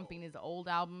was bumping his old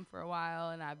album for a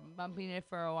while and I've been bumping it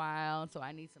for a while, so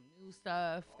I need some new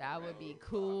stuff. That would be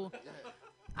cool.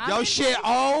 Yo, shit,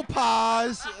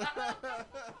 Pause.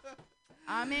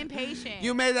 I'm impatient.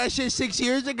 You made that shit 6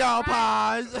 years ago,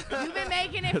 Pause. You've been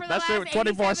making it for the That's last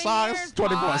 24 songs, years,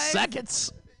 24 Pause.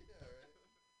 seconds.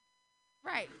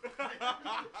 Right.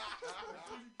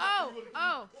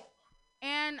 Oh.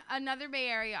 And another Bay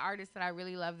Area artist that I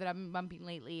really love that I've been bumping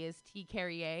lately is T.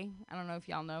 Carrier. I don't know if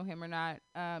y'all know him or not.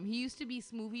 He used to be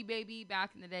Smoothie Baby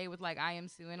back in the day with like I Am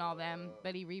Sue and all them,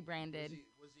 but he rebranded.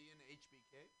 Was he in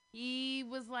HBK? He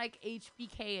was like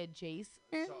HBK adjacent.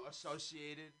 So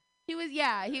associated. He was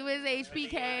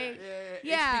HBK.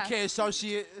 Yeah. HBK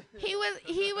associate. He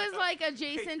was like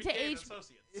adjacent to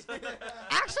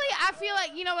Actually, I feel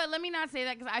like, you know what? Let me not say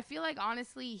that because I feel like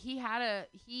honestly he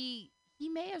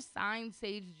may have signed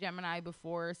Sage Gemini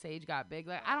before Sage got big.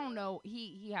 Like I don't know.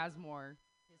 He has more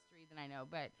history than I know,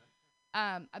 but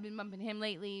I've been bumping him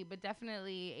lately. But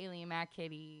definitely Alien Mac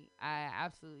Kitty. I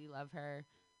absolutely love her.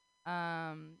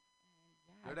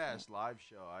 Good ass live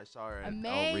show. I saw her at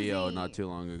Amazing. El Rio not too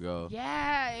long ago.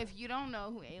 Yeah, if you don't know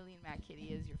who Alien Mac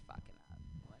Kitty is, you're fucking up.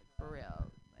 Like for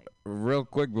real. Like Real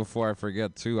quick before I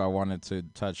forget too, I wanted to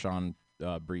touch on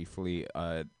briefly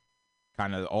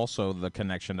kind of also the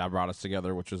connection that brought us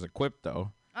together, which was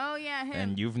Equipto. oh yeah, him.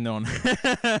 And you've known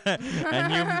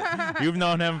you've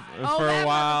known him for a that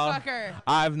while. motherfucker.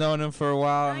 I've known him for a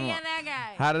while. Oh yeah, that guy.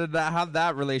 How'd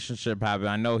that relationship happen?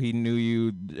 I know he knew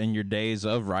you in your days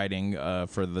of writing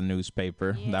for the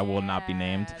newspaper that will not be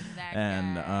named.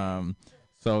 And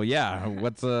so yeah,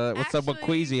 what's up with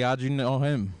Queasy? How'd you know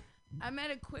him? I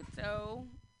met Equipto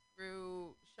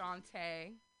through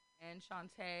Shantae, and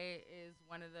Shantae is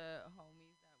one of the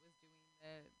homies that was doing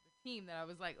the team that I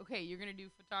was like, okay, you're gonna do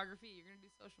photography, you're gonna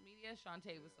do social media.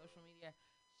 Shantae was social media.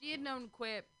 She had known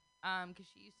Quip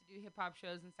because she used to do hip hop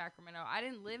shows in Sacramento. I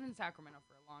didn't live in Sacramento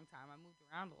for a long time. I moved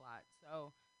around a lot,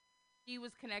 so she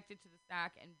was connected to the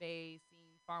Sac and Bay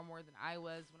scene far more than I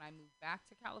was when I moved back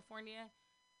to California.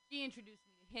 She introduced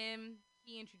me to him.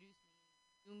 He introduced me to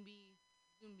Zumbi.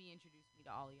 Zumbi introduced me to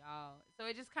all y'all. So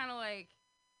it just kind of like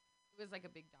it was like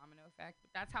a big domino effect. But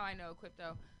that's how I know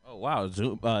Equipto. Oh wow,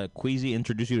 Queasy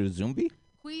introduced you to Zumbi?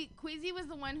 Queasy was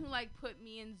the one who like put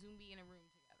me and Zumbi in a room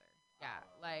together.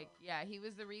 He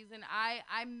was the reason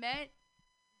I met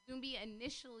Zumbi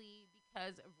initially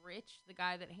because of Rich, the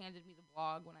guy that handed me the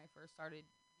blog when I first started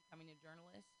becoming a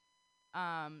journalist.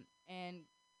 And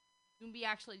Zumbi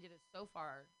actually did a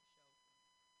So-Far show.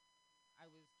 I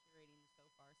was curating the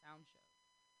So-Far sound show.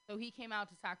 So he came out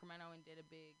to Sacramento and did a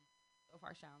big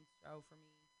So-Far sound show for me.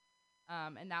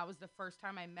 And that was the first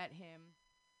time I met him.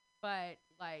 But,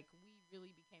 like, we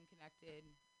really became connected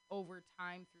over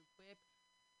time through Quip.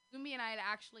 Zumbi and I had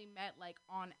actually met, like,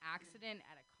 on accident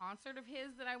at a concert of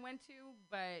his that I went to,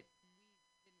 but we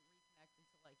didn't reconnect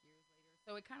until, like, years later.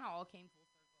 So it kind of all came full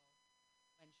circle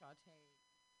when Shantae.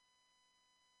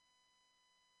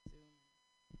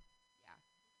 Yeah.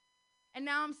 And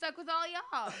now I'm stuck with all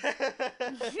y'all.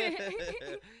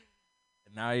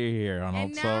 Now you're here on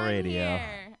OldSoulRadio.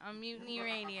 On Mutiny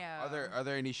Radio. Are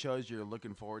there any shows you're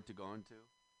looking forward to going to?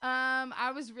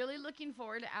 I was really looking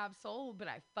forward to Absol, but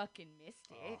I fucking missed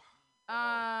it.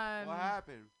 What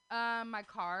happened? My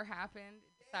car happened.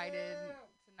 It decided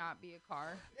to not be a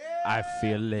car. I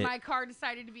feel it. My car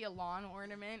decided to be a lawn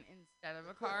ornament instead of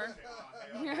a car.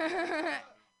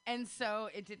 And so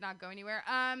it did not go anywhere.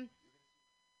 I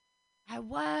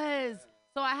was.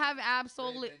 So I have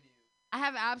Absol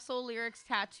lyrics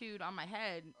tattooed on my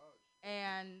head.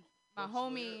 And my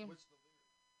homie,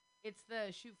 it's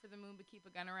the shoot for the moon but keep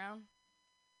a gun around.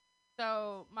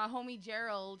 So my homie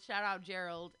Gerald, shout out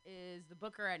Gerald, is the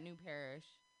booker at New Parish.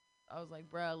 I was like,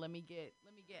 bro, let me get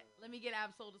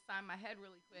Absol to sign my head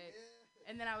really quick,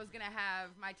 and then I was gonna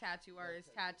have my tattoo artist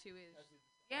tattoo his.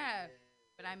 Yeah,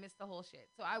 but I missed the whole shit.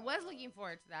 So I was looking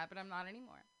forward to that, but I'm not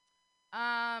anymore.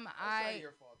 That's not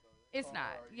your fault, though. It's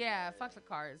not. Yeah, fuck the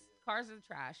cars. Cars are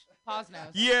trash. Pause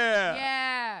knows. Yeah.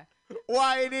 Yeah.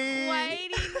 Whitey.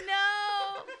 Whitey,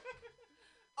 no.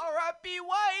 R.I.P.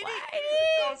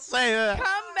 Whitey. Don't say that.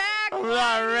 Come back, I'm Whitey.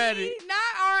 not ready. Not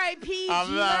R.I.P.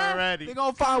 I'm not ready. They're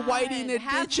going to find Whitey in the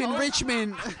Have ditch in hope.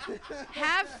 Richmond.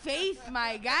 Have faith,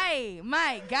 my guy.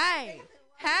 My guy.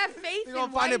 Have faith They're in going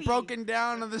to find Whitey. it broken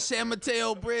down on the San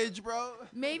Mateo Bridge, bro.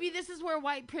 Maybe this is where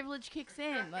white privilege kicks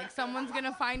in. Like, someone's going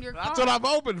to find your car. That's what I'm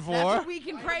hoping for. That's what we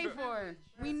can pray for.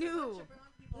 We knew.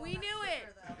 We knew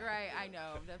it. Right, I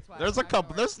know. That's why. There's a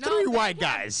couple. There's three white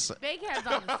guys. Baghead's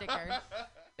on the sticker.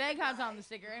 Baghead's on the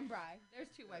sticker. And Bri. There's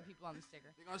 2 white people on the sticker.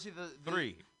 They're going to see the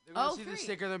Three. They're going to see 3. the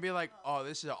sticker. They'll be like, oh,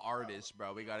 this is an artist,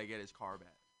 bro. We got to get his car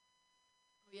back.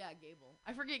 Yeah, Gable.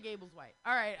 I forget Gable's white.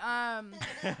 All right.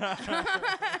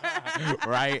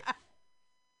 Right.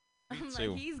 I'm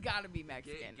too. like, he's got to be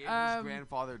Mexican. Gable's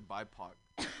grandfathered BIPOC.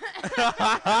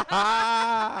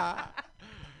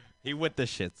 He with the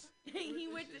shits. He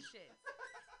with the shit.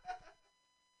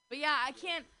 But yeah, I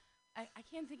can't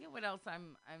think of what else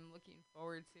I'm looking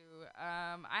forward to.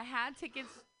 I had tickets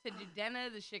to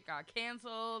Dudena. The shit got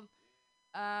canceled.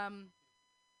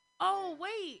 Oh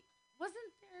wait, wasn't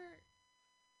there?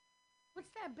 What's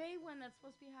that Bay one that's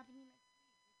supposed to be happening next week?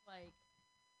 Like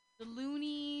the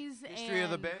Loonies History of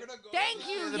the Bay. Thank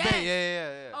you. History of the Yes.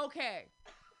 Bay. Yeah. Okay.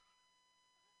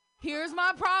 Here's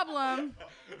my problem.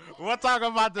 We'll talk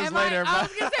about this later, I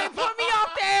was gonna say, put me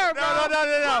off the air, bro. No. Put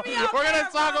me off We're the gonna air,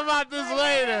 talk bro. about this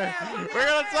later. We're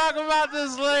gonna talk about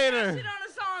this later. Shit on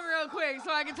a song real quick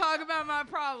so I can talk about my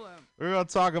problem. We're gonna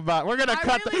talk about. We're gonna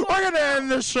cut. really We're gonna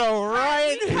end the show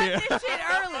right We here. cut this shit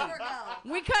early.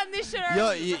 We cutting this shit Yo,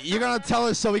 early. you're going to tell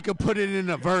us so we can put it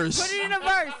in a verse. Put it in a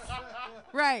verse.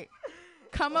 Right.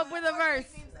 Come up with a verse.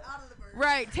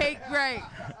 Right.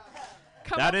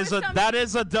 Come That up is with a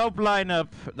something. dope lineup.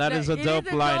 That is a dope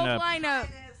lineup.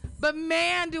 But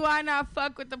man, do I not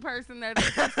fuck with the person that is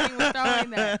assisting with throwing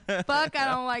that. Fuck, I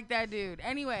don't like that dude.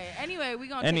 Anyway, we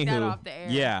gonna take that off the air.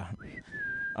 Yeah.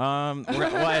 We'll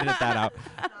edit that out.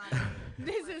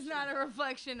 This is not a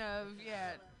reflection of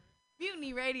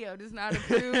Mutiny Radio does not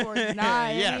approve or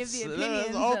deny any of the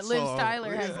opinions that Liv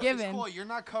Styler has given. It's cool. You're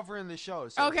not covering the show.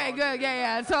 So Okay, good.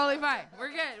 Yeah, it's totally fine.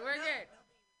 We're good.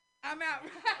 I'm out.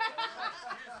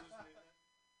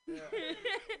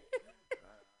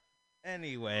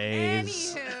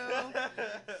 Anyways. Anywho,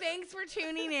 thanks for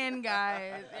tuning in,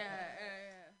 guys. Yeah.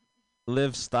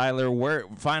 Liv Styler, where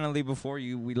finally before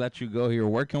we let you go here,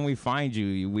 where can we find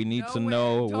you? We need to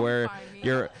know where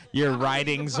your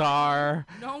writings are.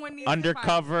 No one needs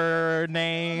undercover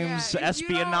names, Yeah,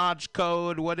 espionage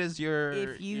code. What is your?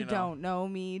 If you don't know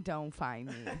me, don't find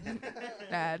me.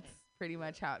 That's pretty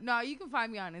much how. No, you can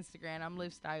find me on Instagram. I'm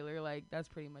Liv Styler. Like that's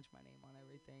pretty much my name on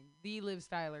everything. The Liv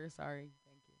Styler. Sorry,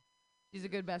 thank you. She's a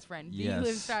good best friend. The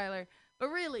Liv Styler. But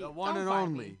really, the one don't and find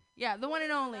only. Me. Yeah, the one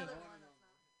and only.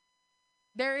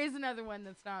 There is another one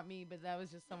that's not me, but that was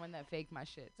just someone that faked my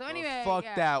shit. So anyway, fuck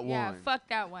that Yeah, one. fuck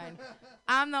that one.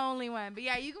 I'm the only one. But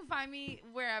yeah, you can find me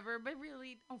wherever, but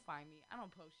really, don't find me. I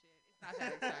don't post shit. It's not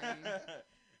that exciting.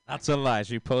 That's a lie.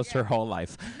 She posts her whole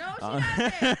life. No, she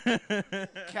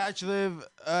doesn't. Catch Liv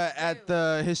at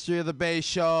the History of the Bay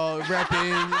show,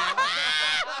 repping.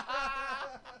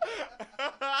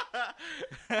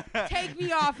 Take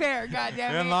me off air, goddammit.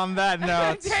 And on that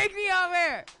note, Take me off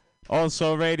air.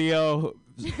 OldSoulRadio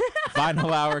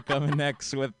final hour coming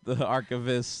next with the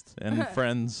archivist and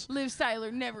friends. Liv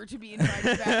Styler never to be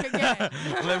invited back again.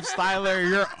 Liv Styler,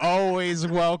 you're always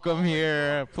welcome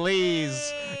here.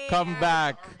 Please come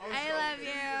back. I love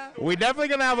you. We definitely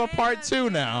gonna have a part 2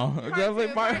 now.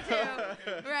 Part two.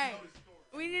 Right.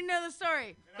 We didn't know the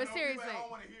story, but seriously.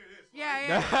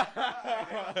 Yeah.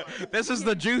 This is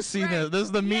the juiciness. This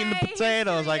is the meat and the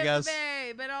potatoes, I guess.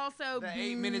 But also The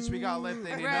 8 minutes we got left ain't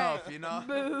right. enough, you know?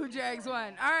 Boo, Jags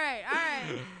won. All right.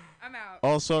 I'm out.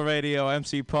 OldSoulRadio,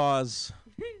 MC Pause,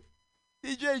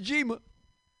 DJ Jima,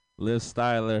 Liv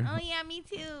Styler, Oh, yeah, me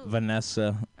too.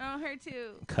 Vanessa, Oh, her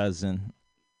too. cousin,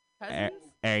 Cousins?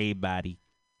 everybody.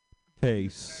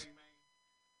 Peace.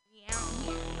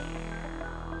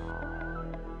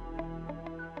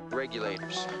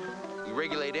 Regulators. We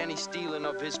regulate any stealing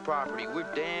of his property. We're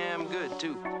damn good,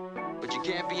 too. But you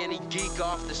can't be any geek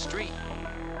off the street.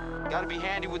 Gotta be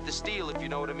handy with the steel, if you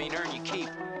know what I mean. Earn your keep.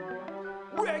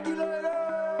 Regulators!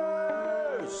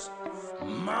 Eagles,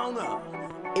 mount up.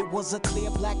 It was a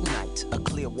clear black night, a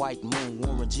clear white moon.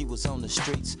 Warren G was on the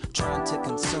streets trying to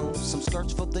consume some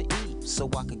skirts for the E, so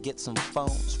I could get some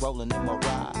phones. Rolling in my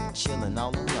ride, chilling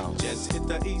all alone. Just hit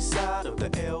the east side of the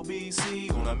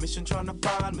LBC on a mission trying to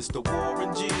find Mr.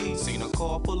 Warren G. Seen a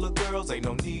car full of girls, ain't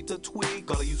no need to tweak.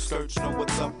 All of you search know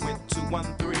what's up with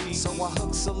 213. So I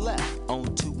hooked a left on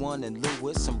 21 and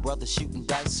Lewis. Some brothers shooting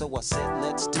dice, so I said,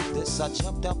 let's do this. I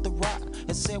jumped out the ride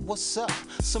and said, what's up?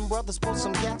 Some brothers pulled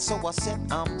some gas, so I said,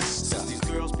 I'm stuck. Since these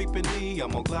girls peeping me,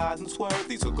 I'm gonna glide and swerve.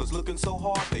 These hookers looking so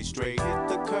hard, they straight hit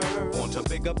the curve. On to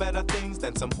bigger, better things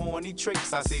than some horny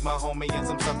tricks. I see my homie and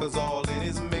some suckers all in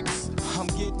his mix. I'm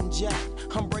getting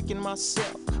jacked, I'm breaking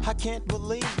myself. I can't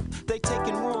believe they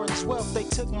taking Warren's wealth. They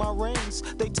took my rings,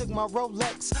 they took my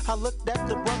Rolex. I looked at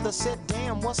the brother, said,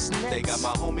 damn, what's next? They got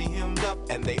my homie hemmed up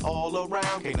and they all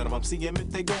around. Can't none of them see him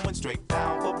if they going straight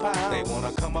pound for pound. They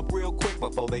wanna come up real quick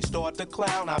before they start to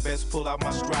clown. I best pull out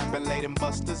my strap and lay them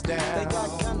busters down. They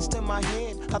got guns to my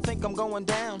head, I think I'm going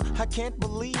down. I can't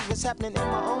believe it's happening in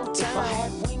my own town. If I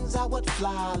had wings, I would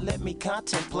fly, let me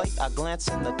contemplate. I glance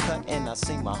in the cut and I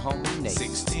see my homie Nate.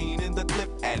 16 in the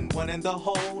clip and 1 in the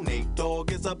hole. Nate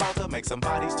Dogg is about to make some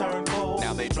bodies turn cold.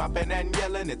 Now they dropping and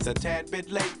yelling, it's a tad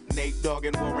bit late. Nate Dogg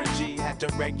and Warren G had to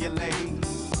regulate.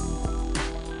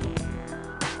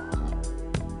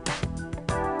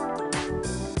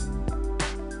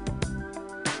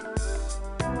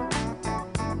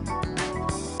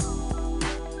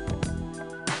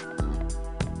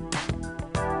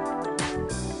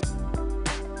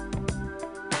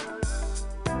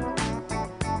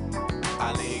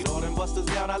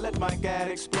 I let my gad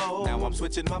explode. Now I'm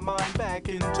switching my mind back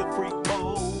into freak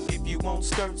mode. If you won't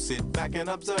skirt, sit back and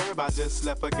observe. I just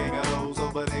left a gang of those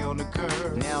over there on the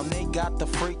curb. Now they got the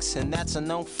freaks, and that's a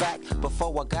known fact.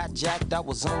 Before I got jacked, I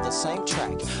was on the same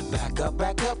track.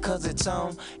 Back up, cause it's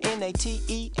on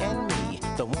N-A-T-E and me,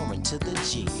 the Warren to the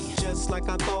G. Just like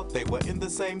I thought, they were in the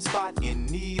same spot, in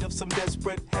need of some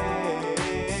desperate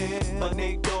help. But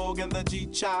Nate Dogg and the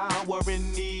G-Child were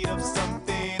in need of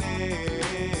something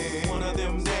else. One of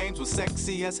them dames was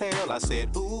sexy as hell. I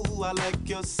said, ooh, I like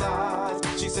your size.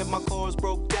 She said my chords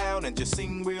broke down and just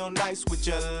sing real nice. Would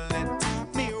you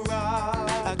let me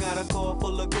ride? I got a car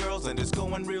full of girls and it's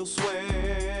going real swell.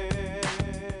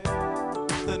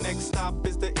 The next stop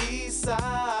is the East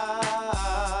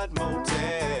Side Motel.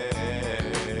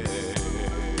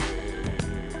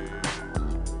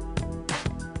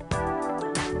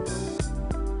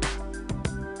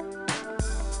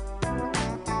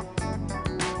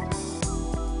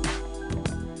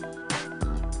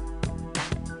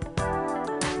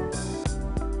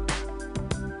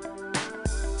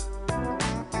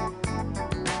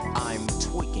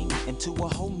 To a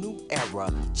whole new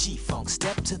era, G-Funk,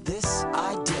 step to this,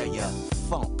 I dare ya.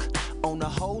 Funk on a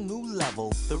whole new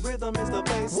level. The rhythm is the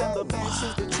bass and the bass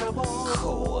is the treble.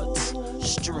 Chords,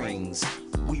 strings,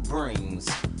 we brings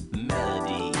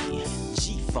melody.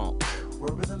 G-Funk,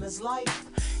 where rhythm is life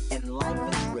and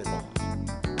life is rhythm.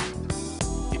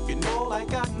 If you know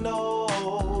like I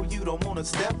know, you don't wanna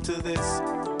step to this.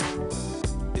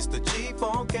 It's the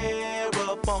G-Funk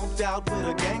era, funked out with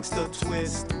a gangster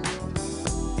twist.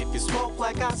 If you smoke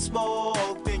like I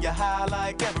smoke, then you're high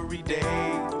like every day.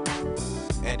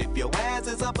 And if your ass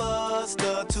is a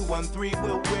buster, 213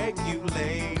 will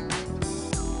regulate.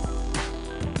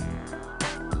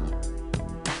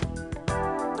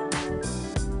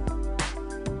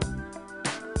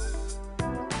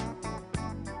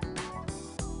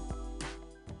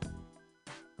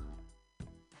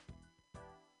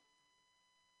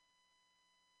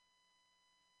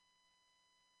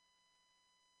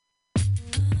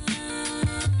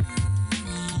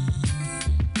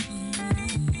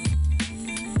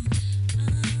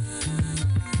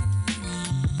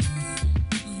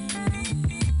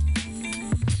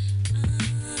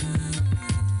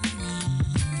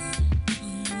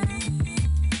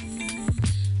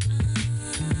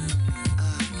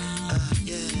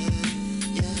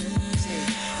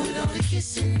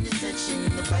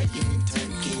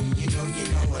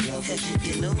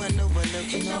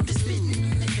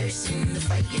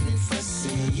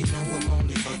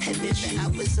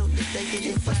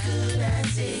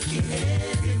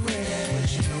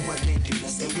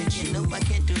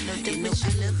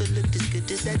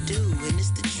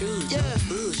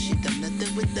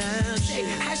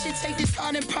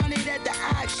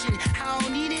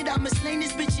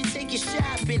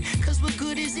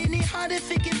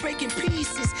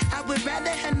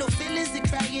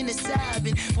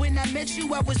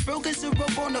 I was broke as a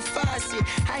rope on a faucet.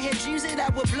 I had dreams that I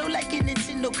would blow like a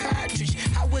Nintendo cartridge.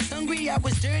 I was hungry, I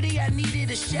was dirty, I needed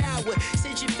a shower.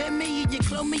 Said you fed me and you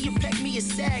clothed me, you packed me a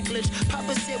sack lunch.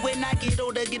 Papa said when I get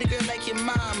older, get a girl like your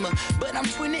mama. But I'm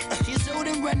 20 years old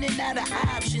and running out of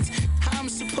options. How I'm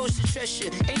supposed to trust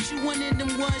you? Ain't you one of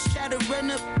them ones try to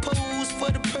run up pose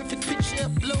for the perfect picture,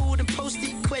 upload and post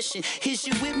it? Question, is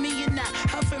you with me or not?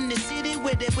 I'm from the city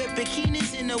where they wear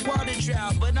bikinis in the water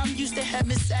drought, but I'm used to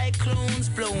having cyclones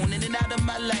blowing in and out of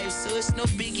my life, so it's no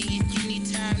biggie if you need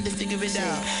time to figure it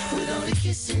out. With all the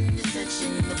kissing, the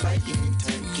touching, the biting and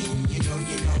tucking, you know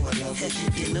I love it.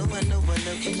 You know I love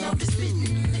it. And all the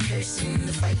spitting, the cursing,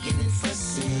 the fighting and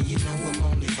fussing, you know I'm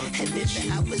only fucking. And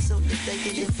if I was on the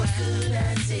begging, if I could,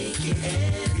 I'd take you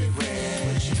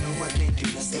everywhere. But you know I can't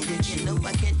do nothing with you. Know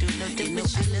I can't do nothing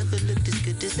with you. I never looked as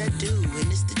good as I do,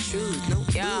 and it's the truth. No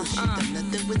bullshit, I'm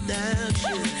nothing without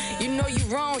you. You know you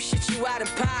wrong, shit, you out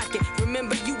of pocket.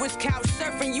 Remember you was couch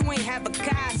surfing, you ain't have a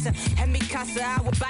casa. Had me casa, I would buy